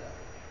الأخير.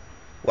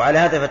 وعلى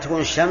هذا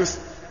فتكون الشمس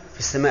في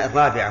السماء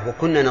الرابعة.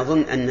 وكنا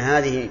نظن أن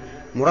هذه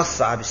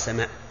مرصعة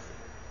بالسماء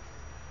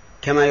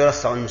كما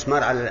يرصع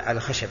المسمار على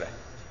الخشبة،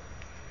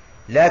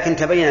 لكن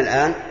تبين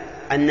الآن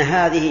أن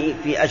هذه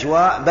في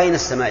أجواء بين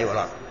السماء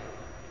والأرض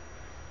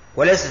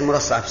وليست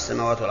مرصعة في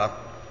السماوات والأرض،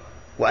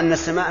 وأن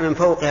السماء من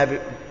فوقها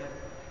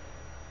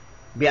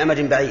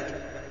بأمد بعيد.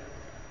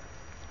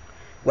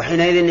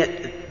 وحينئذ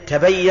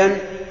تبين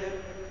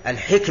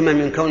الحكمة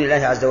من كون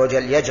الله عز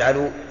وجل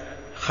يجعل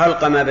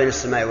خلق ما بين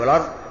السماء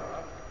والأرض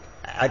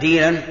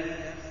عديلا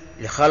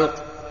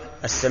لخلق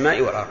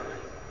السماء والأرض.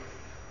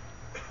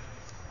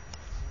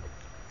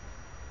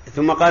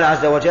 ثم قال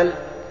عز وجل: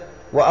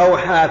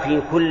 وأوحى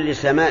في كل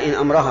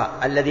سماء أمرها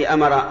الذي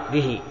أمر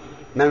به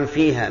من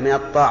فيها من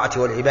الطاعة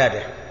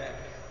والعبادة.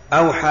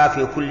 أوحى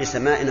في كل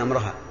سماء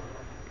أمرها،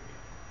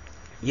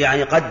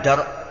 يعني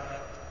قدر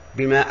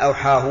بما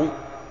أوحاه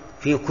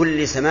في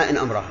كل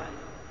سماء أمرها.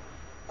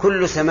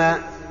 كل سماء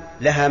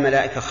لها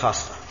ملائكة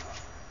خاصة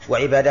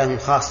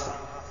وعبادات خاصة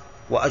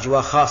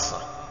وأجواء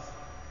خاصة،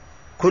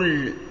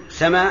 كل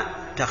سماء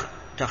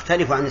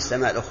تختلف عن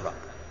السماء الأخرى،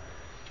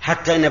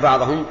 حتى إن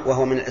بعضهم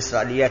وهو من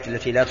الإسرائيليات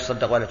التي لا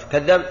تصدق ولا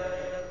تكذب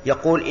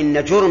يقول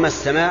إن جرم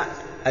السماء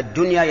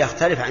الدنيا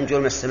يختلف عن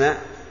جرم السماء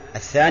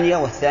الثانية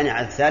والثانية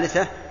عن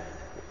الثالثة،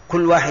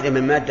 كل واحدة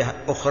من مادة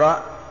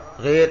أخرى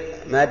غير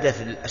مادة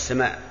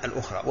السماء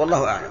الأخرى،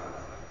 والله أعلم.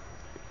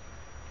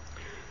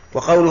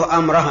 وقوله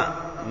أمرها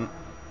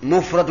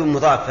مفرد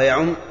مضاف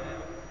فيعم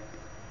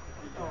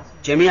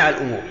جميع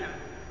الأمور،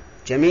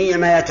 جميع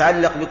ما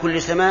يتعلق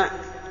بكل سماء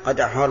قد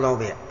أحوى الله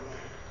بها.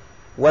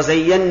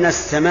 وزينا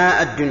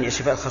السماء الدنيا،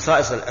 شوف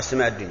خصائص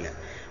السماء الدنيا: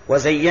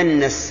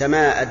 وزينا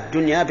السماء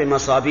الدنيا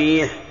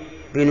بمصابيح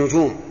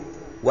بنجوم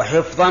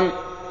وحفظا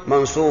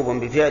منصوب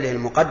بفعله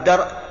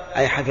المقدر،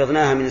 أي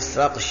حفظناها من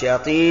استراق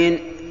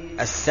الشياطين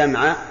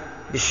السمع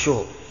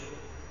بالشهب.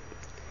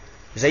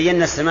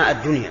 زينا السماء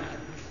الدنيا،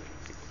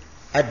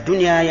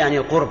 الدنيا يعني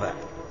القربة،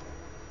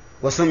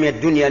 وسميت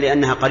الدنيا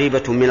لأنها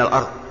قريبة من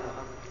الأرض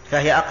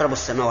فهي أقرب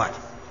السماوات.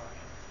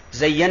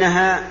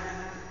 زينها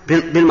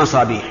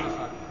بالمصابيح.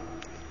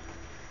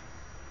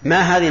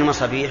 ما هذه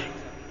المصابيح؟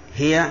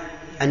 هي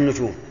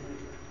النجوم،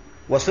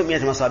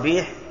 وسميت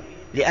مصابيح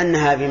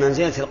لأنها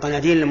بمنزلة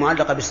القناديل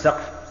المعلقة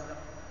بالسقف.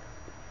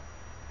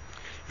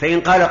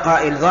 فإن قال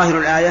قائل ظاهر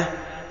الآية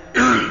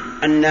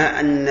أن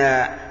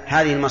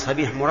هذه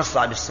المصابيح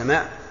مرصعة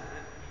بالسماء،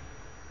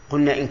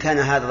 قلنا إن كان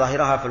هذا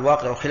ظاهرها في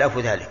الواقع وخلاف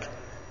ذلك،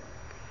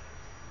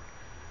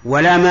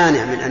 ولا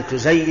مانع من أن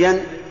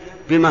تزين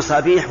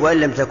بمصابيح وإن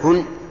لم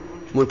تكن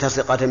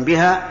ملتصقة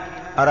بها.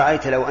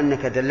 أرأيت لو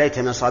أنك دليت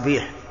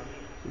مصابيح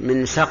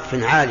من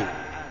سقف عالي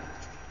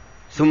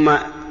ثم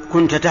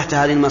كنت تحت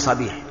هذه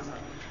المصابيح،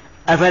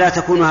 أفلا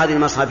تكون هذه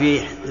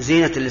المصابيح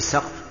زينة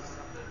للسقف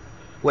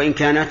وإن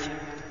كانت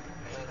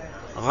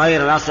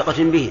غير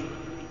لاصقة به،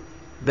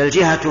 بل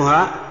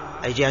جهتها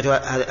أي جهة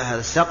هذا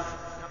السقف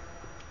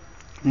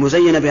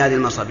مزينة بهذه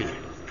المصابيح.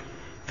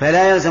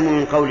 فلا يلزم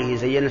من قوله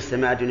زينا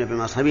السماء الدنيا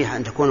بمصابيح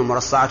أن تكون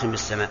مرصعة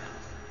بالسماء،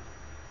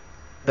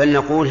 بل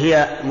نقول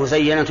هي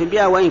مزينة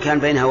بها وإن كان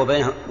بينها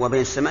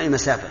وبين السماء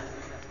مسافة.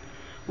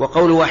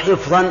 وقوله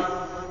وحفظا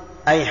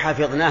أي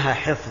حفظناها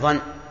حفظا،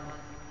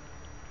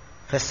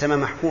 فالسماء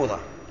محفوظة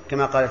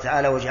كما قال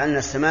تعالى وجعلنا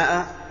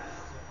السماء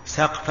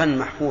سقفا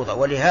محفوظا،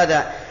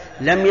 ولهذا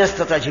لم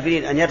يستطع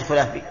جبريل أن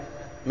يدخل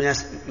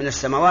من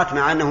السماوات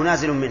مع أنه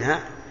نازل منها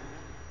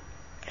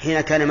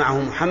حين كان معه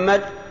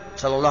محمد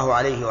صلى الله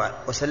عليه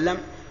وسلم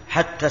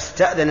حتى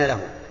استأذن له.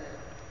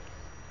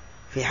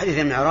 في حديث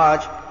المعراج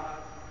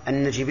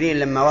أن جبريل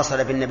لما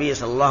وصل بالنبي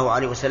صلى الله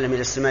عليه وسلم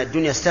إلى السماء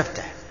الدنيا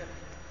استفتح،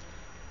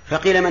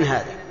 فقيل من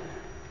هذا؟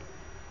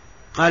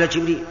 قال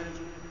جبريل.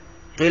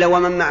 قيل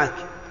ومن معك؟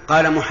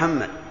 قال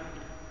محمد.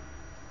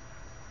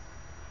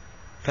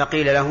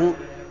 فقيل له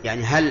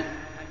يعني هل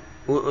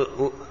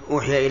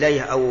أوحي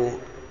إليه أو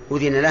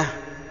أذن له؟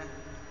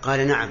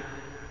 قال نعم،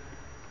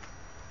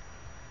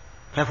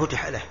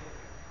 ففتح له.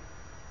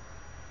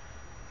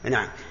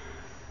 نعم.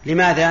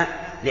 لماذا؟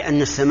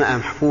 لأن السماء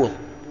محفوظ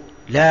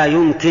لا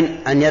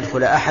يمكن أن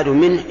يدخل أحد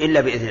منه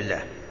إلا بإذن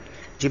الله.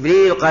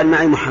 جبريل قال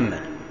معي محمد.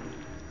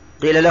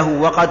 قيل له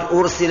وقد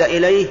أرسل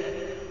إليه؟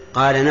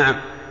 قال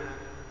نعم.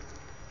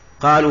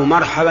 قالوا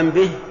مرحبا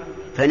به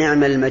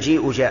فنعم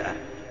المجيء جاء،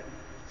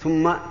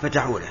 ثم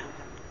فتحوا له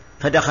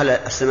فدخل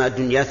السماء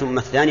الدنيا ثم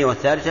الثانية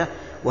والثالثة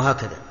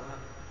وهكذا،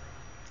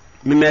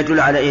 مما يدل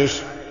على إيش؟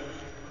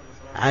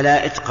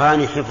 على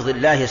إتقان حفظ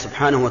الله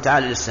سبحانه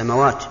وتعالى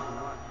للسماوات،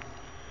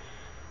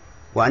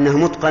 وأنها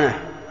متقنة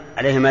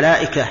عليه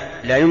ملائكة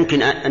لا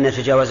يمكن أن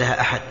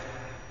يتجاوزها أحد.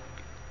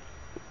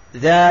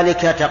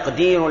 ذلك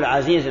تقدير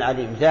العزيز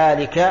العليم.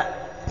 ذلك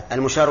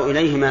المشار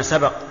إليه ما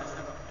سبق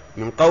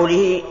من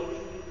قوله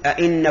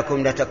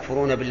أئنكم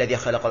لتكفرون بالذي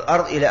خلق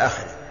الأرض إلى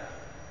آخره.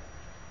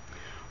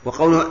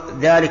 وقوله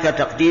ذلك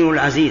تقدير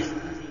العزيز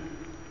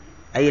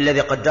أي الذي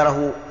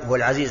قدره هو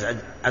العزيز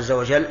عز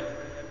وجل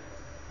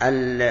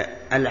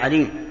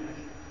العليم.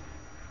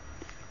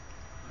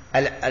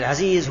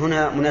 العزيز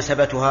هنا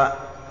مناسبتها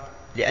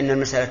لأن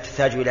المسألة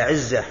تحتاج إلى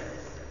عزة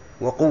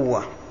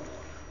وقوة،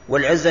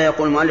 والعزة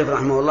يقول المؤلف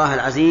رحمه الله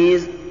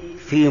العزيز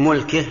في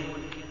ملكه،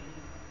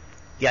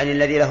 يعني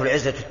الذي له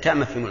العزة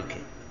التامة في ملكه.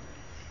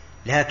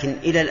 لكن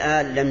إلى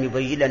الآن لم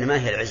يبين لنا ما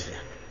هي العزة.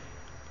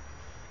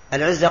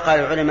 العزة قال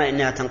العلماء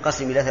إنها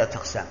تنقسم إلى 3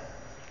 أقسام: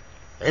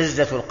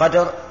 عزة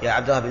القدر يا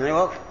عبد الله بن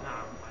عوض،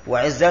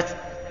 وعزة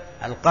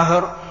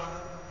القهر،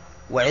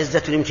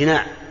 وعزة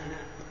الامتناع.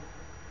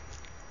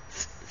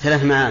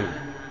 3 معاني: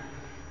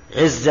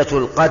 عزة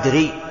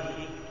القدر،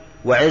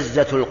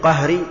 وعزة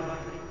القهر،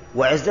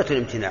 وعزة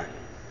الامتناع.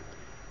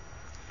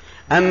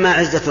 أما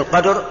عزة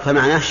القدر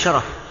فمعناه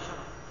الشرف،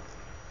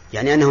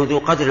 يعني أنه ذو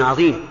قدر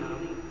عظيم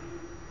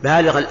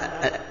بالغ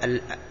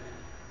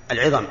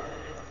العظم.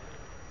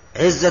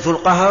 عزة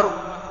القهر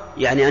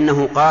يعني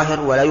أنه قاهر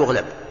ولا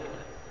يغلب.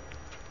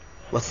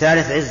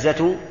 والثالث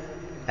عزة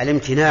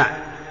الامتناع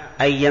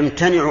أي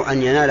يمتنع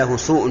أن يناله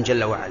سوء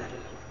جل وعلا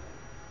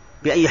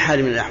بأي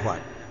حال من الأحوال.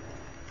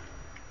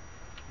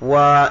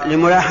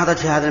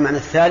 ولملاحظة هذا المعنى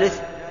الثالث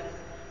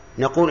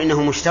نقول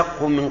إنه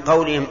مشتق من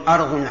قولهم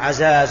أرض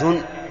عزاز.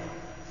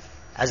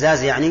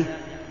 عزاز يعني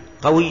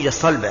قوية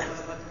صلبة،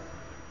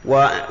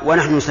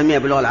 ونحن نسميها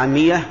باللغة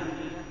العامية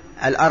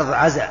الأرض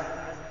عزا،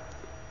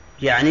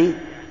 يعني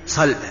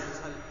صلبة،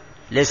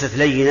 ليست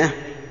لينة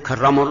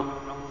كالرمل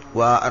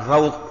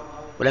والروض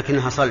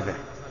ولكنها صلبة.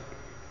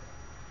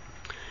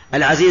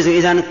 العزيز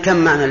إذن كم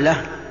معنى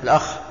له؟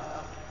 الأخ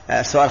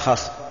السؤال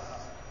خاص.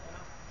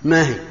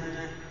 ما هي؟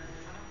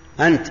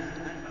 أنت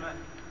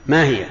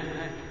ما هي؟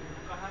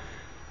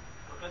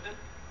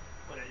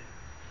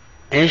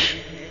 إيش؟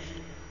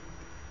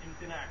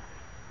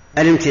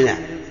 الامتناع.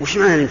 وش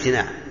معنى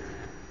الامتناع؟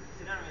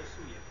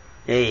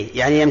 إيه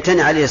يعني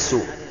يمتنع عليه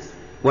السوء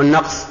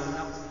والنقص.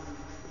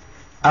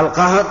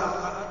 القهر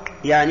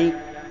يعني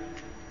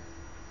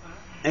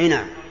أي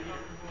نعم،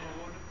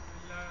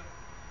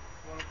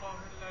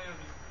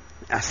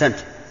 أحسنت،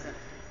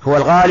 هو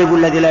الغالب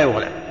الذي لا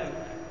يغلب.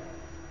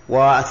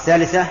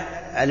 والثالثة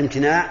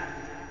الامتناع.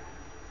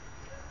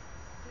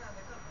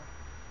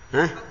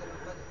 ها؟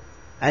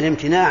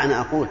 الامتناع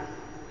أنا أقول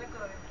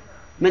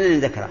من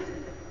اللي ذكره؟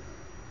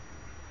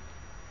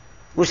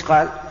 وش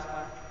قال؟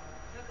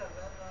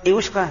 إيه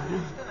وش قال؟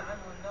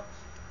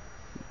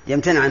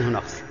 يمتنع عنه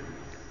نقص.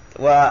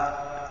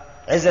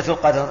 وعزة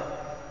القدر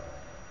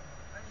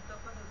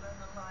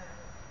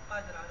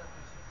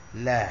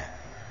لا،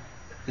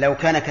 لو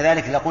كان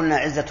كذلك لقلنا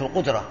عزة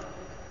القدرة.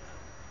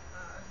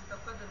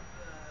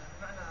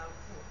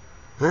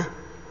 ها؟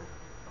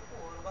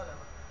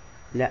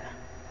 لا،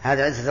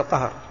 هذا عزة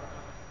القهر.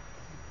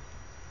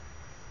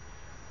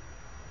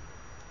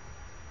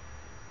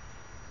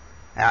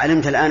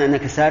 علمت الآن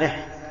أنك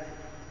سارح؟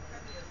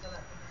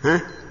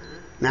 ها؟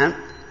 نعم.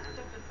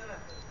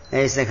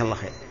 أي جزاك الله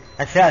خير.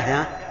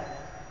 الثالثة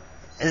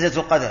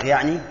عزة القدر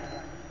يعني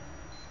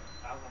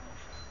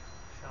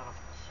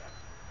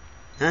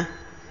ها؟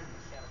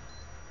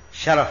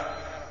 شرف.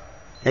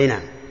 أي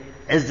نعم،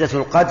 عزة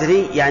القدر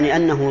يعني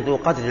أنه ذو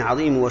قدر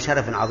عظيم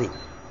وشرف عظيم.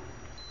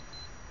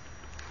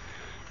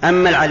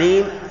 أما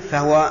العليم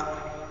فهو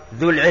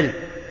ذو العلم،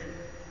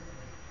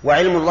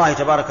 وعلم الله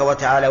تبارك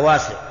وتعالى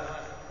واسع.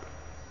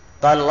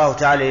 قال الله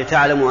تعالى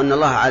لتعلموا أن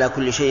الله على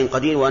كل شيء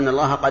قدير وأن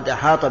الله قد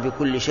أحاط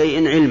بكل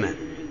شيء علما.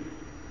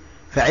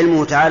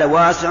 فعلمه تعالى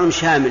واسع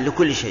شامل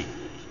لكل شيء،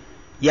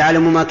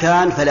 يعلم ما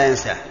كان فلا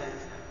ينساه،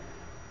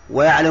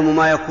 ويعلم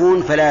ما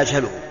يكون فلا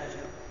يجهله،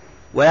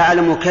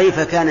 ويعلم كيف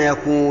كان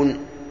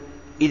يكون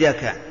إذا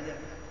كان.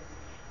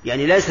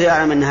 يعني ليس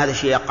يعلم أن هذا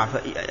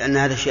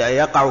الشيء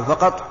يقع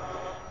فقط،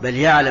 بل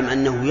يعلم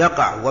أنه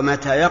يقع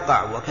ومتى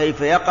يقع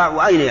وكيف يقع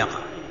وأين يقع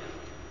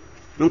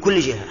من كل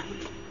جهة.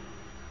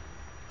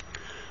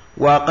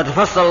 وقد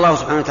فصل الله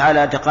سبحانه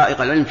وتعالى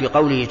دقائق العلم في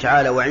قوله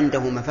تعالى: وعنده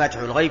مفاتح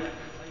الغيب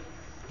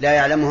لا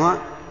يعلمها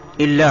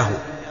إلا هو،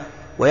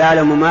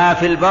 ويعلم ما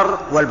في البر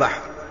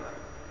والبحر،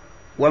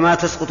 وما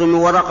تسقط من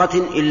ورقة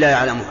إلا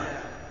يعلمها،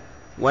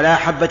 ولا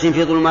حبة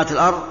في ظلمات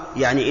الأرض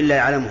يعني إلا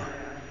يعلمها،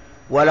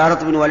 ولا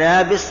رطب ولا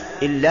يابس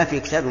إلا في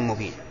كتاب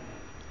مبين.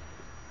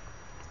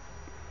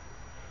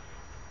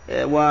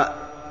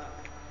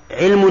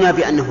 وعلمنا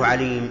بأنه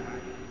عليم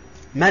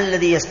ما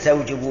الذي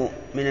يستوجب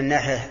من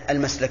الناحية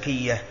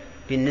المسلكية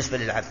بالنسبة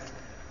للعبد؟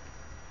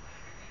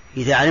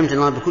 إذا علمت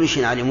الله بكل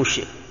شيء عليم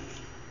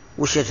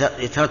وش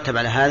يترتب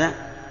على هذا؟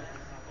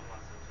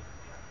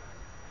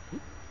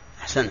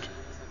 أحسنت.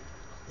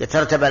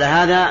 يترتب على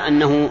هذا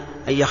أن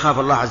يخاف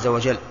الله عز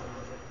وجل،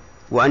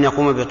 وأن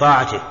يقوم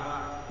بطاعته،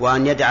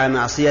 وأن يدع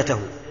معصيته،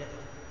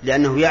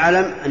 لأنه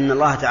يعلم أن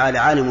الله تعالى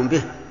عالم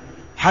به،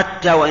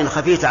 حتى وإن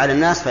خفيت على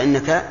الناس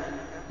فإنك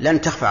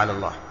لن تخفى على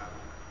الله،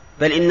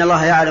 بل إن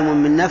الله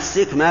يعلم من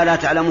نفسك ما لا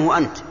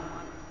تعلمه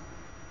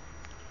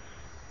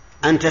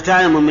أنت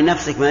تعلم من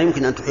نفسك ما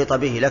يمكن أن تحيط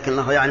به، لكن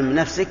الله يعلم من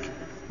نفسك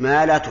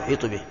ما لا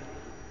تحيط به،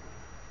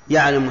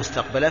 يعلم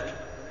مستقبلك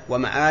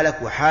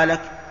ومآلك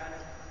وحالك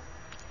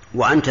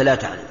وأنت لا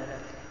تعلم.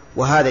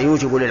 وهذا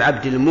يوجب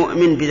للعبد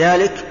المؤمن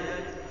بذلك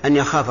أن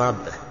يخاف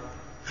ربه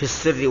في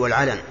السر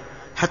والعلن،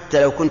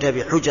 حتى لو كنت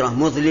بحجرة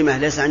مظلمة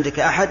ليس عندك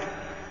أحد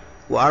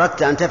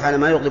وأردت أن تفعل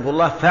ما يغضب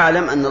الله،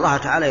 فاعلم أن الله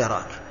تعالى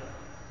يراك.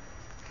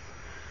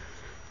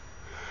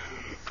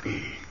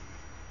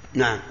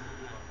 نعم.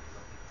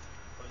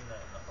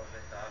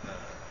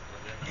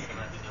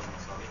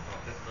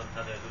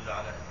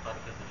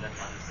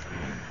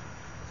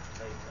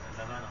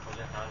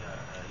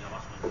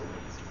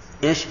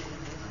 إيش؟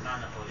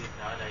 معنى قوله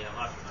تعالى: يا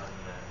معشر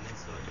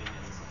الإنس والجن إن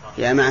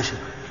استطعتم، يا معشر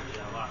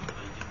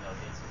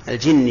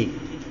الجن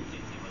والإنس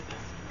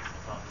إن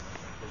استطعتم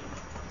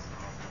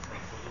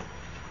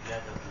لا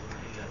تنفذون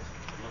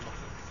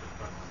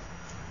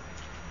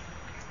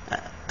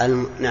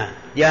إلا نعم،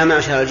 يا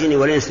معشر الجن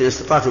والإنس إن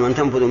استطعتم أن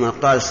تنفذوا من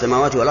أقطار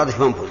السماوات والأرض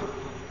فانفذوا.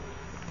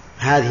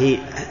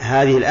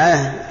 هذه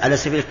الآية على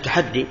سبيل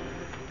التحدي،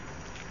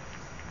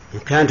 إن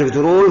كان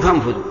تقدرون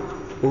فانفذوا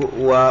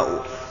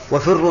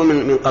وفروا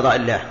من قضاء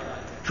الله،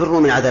 فروا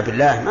من عذاب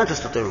الله، ما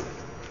تستطيعون.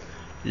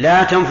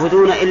 لا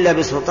تنفذون إلا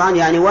بسلطان،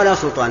 يعني ولا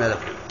سلطان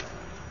لكم.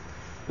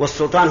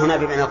 والسلطان هنا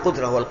بمعنى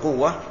القدرة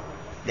والقوة،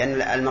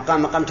 لأن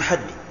المقام مقام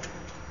تحدي،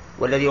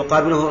 والذي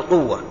يقابله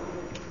القوة،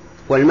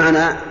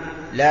 والمعنى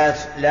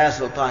لا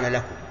سلطان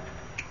لكم.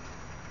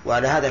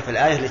 وعلى هذا في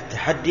الآية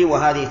للتحدي،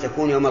 وهذه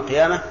تكون يوم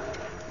القيامة،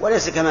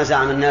 وليس كما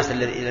زعم الناس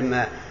الذي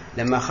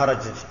لما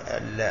خرجت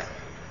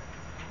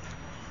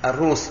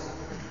الروس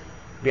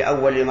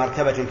بأول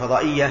مركبة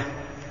فضائية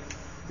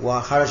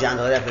وخرج عن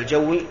الغلاف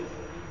الجوي،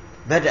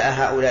 بدأ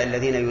هؤلاء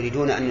الذين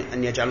يريدون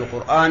أن يجعلوا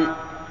القرآن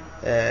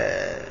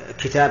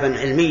كتابا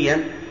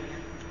علميا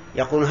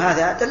يقول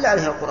هذا دل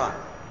عليه القرآن: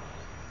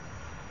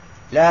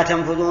 لا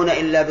تنفذون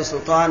إلا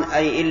بسلطان،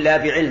 أي إلا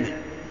بعلم،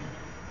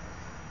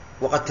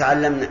 وقد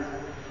تعلمنا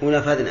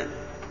ونفذنا.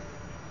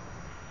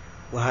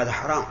 وهذا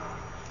حرام،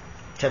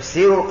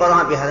 تفسير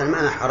القرآن بهذا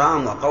المعنى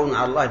حرام، وقول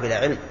على الله بلا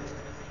علم،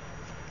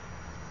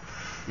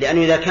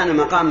 لأنه إذا كان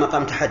المقام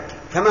مقام تحدي،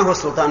 فما هو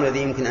السلطان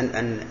الذي يمكن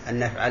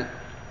أن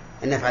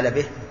نفعل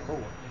به؟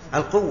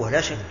 القوة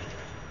لا شك.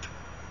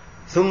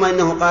 ثم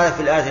إنه قال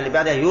في الآية اللي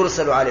بعدها: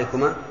 يرسل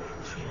عليكما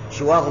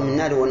شواظ من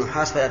نار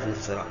ونحاس فلا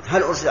تنتصران.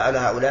 هل أرسل على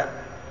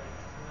هؤلاء؟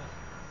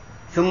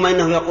 ثم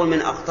إنه يقول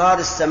من أقطار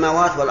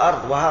السماوات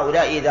والأرض،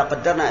 وهؤلاء إذا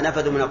قدرنا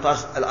نفذوا من أقطار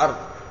الأرض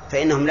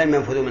فإنهم لم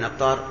ينفذوا من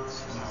أقطار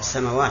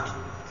السماوات.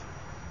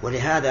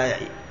 ولهذا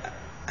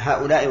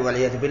هؤلاء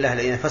والعياذ بالله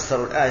الذين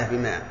فسروا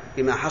الآية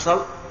بما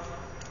حصل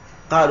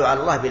قالوا على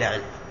الله بلا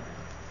علم.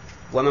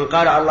 ومن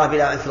قال على الله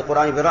بلا علم في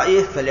القرآن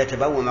برأيه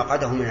فليتبوأ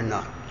مقعده من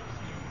النار.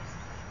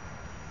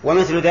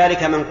 ومثل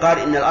ذلك من قال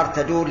إن الأرض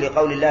تدور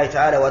لقول الله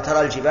تعالى: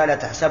 وترى الجبال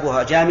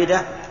تحسبها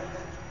جامدة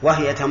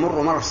وهي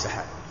تمر مر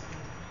السحاب.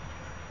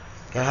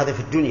 كهذا في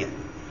الدنيا،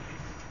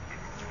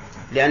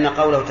 لأن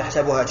قوله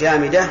تحسبها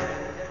جامدة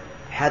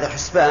هذا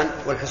حسبان،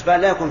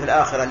 والحسبان لا يكون في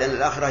الآخرة، لأن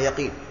الآخرة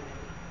يقين،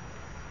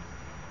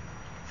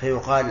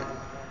 فيقال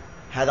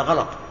هذا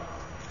غلط.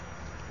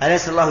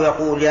 أليس الله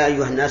يقول: يا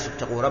أيها الناس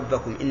اتقوا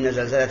ربكم إن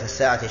زلزلة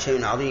الساعة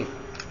شيء عظيم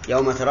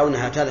يوم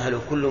ترونها تذهل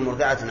كل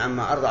مرضعة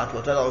عما أرضعت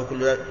وتضع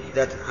كل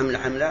ذات حمل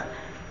حملا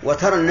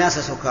وترى الناس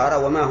سكارى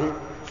وما هم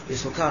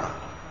بسكارى.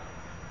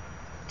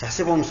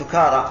 تحسبهم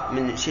سكارى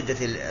من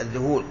شدة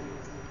الذهول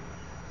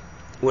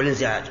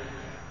والانزعاج،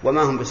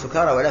 وما هم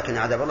بسكارى ولكن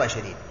عذاب الله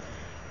شديد.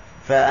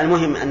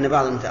 فالمهم أن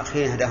بعض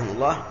المتأخرين هداهم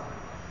الله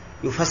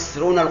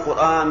يفسرون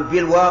القرآن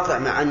بالواقع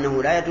مع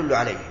أنه لا يدل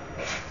عليه،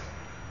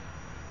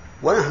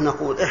 ونحن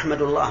نقول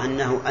احمدوا الله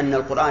أن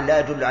القرآن لا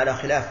يدل على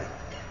خلافه،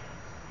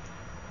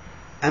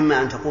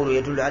 أما أن تقولوا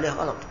يدل عليه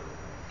غلط.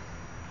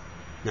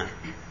 نعم.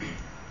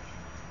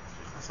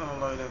 حسن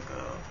الله إليك.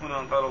 هنا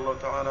قال الله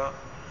تعالى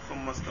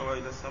ثم استوى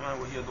إلى السماء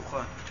وهي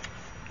دخان.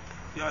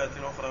 في آية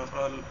أخرى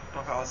قال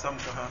رفع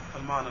سمكها.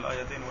 المعنى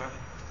الآيتين واحد.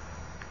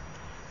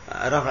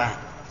 رفع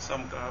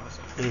سمكها بس.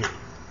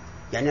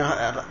 يعني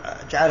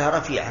جعلها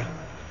رفيعة.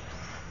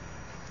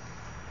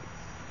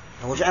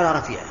 هو جعلها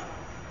رفيعة.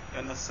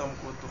 لأن السمك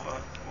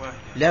والدخان واحد.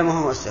 لا، ما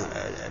هو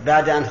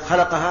بعد أن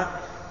خلقها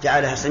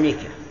جعلها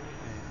سميكة.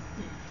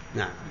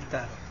 نعم.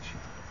 انتهى.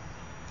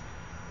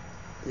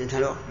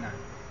 نعم.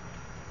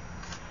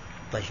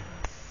 طيب.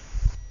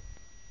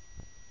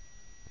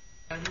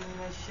 من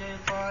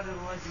الشيطان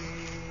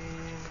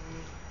الرجيم.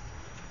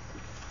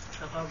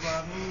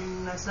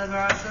 فقضاهن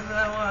 7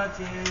 سماوات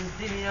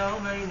في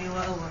يومين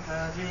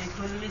وأوحى في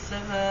كل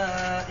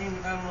سماء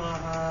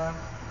أمرها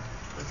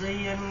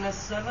وزينا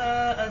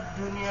السماء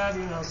الدنيا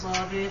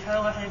بمصابيح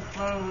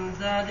وحفظا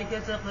ذلك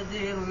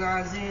تقدير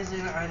العزيز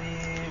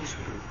العليم.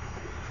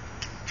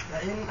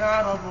 فإن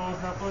أعرضوا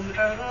فقل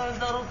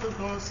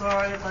أنذرتكم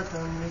صاعقة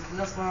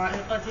مثل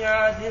صاعقة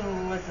عاد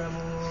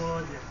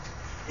وثمود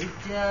إذ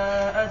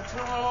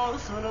جاءتهم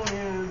رسل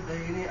من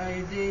بين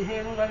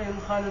أيديهم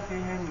ومن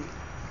خلفهم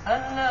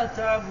ألا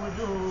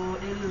تعبدوا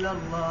إلا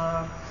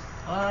الله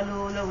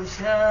قالوا لو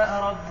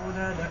شاء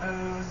ربنا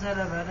لأنزل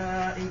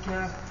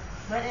ملائكة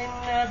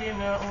فإنا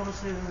بما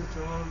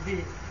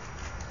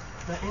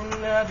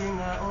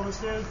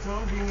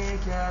أرسلتم به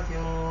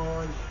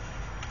كافرون.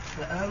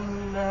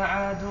 فأما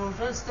عاد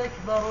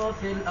فاستكبروا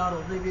في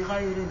الأرض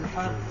بغير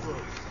الحق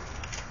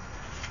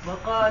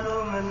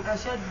وقالوا من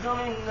أشد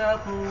منا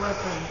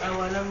قوة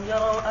أولم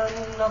يروا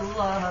أن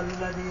الله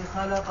الذي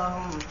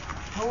خلقهم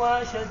هو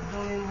أشد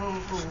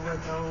منهم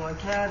قوة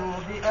وكانوا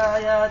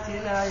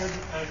بآياتنا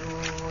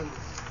يجحدون.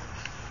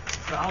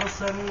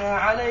 فأرسلنا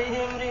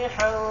عليهم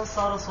ريحا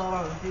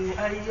صرصرا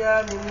في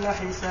أيام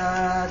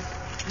نحسات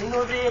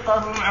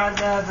لنذيقهم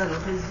عذاب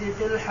الخزي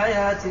في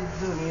الحياة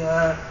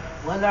الدنيا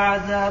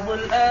ولعذاب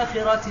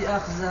الآخرة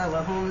أخزى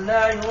وهم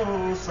لا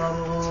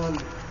ينصرون.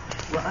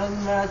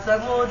 وأما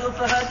ثمود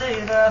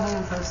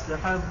فهديناهم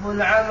فاستحبوا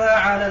العمى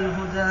على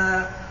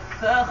الهدى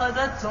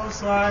فأخذتهم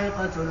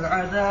صاعقة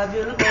العذاب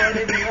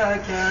الهون بما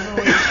كانوا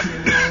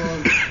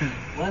يكسبون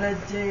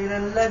ونجينا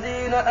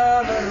الذين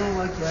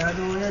آمنوا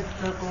وكانوا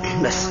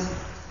يتقون.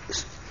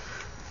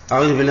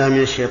 أعوذ بالله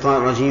من الشيطان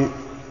الرجيم.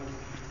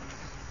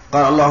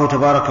 قال الله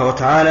تبارك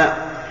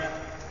وتعالى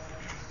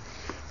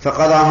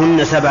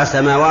فقضاهن 7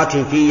 سماوات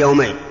في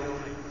يومين.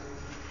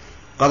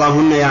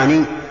 قضاهن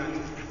يعني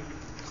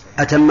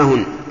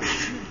أتمهن،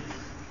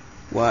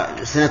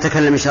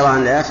 وسنتكلم إن شاء الله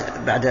عن الآيات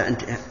بعد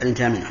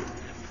الانتهاء منها.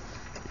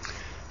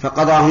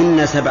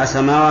 فقضاهن 7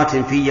 سماوات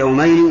في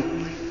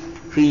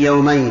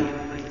يومين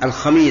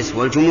الخميس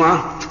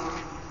والجمعة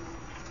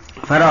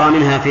فرغ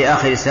منها في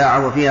آخر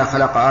ساعة وفيها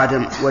خلق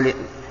آدم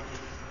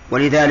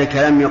ولذلك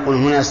لم يقل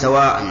هنا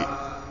سواء،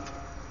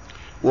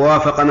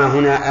 ووافق ما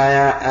هنا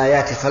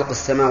آيات خلق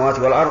السماوات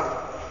والأرض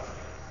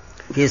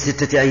في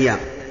 6 أيام.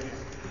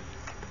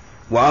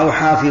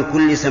 وأوحى في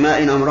كل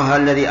سماء أمرها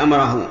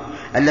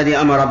الذي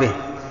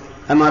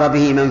أمر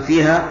به من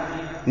فيها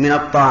من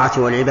الطاعة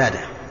والعبادة.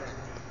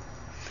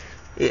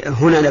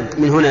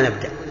 من هنا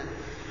نبدأ.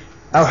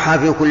 أوحى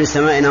في كل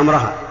سماء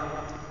أمرها.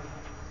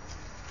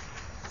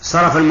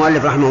 صرف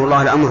المؤلف رحمه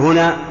الله الأمر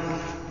هنا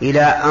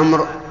إلى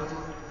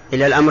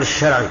الأمر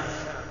الشرعي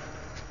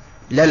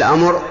لا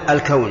الأمر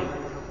الكوني،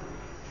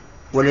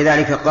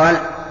 ولذلك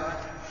قال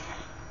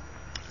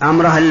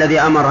أمرها الذي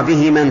أمر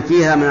به من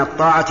فيها من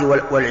الطاعة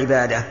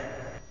والعبادة.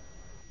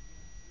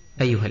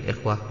 أيها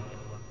الإخوة،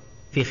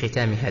 في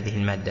ختام هذه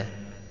المادة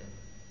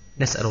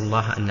نسأل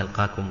الله أن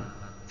نلقاكم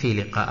في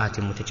لقاءات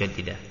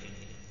متجددة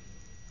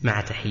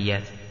مع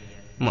تحيات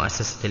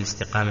مؤسسة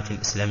الاستقامة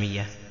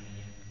الإسلامية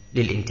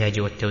للإنتاج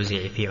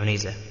والتوزيع في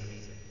عنيزة،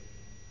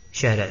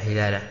 شارع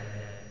هلالة.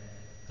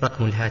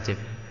 رقم الهاتف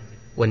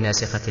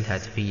والناسخة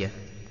الهاتفية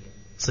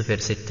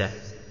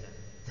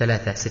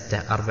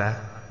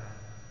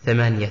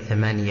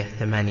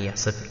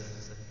 06-364-8880،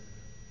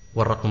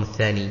 والرقم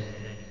الثاني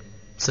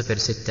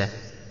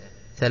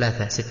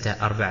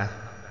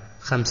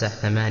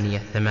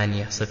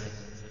 06-364-5880،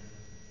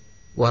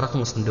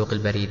 ورقم صندوق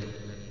البريد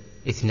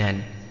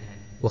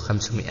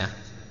 2500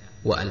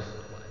 و1000.